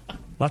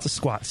 Lots of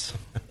squats.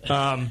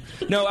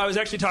 No, I was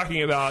actually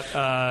talking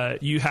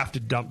about you have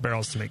to dump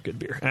barrels to make good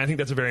beer. And I think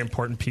that's a very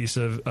important piece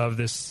of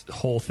this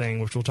whole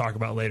thing, which we'll talk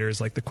about later, is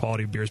like the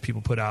quality of beers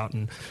people put out.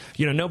 And,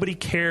 nobody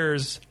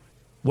cares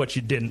what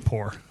you didn't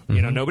pour.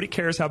 Mm-hmm. Nobody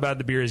cares how bad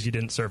the beer is you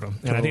didn't serve them.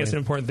 And totally. I think it's an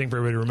important thing for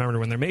everybody to remember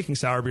when they're making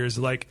sour beers.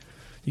 Like,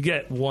 you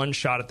get one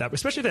shot at that,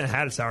 especially if they haven't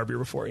had a sour beer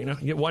before. You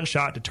get one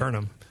shot to turn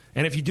them.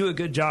 And if you do a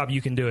good job,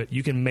 you can do it.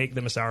 You can make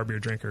them a sour beer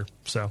drinker.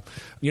 So,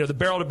 the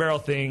barrel-to-barrel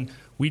thing,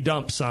 we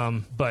dump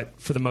some, but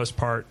for the most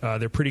part,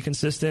 they're pretty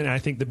consistent. And I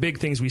think the big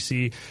things we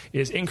see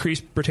is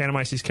increased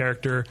Brettanomyces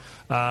character,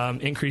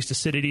 increased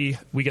acidity.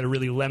 We get a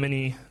really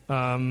lemony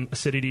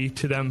acidity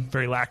to them,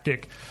 very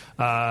lactic.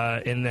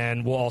 And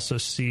then we'll also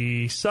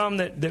see some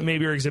that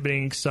maybe are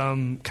exhibiting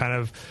some kind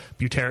of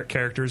butyric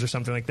characters or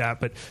something like that.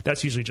 But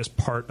that's usually just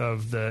part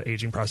of the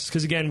aging process.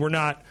 Because, again, we're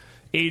not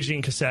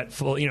aging cassette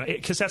full.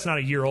 Cassette's not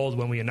a year old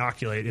when we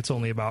inoculate. It's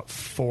only about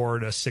 4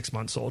 to 6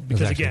 months old.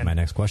 Because that's actually my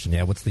next question.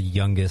 Yeah, what's the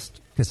youngest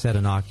cassette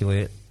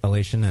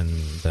inoculation and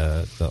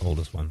the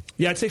oldest one?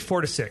 Yeah, I'd say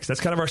 4 to 6.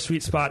 That's kind of our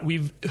sweet spot.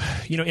 We've,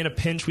 in a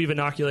pinch, we've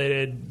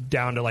inoculated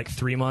down to like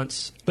 3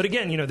 months. But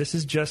again, this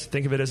is just,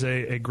 think of it as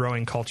a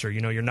growing culture.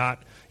 You're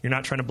not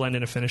trying to blend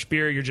in a finished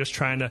beer. You're just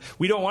trying to.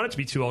 We don't want it to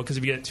be too old because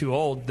if you get it too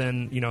old,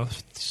 then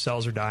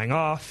cells are dying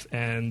off,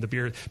 and the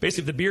beer.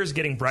 Basically, if the beer is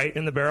getting bright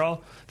in the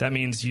barrel, that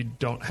means you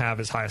don't have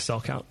as high a cell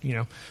count.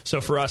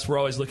 So for us, we're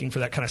always looking for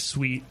that kind of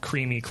sweet,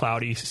 creamy,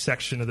 cloudy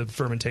section of the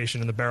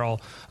fermentation in the barrel,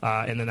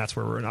 and then that's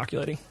where we're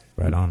inoculating.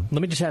 Right on.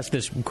 Let me just ask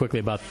this quickly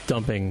about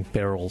dumping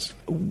barrels.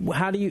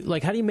 How do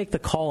you make the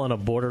call on a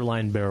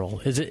borderline barrel?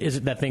 Is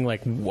it that thing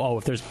like,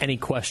 if there's any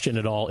question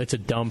at all, it's a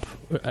dump?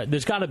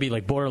 There's got to be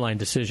like borderline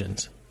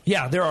decisions.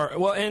 Yeah, there are.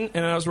 Well, and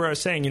that was where I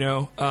was saying,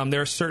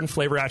 there are certain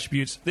flavor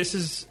attributes. This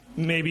is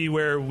maybe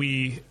where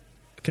we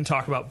can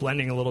talk about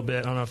blending a little bit.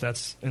 I don't know if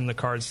that's in the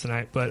cards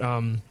tonight, but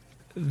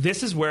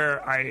this is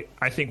where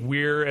I think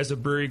we're, as a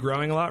brewery,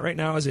 growing a lot right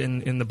now, is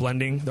in the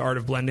blending, the art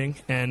of blending,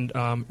 and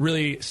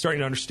really starting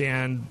to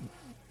understand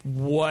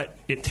what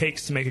it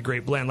takes to make a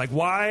great blend. Like,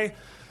 why,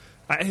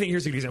 I think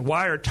here's a good example.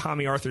 Why are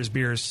Tommy Arthur's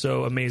beers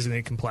so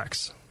amazingly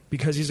complex?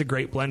 Because he's a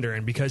great blender,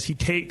 and because he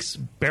takes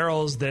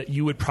barrels that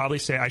you would probably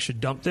say, I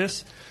should dump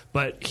this,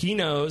 but he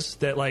knows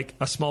that like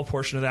a small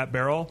portion of that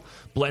barrel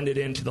blended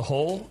into the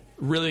whole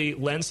really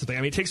lends to things.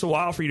 I mean, it takes a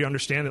while for you to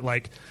understand that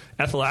like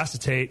ethyl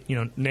acetate,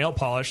 nail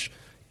polish,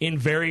 in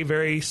very,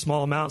 very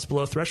small amounts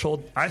below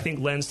threshold, I think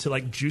lends to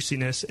like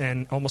juiciness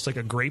and almost like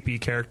a grapey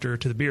character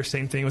to the beer.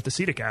 Same thing with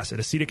acetic acid.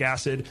 Acetic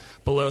acid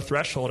below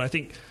threshold, I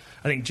think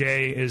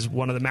Jay is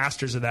one of the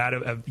masters of that.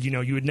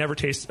 You would never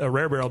taste a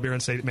rare barrel beer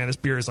and say, man, this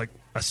beer is like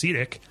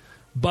acetic,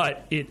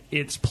 but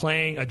it's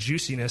playing a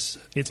juiciness.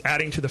 It's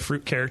adding to the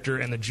fruit character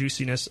and the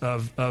juiciness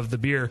of the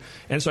beer.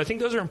 And so I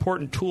think those are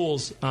important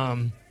tools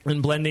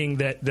in blending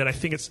that I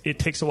think it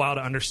takes a while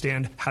to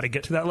understand how to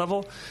get to that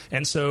level.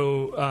 And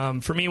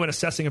so for me, when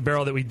assessing a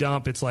barrel that we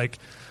dump, it's like,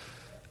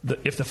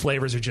 if the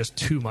flavors are just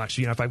too much,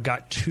 if I've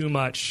got too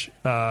much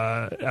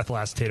ethyl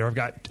acetate, or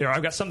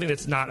I've got something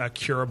that's not a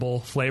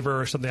curable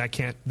flavor, or something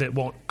that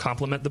won't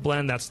complement the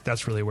blend,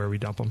 that's really where we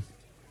dump them.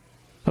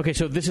 Okay,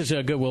 so this is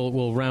good.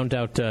 We'll round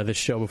out this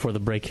show before the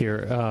break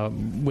here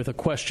with a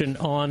question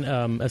on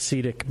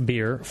acetic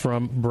beer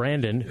from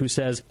Brandon, who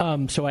says,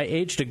 "So I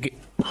aged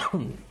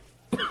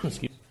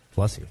excuse.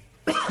 Bless you.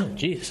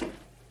 Jeez.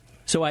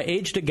 So I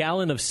aged a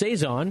gallon of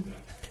Saison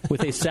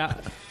with a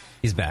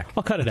He's back.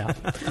 I'll cut it out.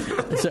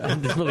 So,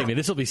 believe me,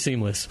 this will be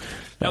seamless.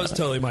 That was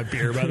totally my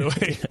beer, by the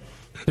way.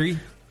 3,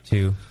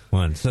 2,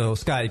 1. So,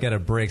 Scott, you got to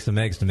break some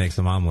eggs to make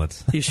some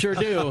omelets. You sure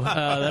do.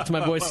 That's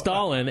my boy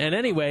Stalin. And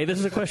anyway, this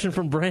is a question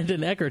from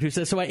Brandon Eckert, who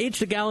says, so I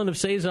aged a gallon of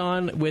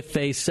Saison with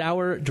a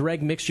sour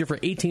dreg mixture for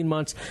 18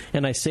 months,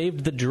 and I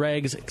saved the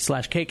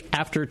dregs/cake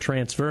after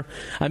transfer.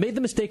 I made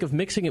the mistake of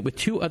mixing it with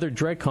 2 other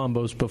dreg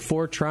combos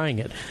before trying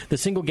it. The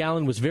single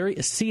gallon was very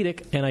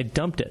acetic, and I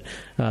dumped it.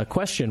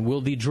 Question,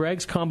 will the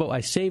dregs combo I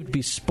saved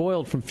be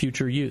spoiled from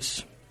future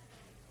use?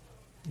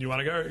 You want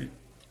to go?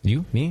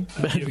 You? Me?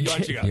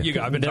 You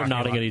go. I've been They're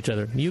nodding at each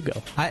other. You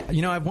go.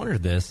 I've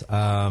wondered this.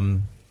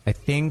 I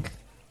think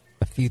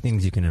a few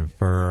things you can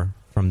infer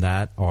from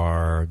that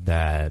are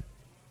that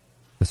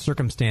the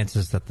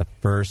circumstances that the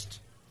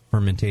first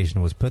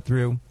fermentation was put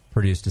through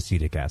produced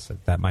acetic acid.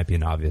 That might be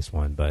an obvious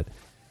one, but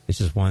it's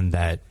just one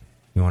that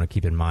you want to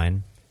keep in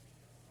mind.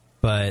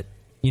 But,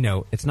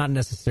 it's not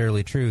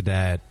necessarily true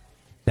that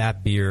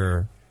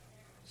beer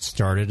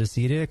started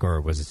acetic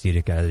or was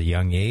acetic at a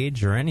young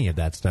age or any of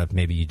that stuff.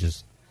 Maybe you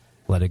just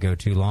let it go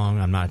too long.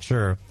 I'm not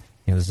sure.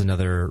 This is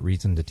another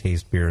reason to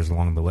taste beers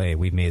along the way.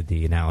 We've made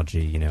the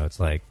analogy, it's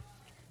like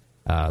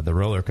the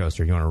roller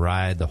coaster. You want to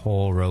ride the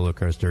whole roller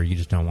coaster. You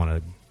just don't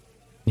want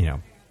to,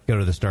 go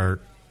to the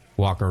start,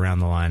 walk around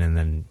the line, and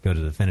then go to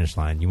the finish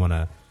line. You want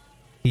to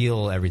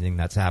feel everything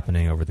that's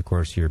happening over the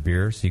course of your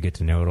beer so you get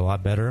to know it a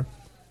lot better.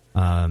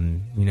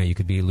 You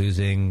could be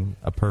losing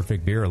a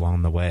perfect beer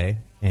along the way,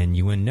 and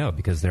you wouldn't know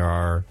because there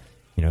are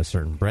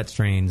certain Brett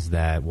strains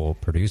that will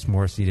produce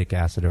more acetic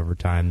acid over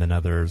time than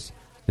others,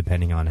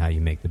 depending on how you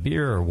make the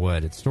beer or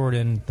what it's stored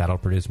in. That'll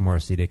produce more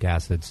acetic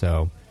acid.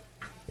 So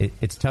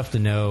it's tough to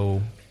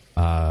know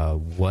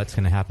what's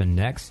going to happen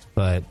next,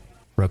 but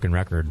broken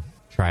record,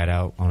 try it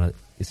out on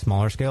a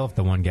smaller scale. If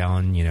the 1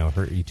 gallon,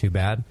 hurt you too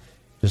bad,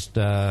 just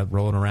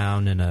roll it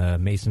around in a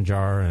mason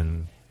jar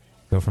and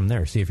go from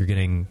there. See if you're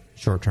getting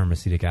short-term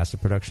acetic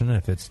acid production.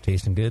 If it's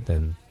tasting good,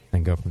 then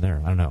go from there.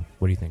 I don't know.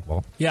 What do you think,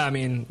 Walt? Yeah,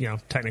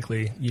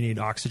 technically you need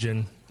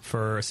oxygen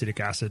for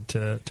acetic acid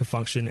to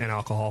function and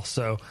alcohol.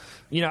 So,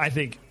 I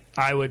think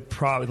I would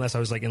probably, unless I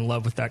was in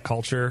love with that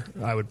culture,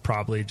 I would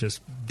probably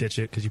just ditch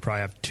it because you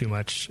probably have too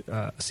much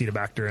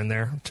acetobacter in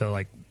there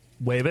to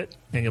wave it,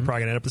 and you'll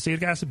probably end up with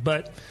acetic acid.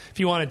 But if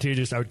you wanted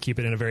to, I would keep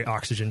it in a very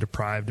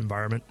oxygen-deprived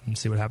environment and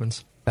see what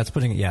happens. I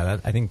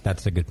think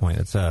that's a good point.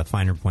 It's a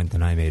finer point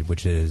than I made,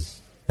 which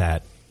is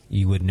that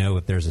you would know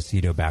if there's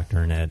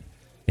acetobacter in it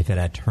if it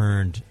had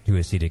turned to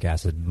acetic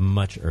acid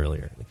much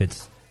earlier. If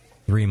it's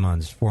 3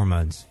 months, 4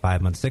 months,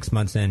 5 months, 6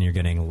 months in, you're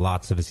getting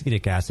lots of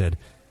acetic acid,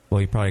 well,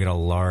 you probably get a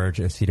large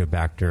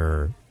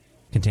acetobacter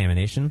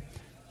contamination.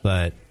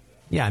 But,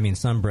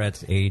 some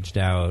Bretts aged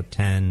out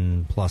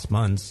 10-plus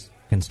months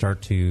can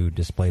start to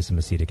display some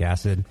acetic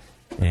acid,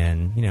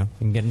 and, you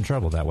can get in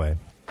trouble that way.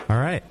 All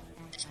right.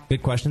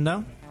 Good question,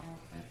 though.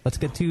 Let's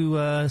get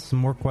to some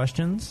more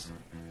questions,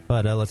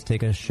 but let's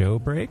take a show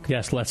break.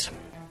 Yes, let's.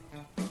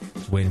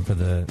 Just waiting for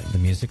the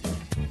music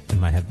in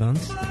my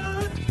headphones.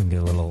 Can get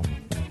a little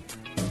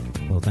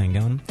thing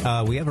going.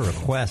 We have a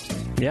request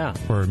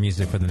for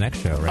music for the next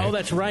show, right? Oh,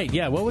 that's right.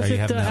 Yeah. What was it,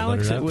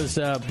 Alex? It was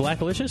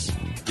Blackalicious?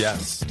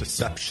 Yes,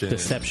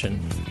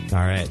 Deception. All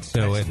right.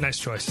 So nice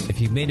choice. If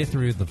you made it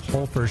through the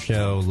whole first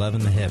show,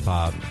 loving the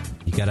hip-hop,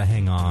 you got to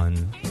hang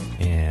on.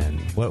 And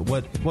what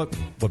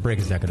break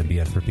is that going to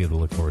be for people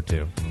to look forward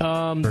to?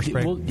 First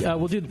break?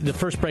 We'll do the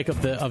first break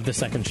of the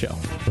second show.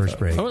 First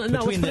break. Oh,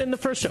 no, let's put it in the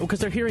first show because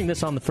they're hearing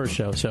this on the first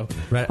show. So,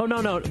 right. Oh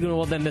no.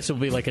 Well, then this will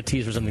be like a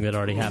teaser or something that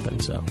already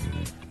happened. So,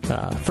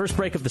 first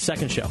break of the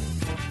second show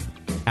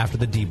after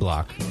the D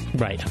block.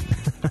 Right.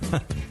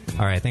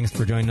 All right. Thanks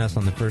for joining us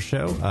on the first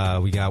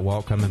show. We got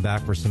Walt coming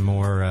back for some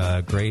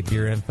more great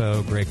beer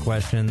info, great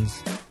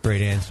questions,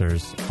 great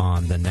answers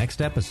on the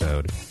next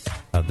episode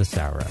of the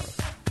Sour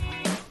Hour.